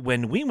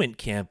 when we went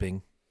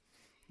camping,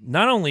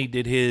 not only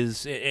did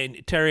his...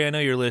 And Terry, I know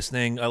you're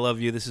listening. I love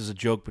you. This is a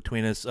joke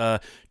between us.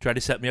 Tried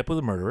to set me up with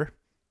a murderer.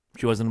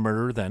 She wasn't a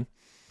murderer then.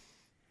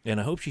 And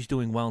I hope she's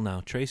doing well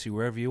now. Tracy,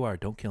 wherever you are,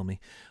 don't kill me.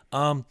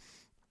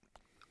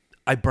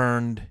 I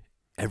burned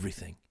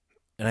everything.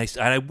 And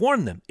I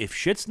warned them, if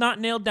shit's not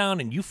nailed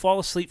down and you fall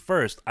asleep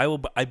first,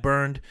 I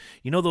burned,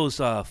 you know those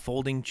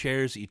folding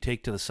chairs that you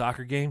take to the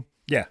soccer game?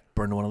 Yeah.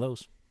 Burned one of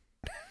those.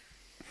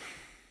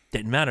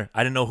 Didn't matter.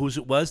 I didn't know whose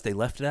it was. They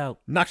left it out.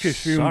 Noxious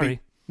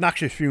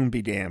fume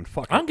be damned.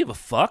 Fuck it. I don't give a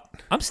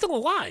fuck. I'm still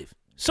alive.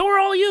 So are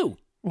all you.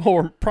 Well,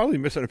 we're probably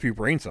missing a few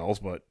brain cells,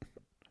 but...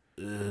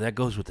 that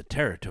goes with the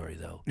territory,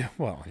 though.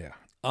 Well, yeah.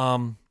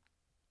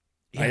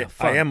 Yeah,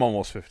 I am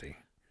almost 50.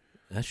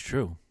 That's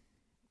true.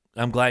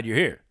 I'm glad you're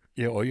here.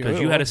 Yeah, well, Because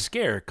you had a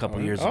scare a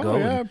couple years ago.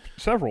 Yeah,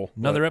 several.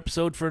 Another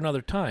episode for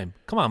another time.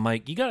 Come on,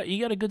 Mike. You got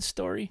a good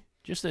story?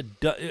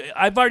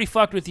 I've already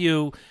fucked with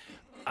you.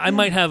 I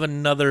might have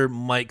another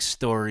Mike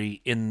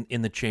story in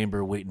the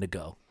chamber waiting to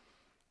go.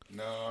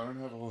 No, I don't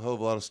have a hell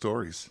of a lot of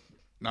stories.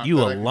 Not You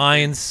that a I can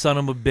lying think- son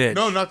of a bitch.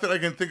 No, not that I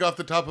can think off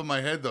the top of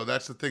my head, though.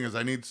 That's the thing, is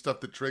I need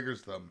stuff that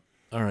triggers them.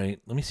 All right.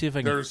 Let me see if I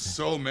can There's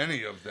so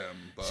many of them.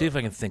 But... see if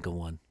I can think of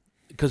one.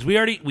 Because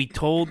we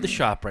told the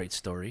ShopRite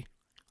story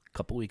a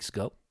couple weeks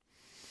ago.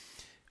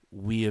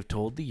 We have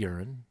told the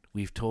urine.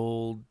 We've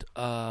told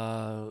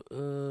no,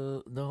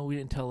 we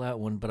didn't tell that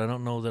one, but I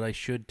don't know that I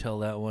should tell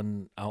that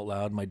one out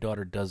loud. My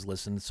daughter does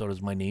listen, so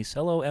does my niece.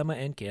 Hello, Emma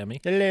and Cammie.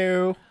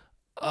 Hello.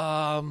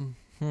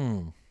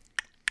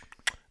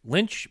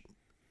 Lynch,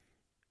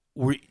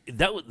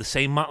 that was the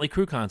same Motley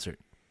Crue concert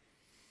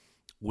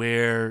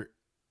where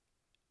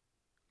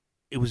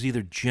it was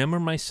either Jim or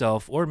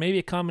myself, or maybe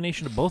a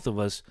combination of both of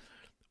us,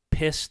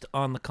 pissed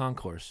on the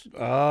concourse.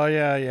 Oh,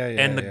 yeah.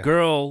 And the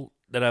girl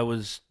that I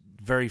was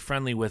very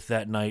friendly with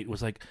that night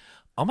was like,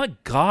 oh my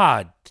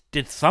God,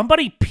 did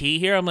somebody pee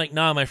here? I'm like,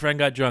 no, my friend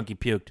got drunk. He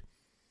puked.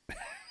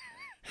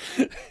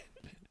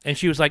 And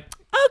she was like,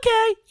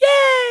 okay,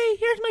 yay,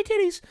 here's my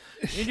titties.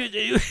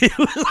 It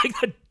was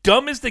like the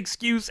dumbest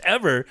excuse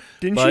ever.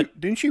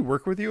 Didn't she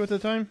work with you at the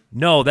time?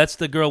 No, that's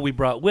the girl we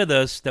brought with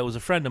us that was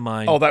a friend of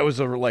mine. Oh, that was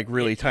a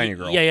really tiny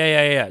girl.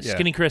 Yeah.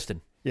 Skinny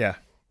Kristen. Yeah.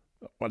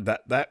 Well,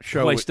 that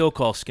show Who I still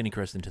call Skinny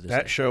Kristen to this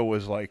that day. show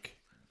was like,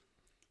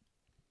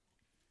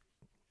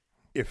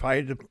 if I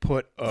had to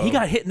put He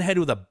got hit in the head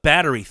with a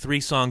battery 3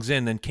 songs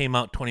in, then came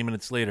out 20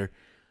 minutes later.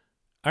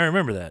 I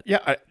remember that.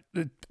 yeah,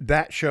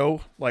 that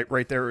show like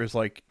right there is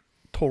like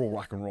total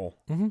rock and roll.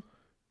 Mm-hmm.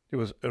 It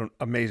was an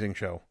amazing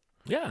show.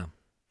 Yeah.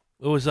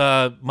 It was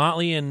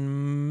Motley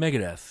and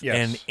Megadeth. Yes.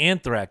 And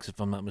Anthrax, if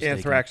I'm not mistaken.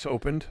 Anthrax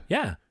opened,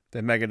 Yeah.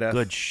 then Megadeth,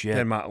 Good shit.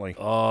 then Motley.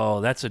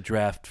 Oh, that's a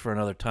draft for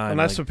another time. And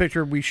that's Like- the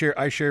picture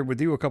I shared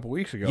with you a couple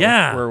weeks ago.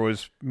 Yeah. Where it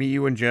was me,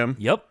 you, and Jim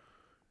Yep.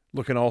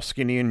 looking all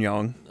skinny and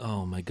young.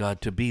 Oh, my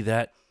God. To be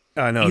that,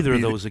 I know. either of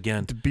be- those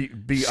again. To be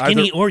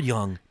Skinny either, or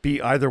young.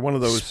 be either one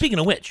of those Speaking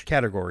of which,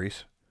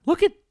 categories.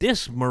 look at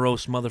this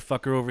morose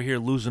motherfucker over here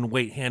losing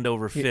weight hand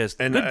over fist.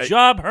 and Good I-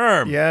 job,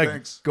 Herm. Yeah,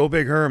 Thanks. go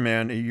Big Herm,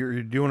 man.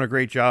 You're doing a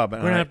great job.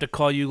 And We're going to have to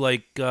call you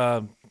like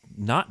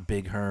not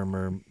Big Herm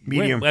or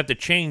Medium. We have to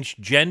change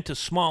Jen to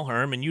Small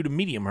Herm and you to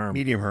Medium Herm.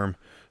 Medium Herm.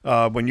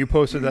 When you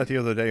posted that the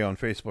other day on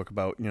Facebook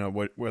about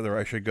whether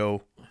I should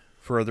go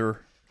further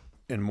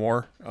and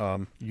more,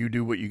 you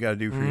do what you got to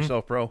do for Mm-hmm.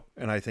 yourself, bro.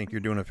 And I think you're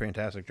doing a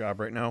fantastic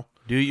job right now.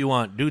 Do what you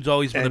want. Dude's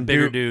always been a And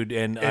bigger do- dude,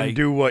 and And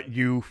do what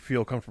you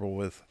feel comfortable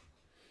with.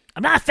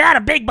 I'm not fat.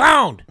 I'm big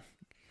boned.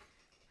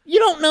 You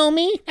don't know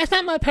me. That's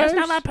not my purse.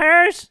 That's not my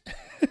purse.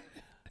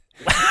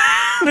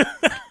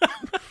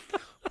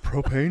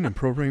 Propane and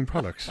propane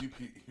products. You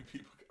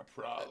people got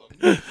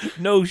problems.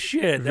 No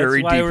shit.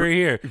 That's why we're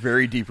here.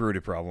 Very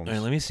deep-rooted problems. All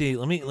right, let me see.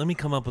 Let me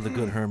come up with a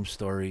good Herm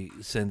story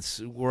since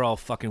we're all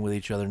fucking with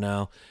each other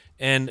now.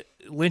 And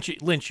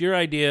Lynch, your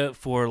idea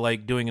for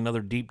like doing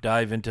another deep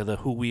dive into the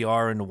who we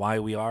are and why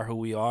we are who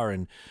we are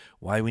and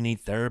why we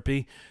need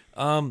therapy.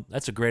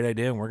 That's a great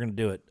idea, and we're gonna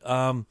do it.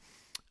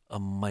 A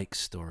Mike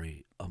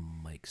story.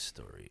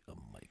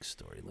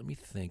 Let me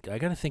think. I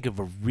gotta think of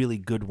a really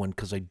good one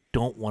because I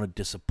don't want to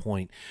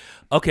disappoint.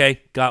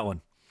 Okay, got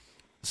one.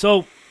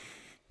 So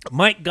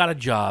Mike got a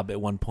job at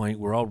one point.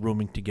 We're all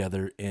rooming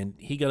together, and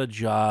he got a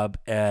job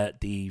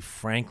at the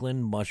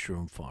Franklin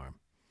Mushroom Farm.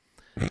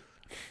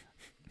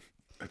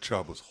 That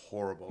job was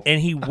horrible. And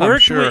he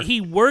worked sure.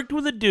 he worked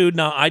with a dude.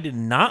 Now I did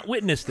not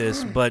witness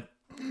this, but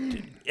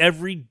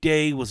every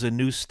day was a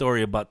news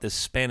story about this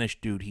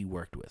Spanish dude he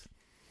worked with.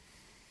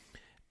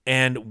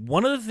 And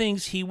one of the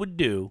things he would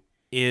do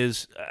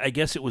is, I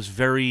guess it was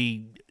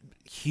very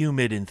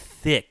humid and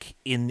thick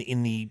in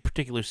the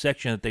particular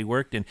section that they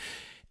worked in.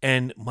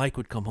 And Mike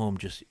would come home,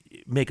 just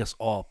make us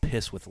all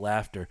piss with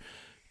laughter,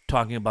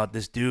 talking about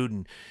this dude.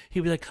 And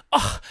he'd be like,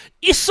 "Oh,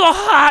 it's so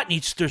hot." And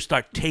he'd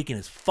start taking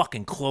his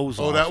fucking clothes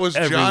off. Oh, that was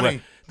everywhere.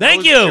 Johnny.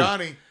 Thank That you. was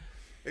Johnny.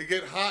 It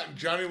get hot, and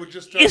Johnny would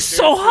just start It's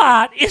so dancing.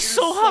 hot. It's It is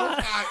so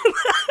hot.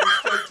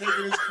 He'd start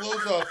taking his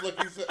clothes off. Like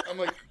I'm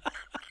like,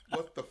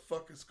 what the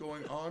fuck is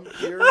going on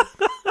here?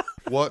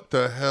 What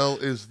the hell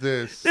is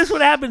this? This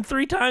would happen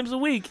 3 times a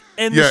week,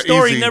 and the Yeah,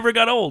 story easy. never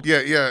got old. Yeah.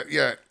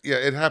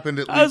 It happened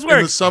at I was least in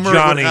work. the summer.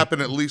 Johnny. It would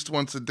happen at least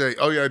once a day.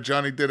 Oh yeah,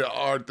 Johnny did it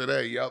hard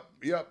today. Yep.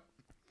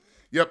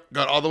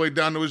 Got all the way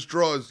down to his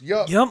drawers.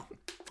 Yep.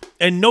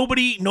 And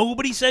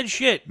nobody said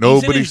shit. He's in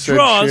Nobody his said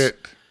drawers,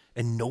 shit.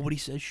 and nobody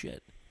says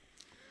shit.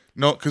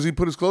 No, because he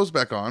put his clothes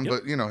back on,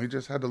 but he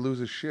just had to lose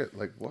his shit.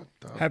 Like what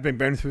the? Having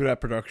been through that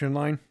production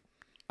line,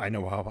 I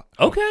know how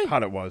Okay.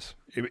 hot it was.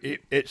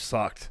 It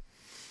sucked.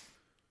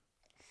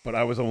 But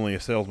I was only a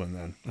salesman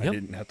then. I Yep.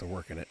 didn't have to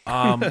work in it.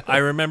 I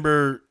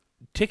remember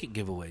ticket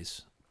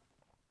giveaways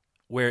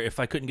where if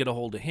I couldn't get a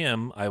hold of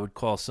him, I would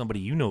call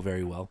somebody you know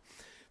very well,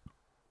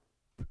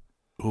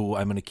 who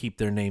I'm going to keep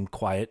their name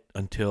quiet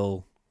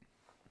until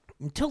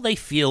they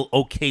feel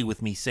okay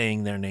with me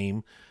saying their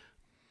name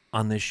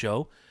on this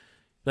show.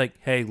 Like,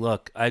 hey,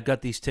 look, I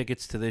got these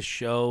tickets to this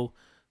show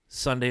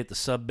Sunday at the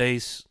Sub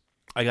Base.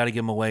 I got to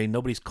give them away.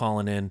 Nobody's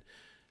calling in.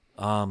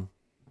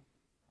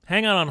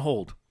 Hang on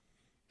hold.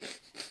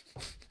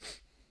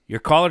 Your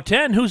caller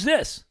 10, who's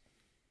this?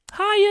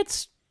 Hi,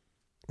 it's...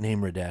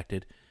 Name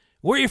redacted.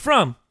 Where are you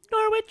from?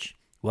 Norwich.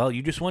 Well,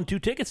 you just won 2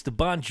 tickets to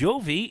Bon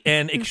Jovi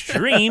and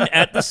Extreme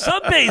at the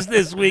Sub Base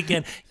this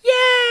weekend.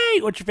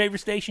 Yay! What's your favorite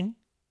station?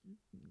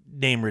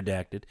 Name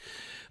redacted.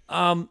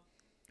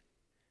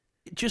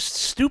 Just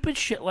stupid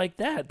shit like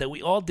that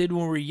we all did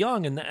when we were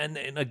young.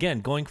 And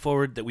again, going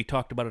forward, that we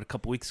talked about it a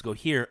couple weeks ago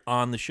here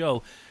on the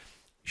show.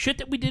 Shit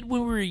that we did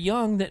when we were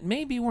young that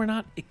maybe we're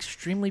not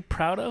extremely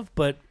proud of,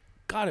 but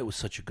God, it was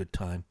such a good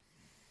time.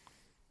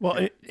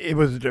 Well, it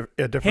was a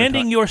different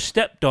Handing time. your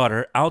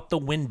stepdaughter out the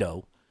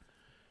window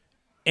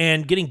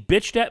and getting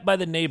bitched at by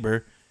the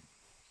neighbor.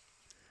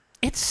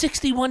 It's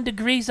 61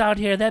 degrees out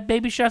here. That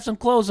baby should have some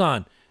clothes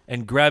on.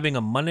 And grabbing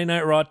a Monday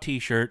Night Raw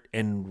t-shirt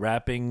and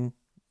wrapping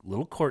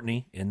little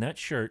Courtney in that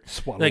shirt.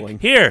 Swaddling.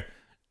 Like, here,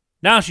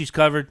 now she's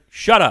covered.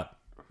 Shut up.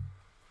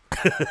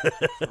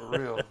 For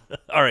real.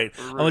 All right,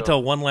 I'm going to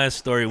tell one last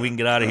story. We can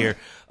get out of here.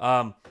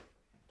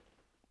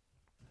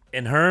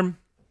 And Herm,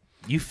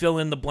 you fill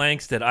in the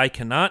blanks that I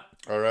cannot.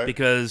 All right.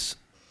 Because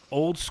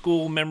old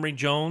school memory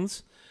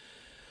Jones,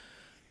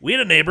 we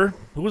had a neighbor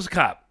who was a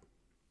cop.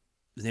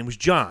 His name was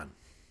John.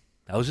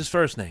 That was his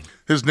first name.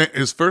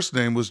 His first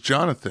name was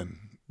Jonathan.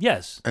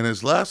 Yes, and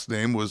his last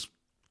name was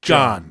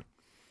John.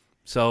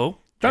 So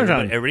John.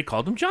 everybody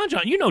called him John.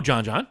 You know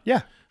John.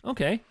 Yeah.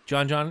 Okay,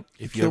 John.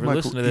 If you ever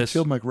listen to this, he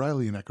killed Mike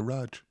Riley in that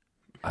garage.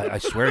 I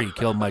swear he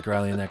killed Mike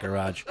Riley in that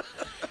garage.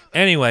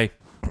 Anyway,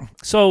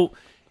 so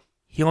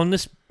he owned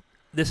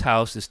this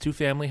house, this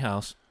 2-family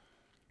house,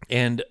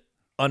 and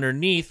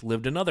underneath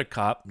lived another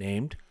cop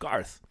named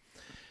Garth.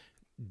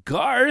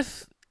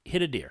 Garth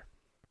hit a deer.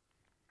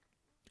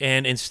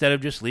 And instead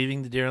of just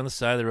leaving the deer on the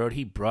side of the road,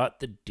 he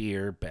brought the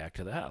deer back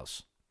to the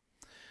house.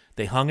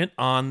 They hung it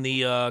on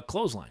the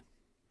clothesline.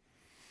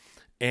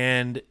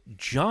 And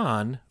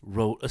John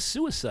wrote a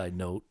suicide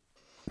note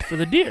for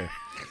the deer.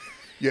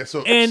 Yeah,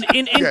 so And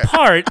in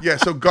part, yeah,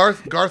 so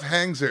Garth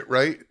hangs it,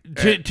 right?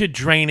 to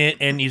drain it,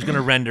 and he's going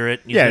to render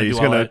it. He's do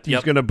all that.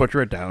 he's gonna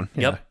butcher it down.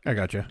 Yeah, Yep. I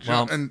got you.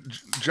 And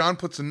John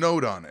puts a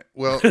note on it.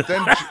 Well,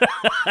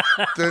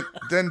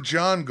 then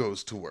John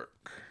goes to work.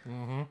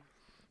 Mm-hmm.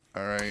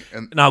 All right,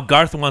 and Now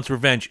Garth wants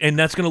revenge, and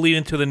that's going to lead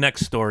into the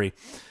next story.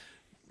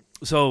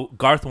 So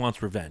Garth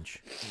wants revenge.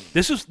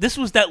 This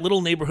was that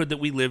little neighborhood that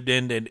we lived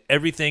in, and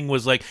everything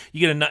was like you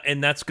get a nut,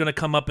 and that's going to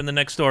come up in the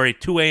next story.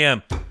 2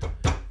 a.m.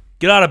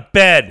 Get out of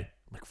bed.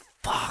 I'm like,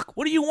 fuck.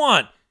 What do you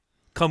want?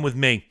 Come with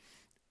me.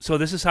 So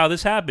this is how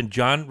this happened.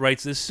 John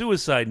writes this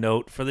suicide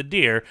note for the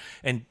deer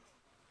and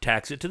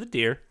tacks it to the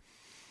deer.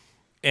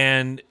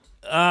 And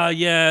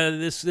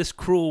this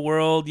cruel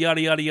world,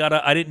 yada yada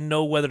yada. I didn't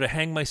know whether to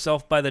hang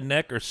myself by the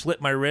neck or slit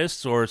my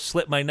wrists or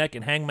slit my neck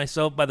and hang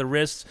myself by the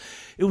wrists.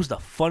 It was the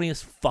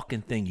funniest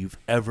fucking thing you've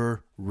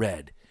ever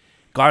read.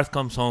 Garth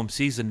comes home,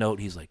 sees the note,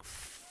 he's like,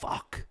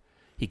 fuck,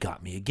 he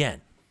got me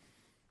again.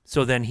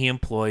 So then he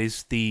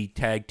employs the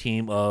tag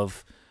team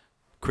of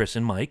Chris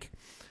and Mike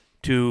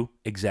to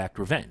exact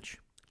revenge.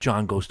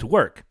 John goes to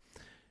work.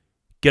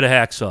 Get a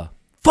hacksaw.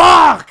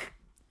 Fuck!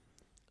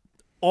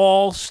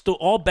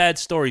 All bad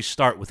stories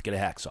start with get a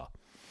hacksaw.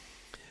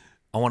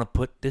 I want to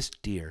put this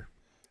deer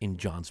in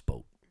John's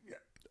boat.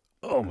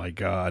 Oh my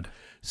God.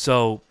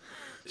 So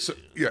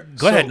yeah,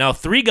 go ahead. Now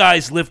 3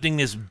 guys lifting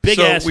this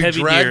big-ass heavy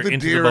deer dragged the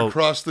into deer the boat.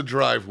 across the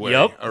driveway.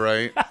 Yep. All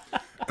right.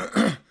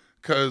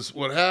 Because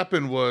what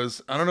happened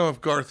was, I don't know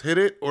if Garth hit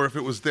it or if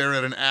it was there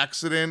at an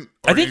accident.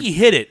 I think he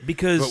hit it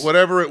because... But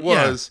whatever it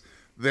was,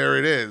 there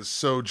it is.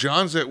 So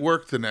John's at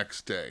work the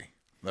next day.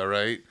 All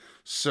right.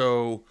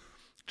 So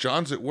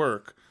John's at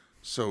work.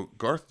 So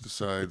Garth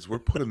decides we're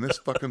putting this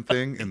fucking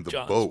thing in the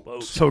John's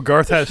boat. So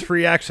Garth has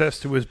free access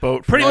to his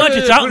boat. Pretty much,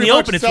 it's out in the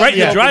open. It's right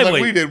in the driveway.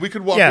 Like we did. We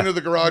could walk Yeah. into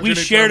the garage. We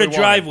anytime shared a wanted.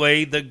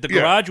 driveway. The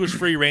garage was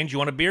free range. You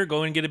want a beer?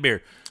 Go and get a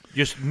beer.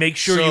 Just make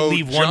sure you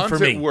leave one for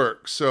me. At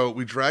work, so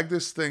we drag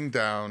this thing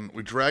down.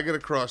 We drag it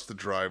across the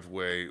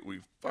driveway. We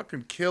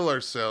fucking kill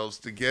ourselves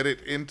to get it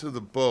into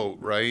the boat,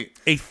 right?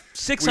 A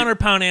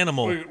 600-pound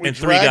animal We and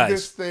 3 drag guys.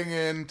 this thing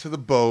into the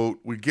boat.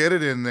 We get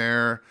it in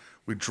there.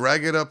 We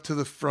drag it up to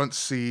the front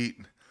seat.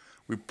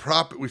 We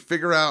prop it. We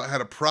figure out how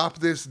to prop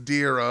this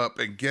deer up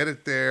and get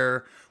it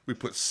there. We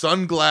put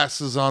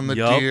sunglasses on the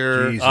Yup.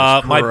 deer. Jesus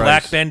My Christ.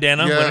 black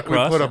bandana went Yeah, we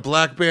across. put a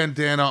black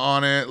bandana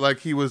on it like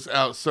he was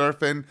out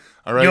surfing.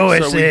 All right,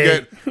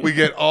 USA. so we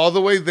get all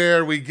the way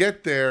there. We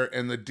get there,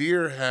 and the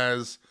deer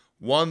has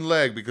one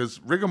leg because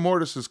rigor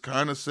mortis is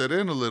kind of set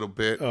in a little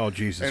bit. Oh,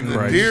 Jesus And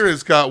Christ. the deer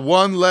has got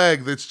one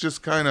leg that's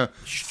just kind of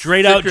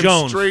Straight out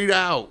Jones. straight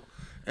out,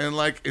 and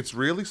like it's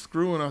really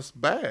screwing us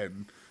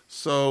bad.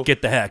 So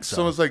Get the hacksaw.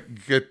 Someone's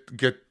like,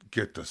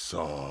 get the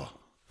saw.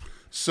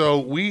 So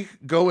we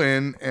go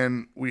in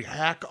and we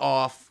hack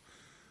off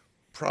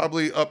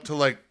probably up to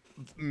like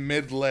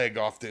mid leg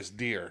off this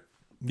deer,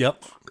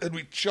 Yep. and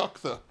we chuck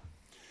the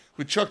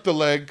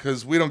leg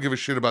because we don't give a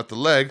shit about the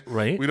leg.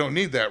 Right. We don't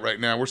need that right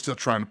now. We're still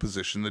trying to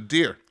position the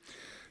deer.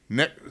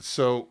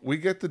 So we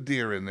get the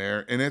deer in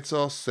there and it's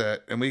all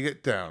set, and we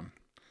get down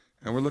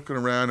and we're looking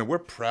around and we're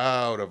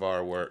proud of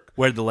our work.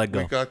 Where'd the leg go?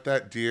 We got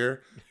that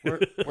deer. Where's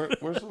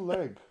the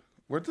leg?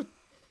 Where'd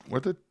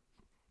the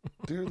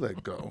deer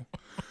leg go?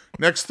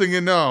 Next thing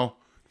you know,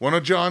 one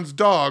of John's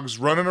dogs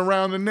running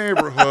around the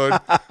neighborhood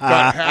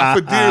got half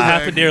a deer leg.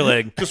 Half a deer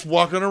leg. Just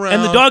walking around.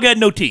 And the dog had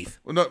no teeth.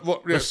 Well,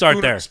 no, Let's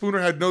start there. Spooner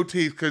had no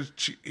teeth because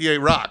he ate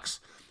rocks.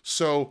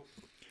 So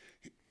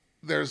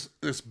there's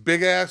this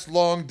big ass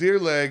long deer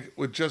leg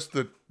with just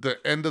the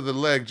end of the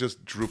leg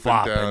just drooping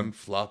Flopping. down,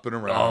 flopping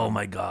around. Oh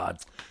my God.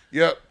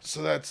 Yep.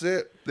 So that's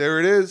it. There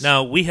it is.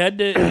 Now we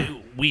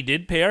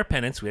did pay our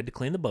penance. We had to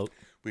clean the boat.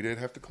 We did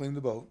have to clean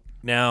the boat.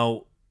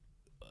 Now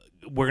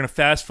we're gonna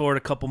fast forward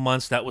a couple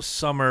months. That was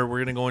summer. We're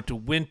gonna go into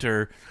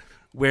winter,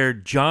 where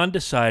John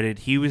decided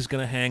he was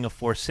gonna hang a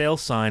for sale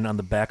sign on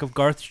the back of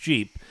Garth's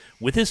Jeep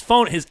with his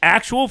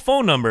actual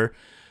phone number,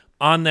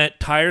 on that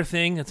tire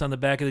thing that's on the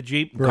back of the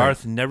Jeep. Right.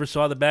 Garth never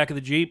saw the back of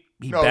the Jeep.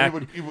 He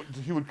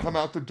would come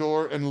out the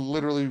door and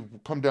literally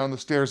come down the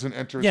stairs and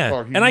enter his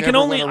car. He and I can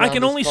never only went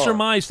around his car.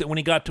 surmise that when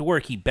he got to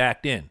work, he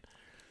backed in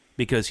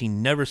because he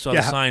never saw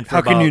the sign for how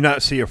about, can you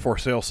not see a for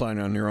sale sign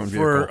on your own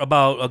vehicle? for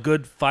about a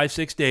good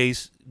 5-6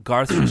 days.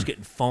 Garth's just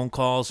getting phone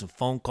calls and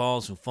phone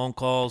calls and phone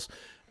calls.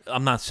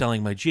 I'm not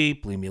selling my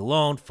Jeep. Leave me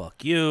alone.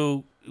 Fuck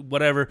you.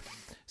 Whatever.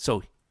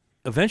 So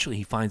eventually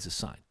he finds a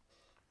sign.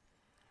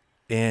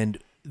 And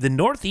the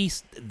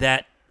Northeast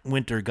that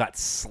winter got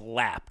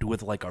slapped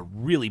with like a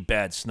really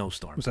bad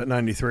snowstorm. Was that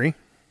 93?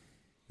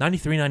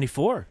 93,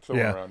 94.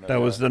 Somewhere Yeah, around there, that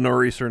was the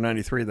nor'easter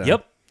 93 then.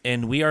 Yep.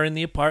 And we are in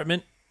the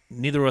apartment.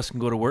 Neither of us can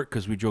go to work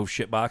because we drove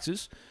shit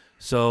boxes.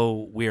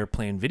 So we are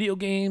playing video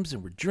games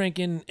and we're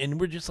drinking and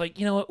we're just like,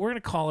 you know what? We're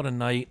going to call it a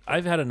night.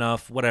 I've had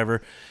enough,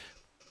 whatever.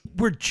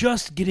 We're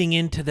just getting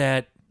into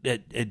that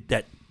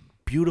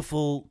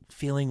beautiful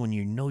feeling when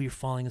you know you're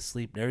falling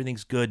asleep and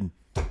everything's good. And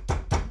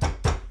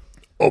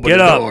Open Get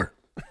the up. door.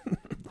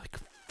 like,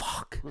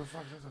 fuck. Where the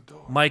fuck is the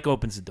door? Mike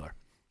opens the door.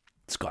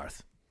 It's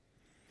Garth.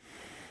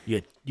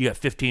 You got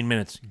 15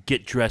 minutes.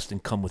 Get dressed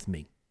and come with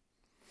me.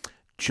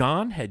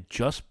 John had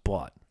just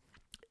bought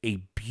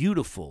a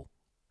beautiful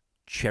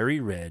cherry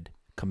red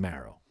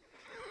Camaro.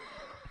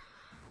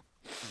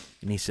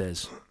 And he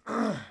says,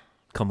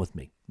 come with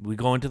me. We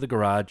go into the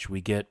garage.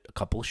 We get a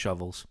couple of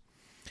shovels.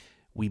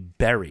 We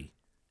bury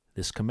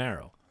this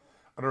Camaro.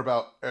 Under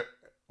about,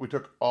 we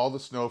took all the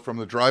snow from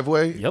the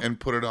driveway Yep. and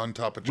put it on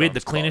top of John's We had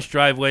the cleanest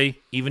driveway,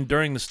 even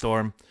during the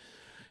storm.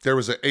 There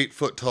was an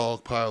 8-foot tall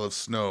pile of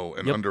snow,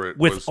 and Yep. under it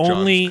with was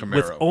only John's Camaro.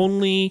 with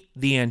only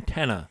the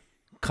antenna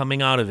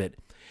coming out of it.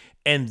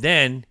 And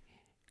then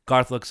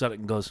Garth looks at it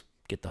and goes,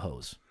 get the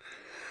hose.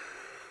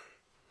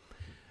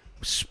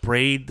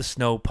 Sprayed the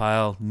snow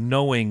pile,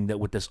 knowing that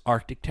with this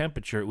Arctic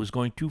temperature, it was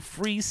going to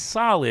freeze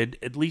solid,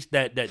 at least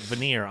that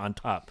veneer on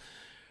top.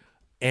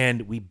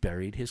 And we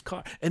buried his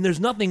car. And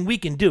there's nothing we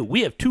can do.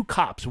 We have two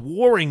cops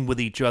warring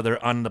with each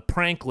other on the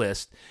prank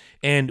list,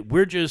 and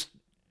we're just,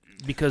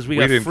 because we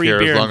got didn't free care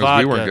beer as long and as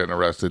vodka. we weren't getting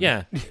arrested.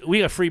 Yeah, we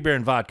got free beer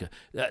and vodka.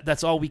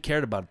 That's all we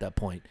cared about at that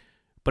point.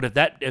 But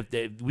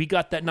if we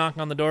got that knock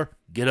on the door,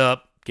 get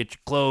up, get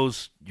your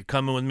clothes, you're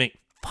coming with me.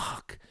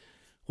 Fuck.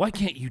 Why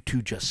can't you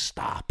two just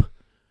stop?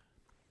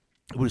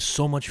 It was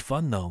so much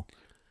fun, though.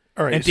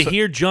 All right. And to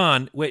hear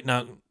John, wait,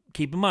 now,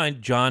 keep in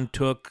mind, John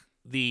took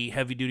the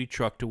heavy-duty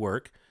truck to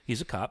work.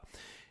 He's a cop.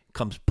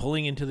 Comes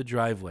pulling into the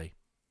driveway.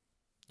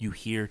 You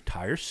hear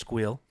tires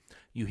squeal.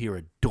 You hear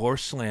a door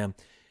slam.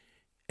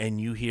 And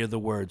you hear the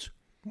words,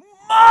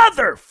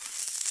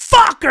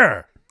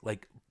 motherfucker!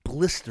 Like,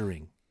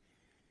 blistering.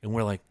 And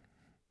we're like,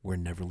 we're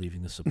never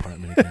leaving this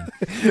apartment again.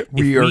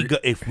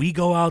 If we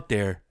go out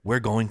there, we're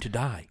going to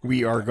die.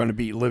 we are going to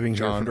be living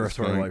here for John the is rest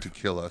of our going life. to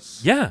kill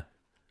us. Yeah.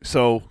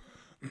 So,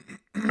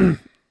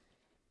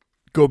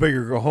 go big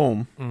or go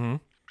home. Mm-hmm.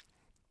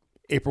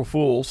 April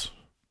Fools.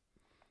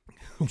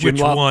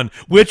 Which one?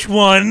 Which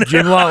one?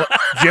 Jim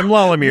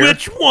Lalamier.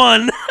 Which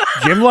one?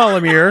 Jim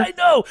Lalamier. I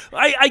know.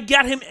 I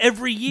got him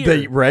every year.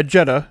 The red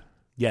Jetta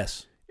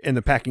Yes. and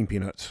the packing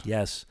peanuts.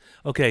 Yes.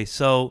 Okay,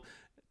 so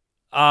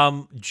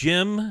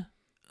Jim,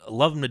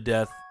 love him to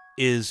death,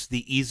 is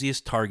the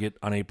easiest target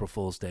on April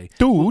Fool's Day.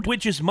 Dude.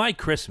 Which is my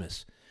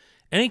Christmas.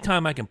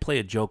 Anytime I can play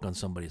a joke on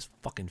somebody is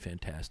fucking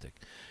fantastic.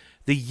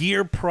 The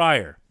year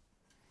prior,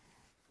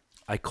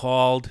 I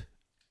called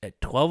at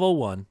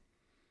 12:01.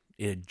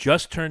 It had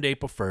just turned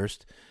April 1st.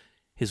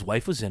 His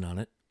wife was in on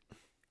it.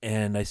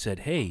 And I said,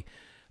 hey,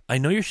 I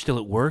know you're still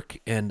at work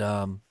and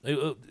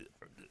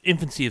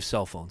infancy of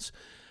cell phones.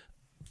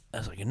 I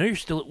was like, I know you're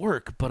still at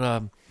work, but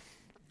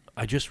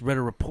I just read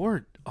a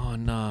report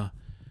on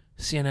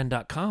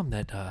CNN.com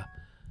that,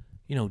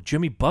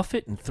 Jimmy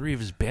Buffett and 3 of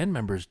his band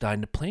members died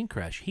in a plane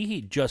crash.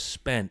 He just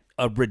spent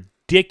a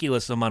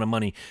ridiculous amount of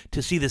money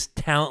to see this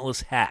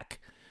talentless hack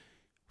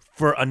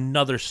for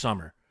another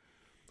summer.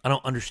 I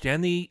don't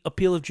understand the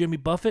appeal of Jimmy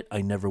Buffett.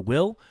 I never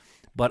will,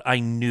 but I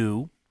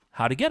knew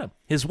how to get him.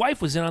 His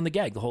wife was in on the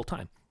gag the whole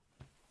time.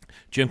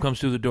 Jim comes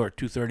through the door at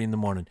 2:30 in the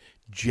morning.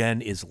 Jen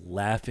is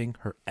laughing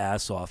her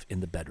ass off in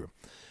the bedroom.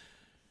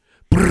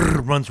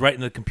 Runs right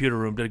into the computer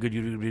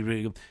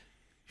room.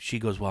 She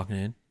goes walking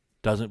in,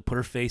 doesn't put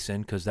her face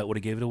in because that would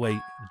have gave it away.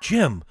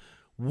 Jim,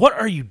 what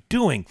are you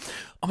doing?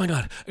 Oh my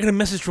God, I got a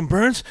message from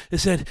Burns that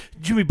said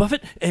Jimmy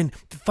Buffett and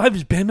 5 of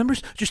his band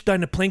members just died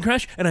in a plane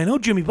crash, and I know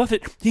Jimmy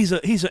Buffett, he's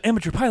an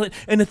amateur pilot,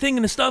 and the thing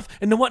and the stuff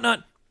and the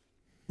whatnot.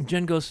 And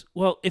Jen goes,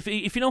 well, if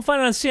you don't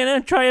find it on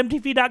CNN, try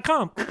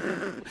MTV.com.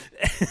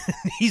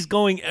 He's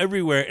going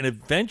everywhere, and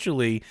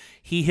eventually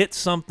he hits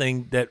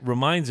something that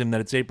reminds him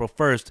that it's April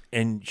 1st,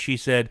 and she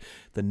said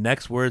the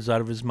next words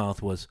out of his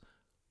mouth was,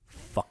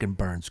 fucking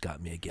Burns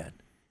got me again.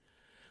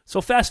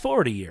 So fast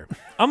forward a year.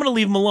 I'm going to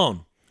leave him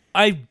alone.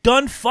 I've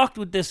done fucked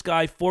with this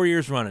guy 4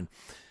 years running.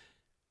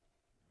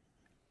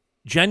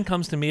 Jen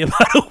comes to me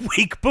about a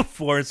week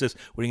before and says,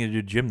 what are you going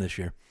to do to Jim this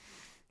year?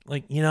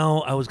 Like,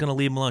 I was going to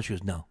leave him alone. She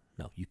goes, no,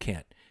 you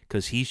can't.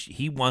 Because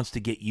he wants to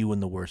get you in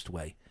the worst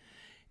way.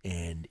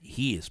 And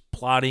he is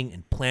plotting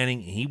and planning,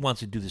 and he wants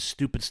to do this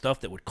stupid stuff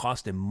that would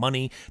cost him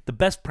money. The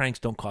best pranks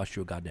don't cost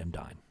you a goddamn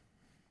dime.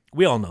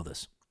 We all know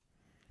this.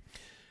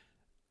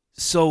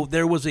 So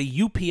there was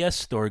a UPS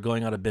store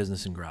going out of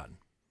business in Groton.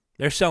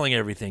 They're selling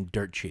everything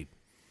dirt cheap.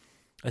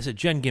 I said,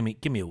 Jen, give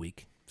me a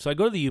week. So I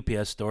go to the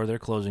UPS store. They're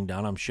closing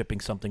down. I'm shipping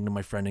something to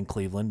my friend in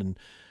Cleveland. And,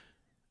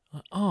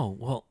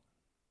 well,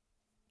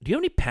 do you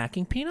have any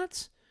packing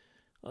peanuts?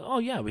 Oh,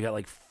 yeah, we got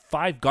like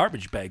 5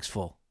 garbage bags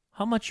full.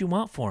 How much you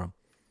want for them?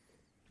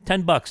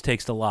 $10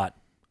 takes the lot.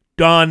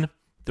 Done.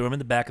 Threw him in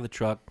the back of the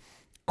truck.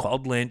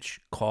 Called Lynch.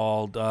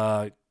 Called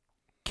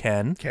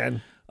Ken.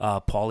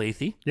 Paul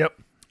Athey. Yep.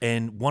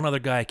 And one other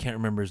guy, I can't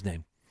remember his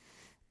name.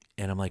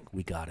 And I'm like,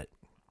 we got it.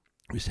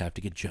 We just have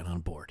to get Jen on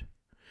board.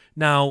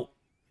 Now,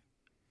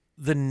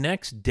 the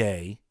next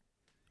day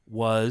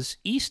was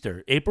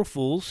Easter. April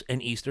Fool's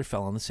and Easter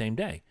fell on the same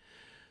day.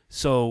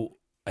 So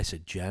I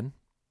said, Jen,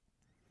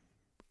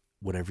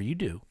 whatever you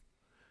do,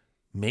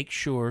 make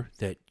sure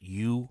that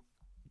you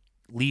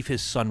leave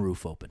his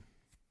sunroof open.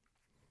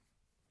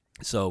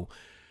 So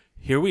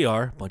here we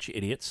are, a bunch of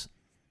idiots,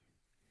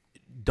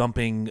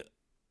 dumping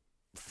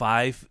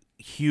 5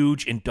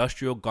 huge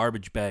industrial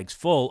garbage bags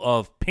full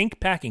of pink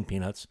packing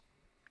peanuts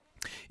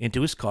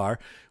into his car.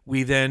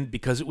 We then,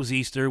 because it was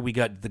Easter, we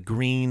got the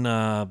green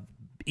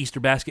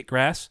Easter basket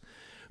grass,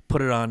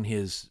 put it on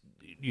his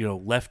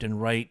left and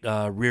right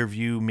rear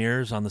view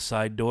mirrors on the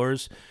side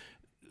doors,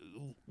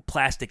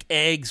 plastic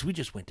eggs. We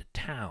just went to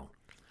town.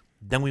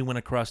 Then we went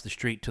across the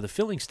street to the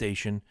filling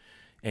station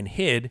and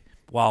hid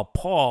while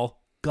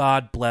Paul,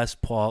 God bless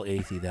Paul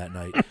Athey that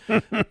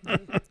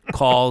night,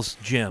 calls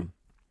Jim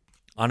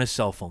on his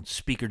cell phone,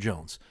 Speaker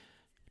Jones.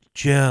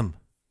 Jim,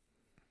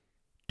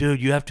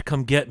 dude, you have to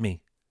come get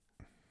me.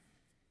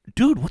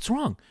 Dude, what's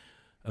wrong?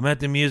 I'm at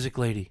the music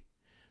lady.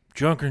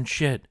 Drunker and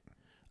shit.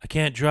 I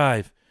can't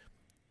drive.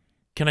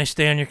 Can I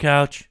stay on your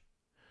couch?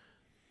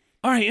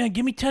 All right, yeah,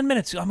 give me 10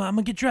 minutes. I'm going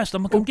to get dressed.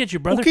 I'm going to come get you,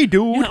 brother. Okay,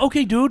 dude. Yeah,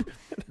 okay, dude.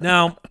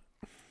 Now,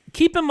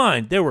 keep in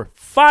mind, there were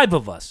 5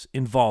 of us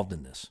involved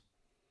in this.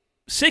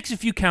 6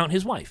 if you count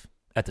his wife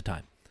at the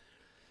time.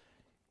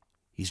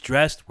 He's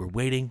dressed. We're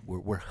waiting.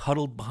 We're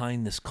huddled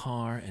behind this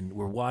car, and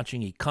we're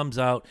watching. He comes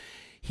out.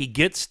 He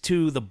gets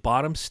to the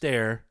bottom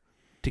stair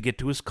to get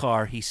to his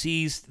car. He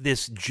sees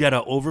this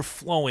Jetta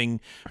overflowing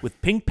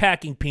with pink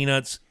packing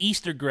peanuts,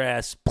 Easter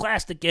grass,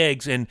 plastic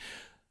eggs, and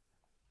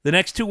the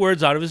next 2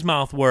 words out of his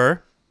mouth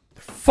were,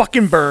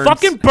 Fucking burns.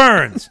 Fucking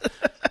burns.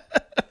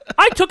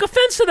 I took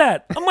offense to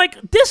that. I'm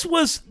like, this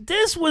was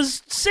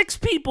 6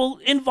 people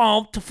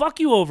involved to fuck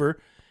you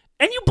over,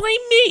 and you blame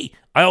me.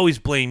 I always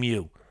blame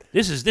you.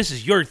 This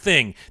is your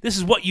thing. This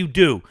is what you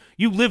do.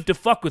 You live to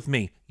fuck with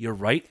me. You're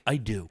right, I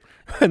do.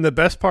 And the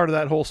best part of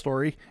that whole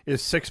story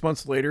is 6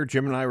 months later,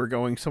 Jim and I were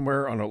going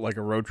somewhere on a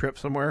road trip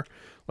somewhere,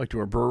 like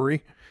to a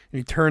brewery, and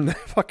he turned the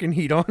fucking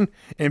heat on,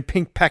 and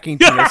pink packing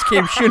peanuts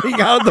came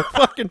shooting out of the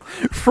fucking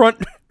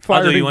front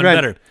fire. I'll do you one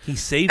better. He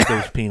saved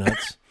those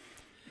peanuts.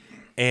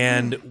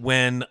 And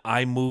when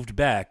I moved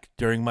back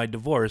during my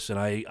divorce and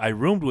I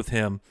roomed with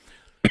him,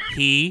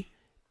 he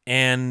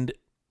and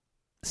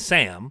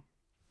Sam,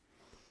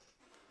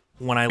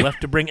 when I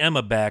left to bring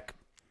Emma back,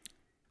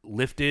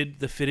 lifted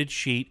the fitted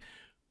sheet,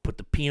 put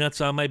the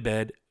peanuts on my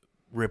bed,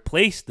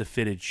 replaced the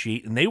fitted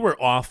sheet, and they were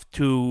off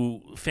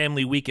to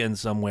family weekend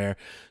somewhere.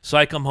 So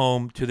I come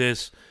home to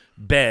this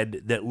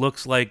bed that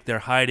looks like they're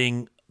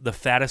hiding the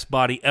fattest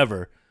body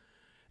ever.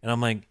 And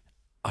I'm like,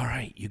 all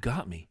right, you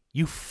got me.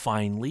 You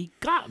finally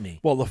got me.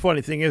 Well, the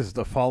funny thing is,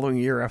 the following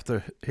year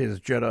after his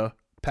Jetta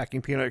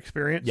packing peanut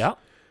experience,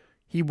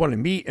 he wanted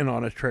me in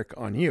on a trick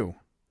on you.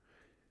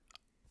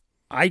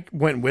 I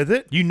went with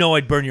it. You know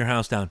I'd burn your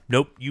house down.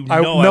 Nope.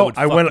 I would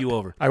fuck you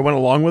over. I went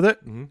along with it,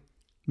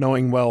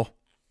 knowing,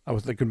 I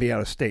was going to be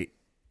out of state.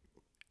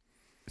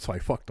 So I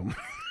fucked him.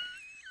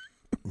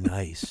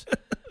 Nice.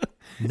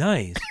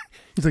 Nice.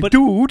 He's like,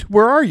 dude,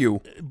 where are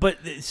you? But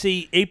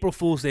see, April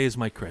Fool's Day is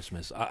my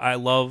Christmas. I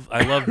love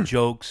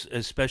jokes,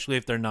 especially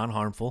if they're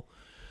non-harmful.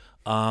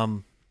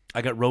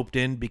 I got roped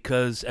in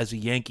because as a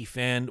Yankee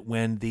fan,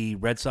 when the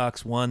Red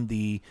Sox won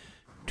the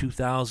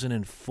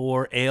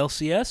 2004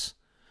 ALCS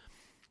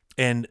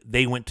and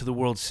they went to the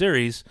World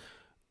Series,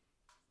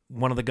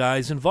 one of the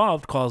guys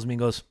involved calls me and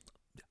goes,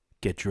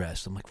 get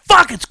dressed. I'm like,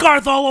 fuck, it's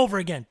Garth all over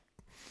again.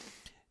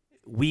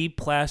 We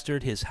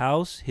plastered his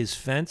house, his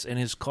fence, and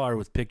his car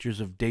with pictures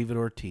of David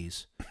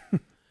Ortiz.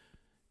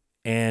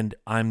 And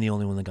I'm the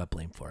only one that got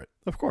blamed for it.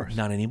 Of course.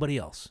 Not anybody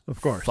else. Of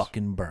course.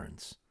 Fucking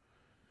burns.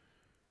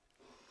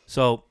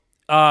 So,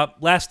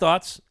 last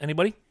thoughts?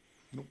 Anybody?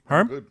 Nope,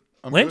 Herm? I'm good.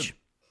 Lynch?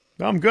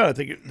 Good. I'm good. I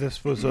think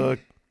this was a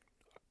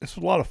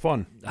lot of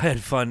fun. I had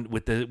fun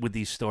with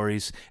these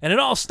stories. And it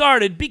all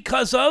started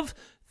because of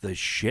the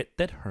shit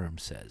that Herm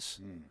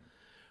says.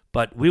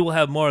 But we will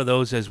have more of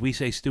those as we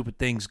say stupid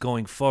things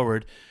going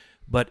forward.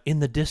 But in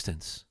the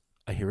distance,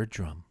 I hear a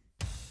drum.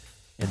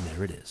 And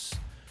there it is.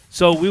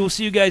 So we will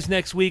see you guys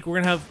next week. We're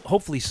going to have,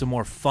 hopefully, some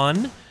more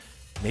fun.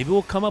 Maybe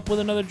we'll come up with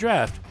another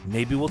draft.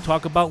 Maybe we'll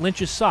talk about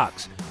Lynch's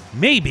socks.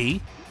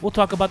 Maybe we'll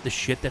talk about the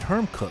shit that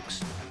Herm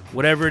cooks.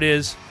 Whatever it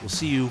is, we'll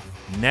see you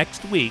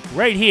next week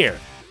right here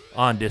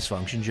on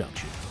Dysfunction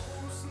Junction.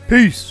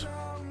 Peace.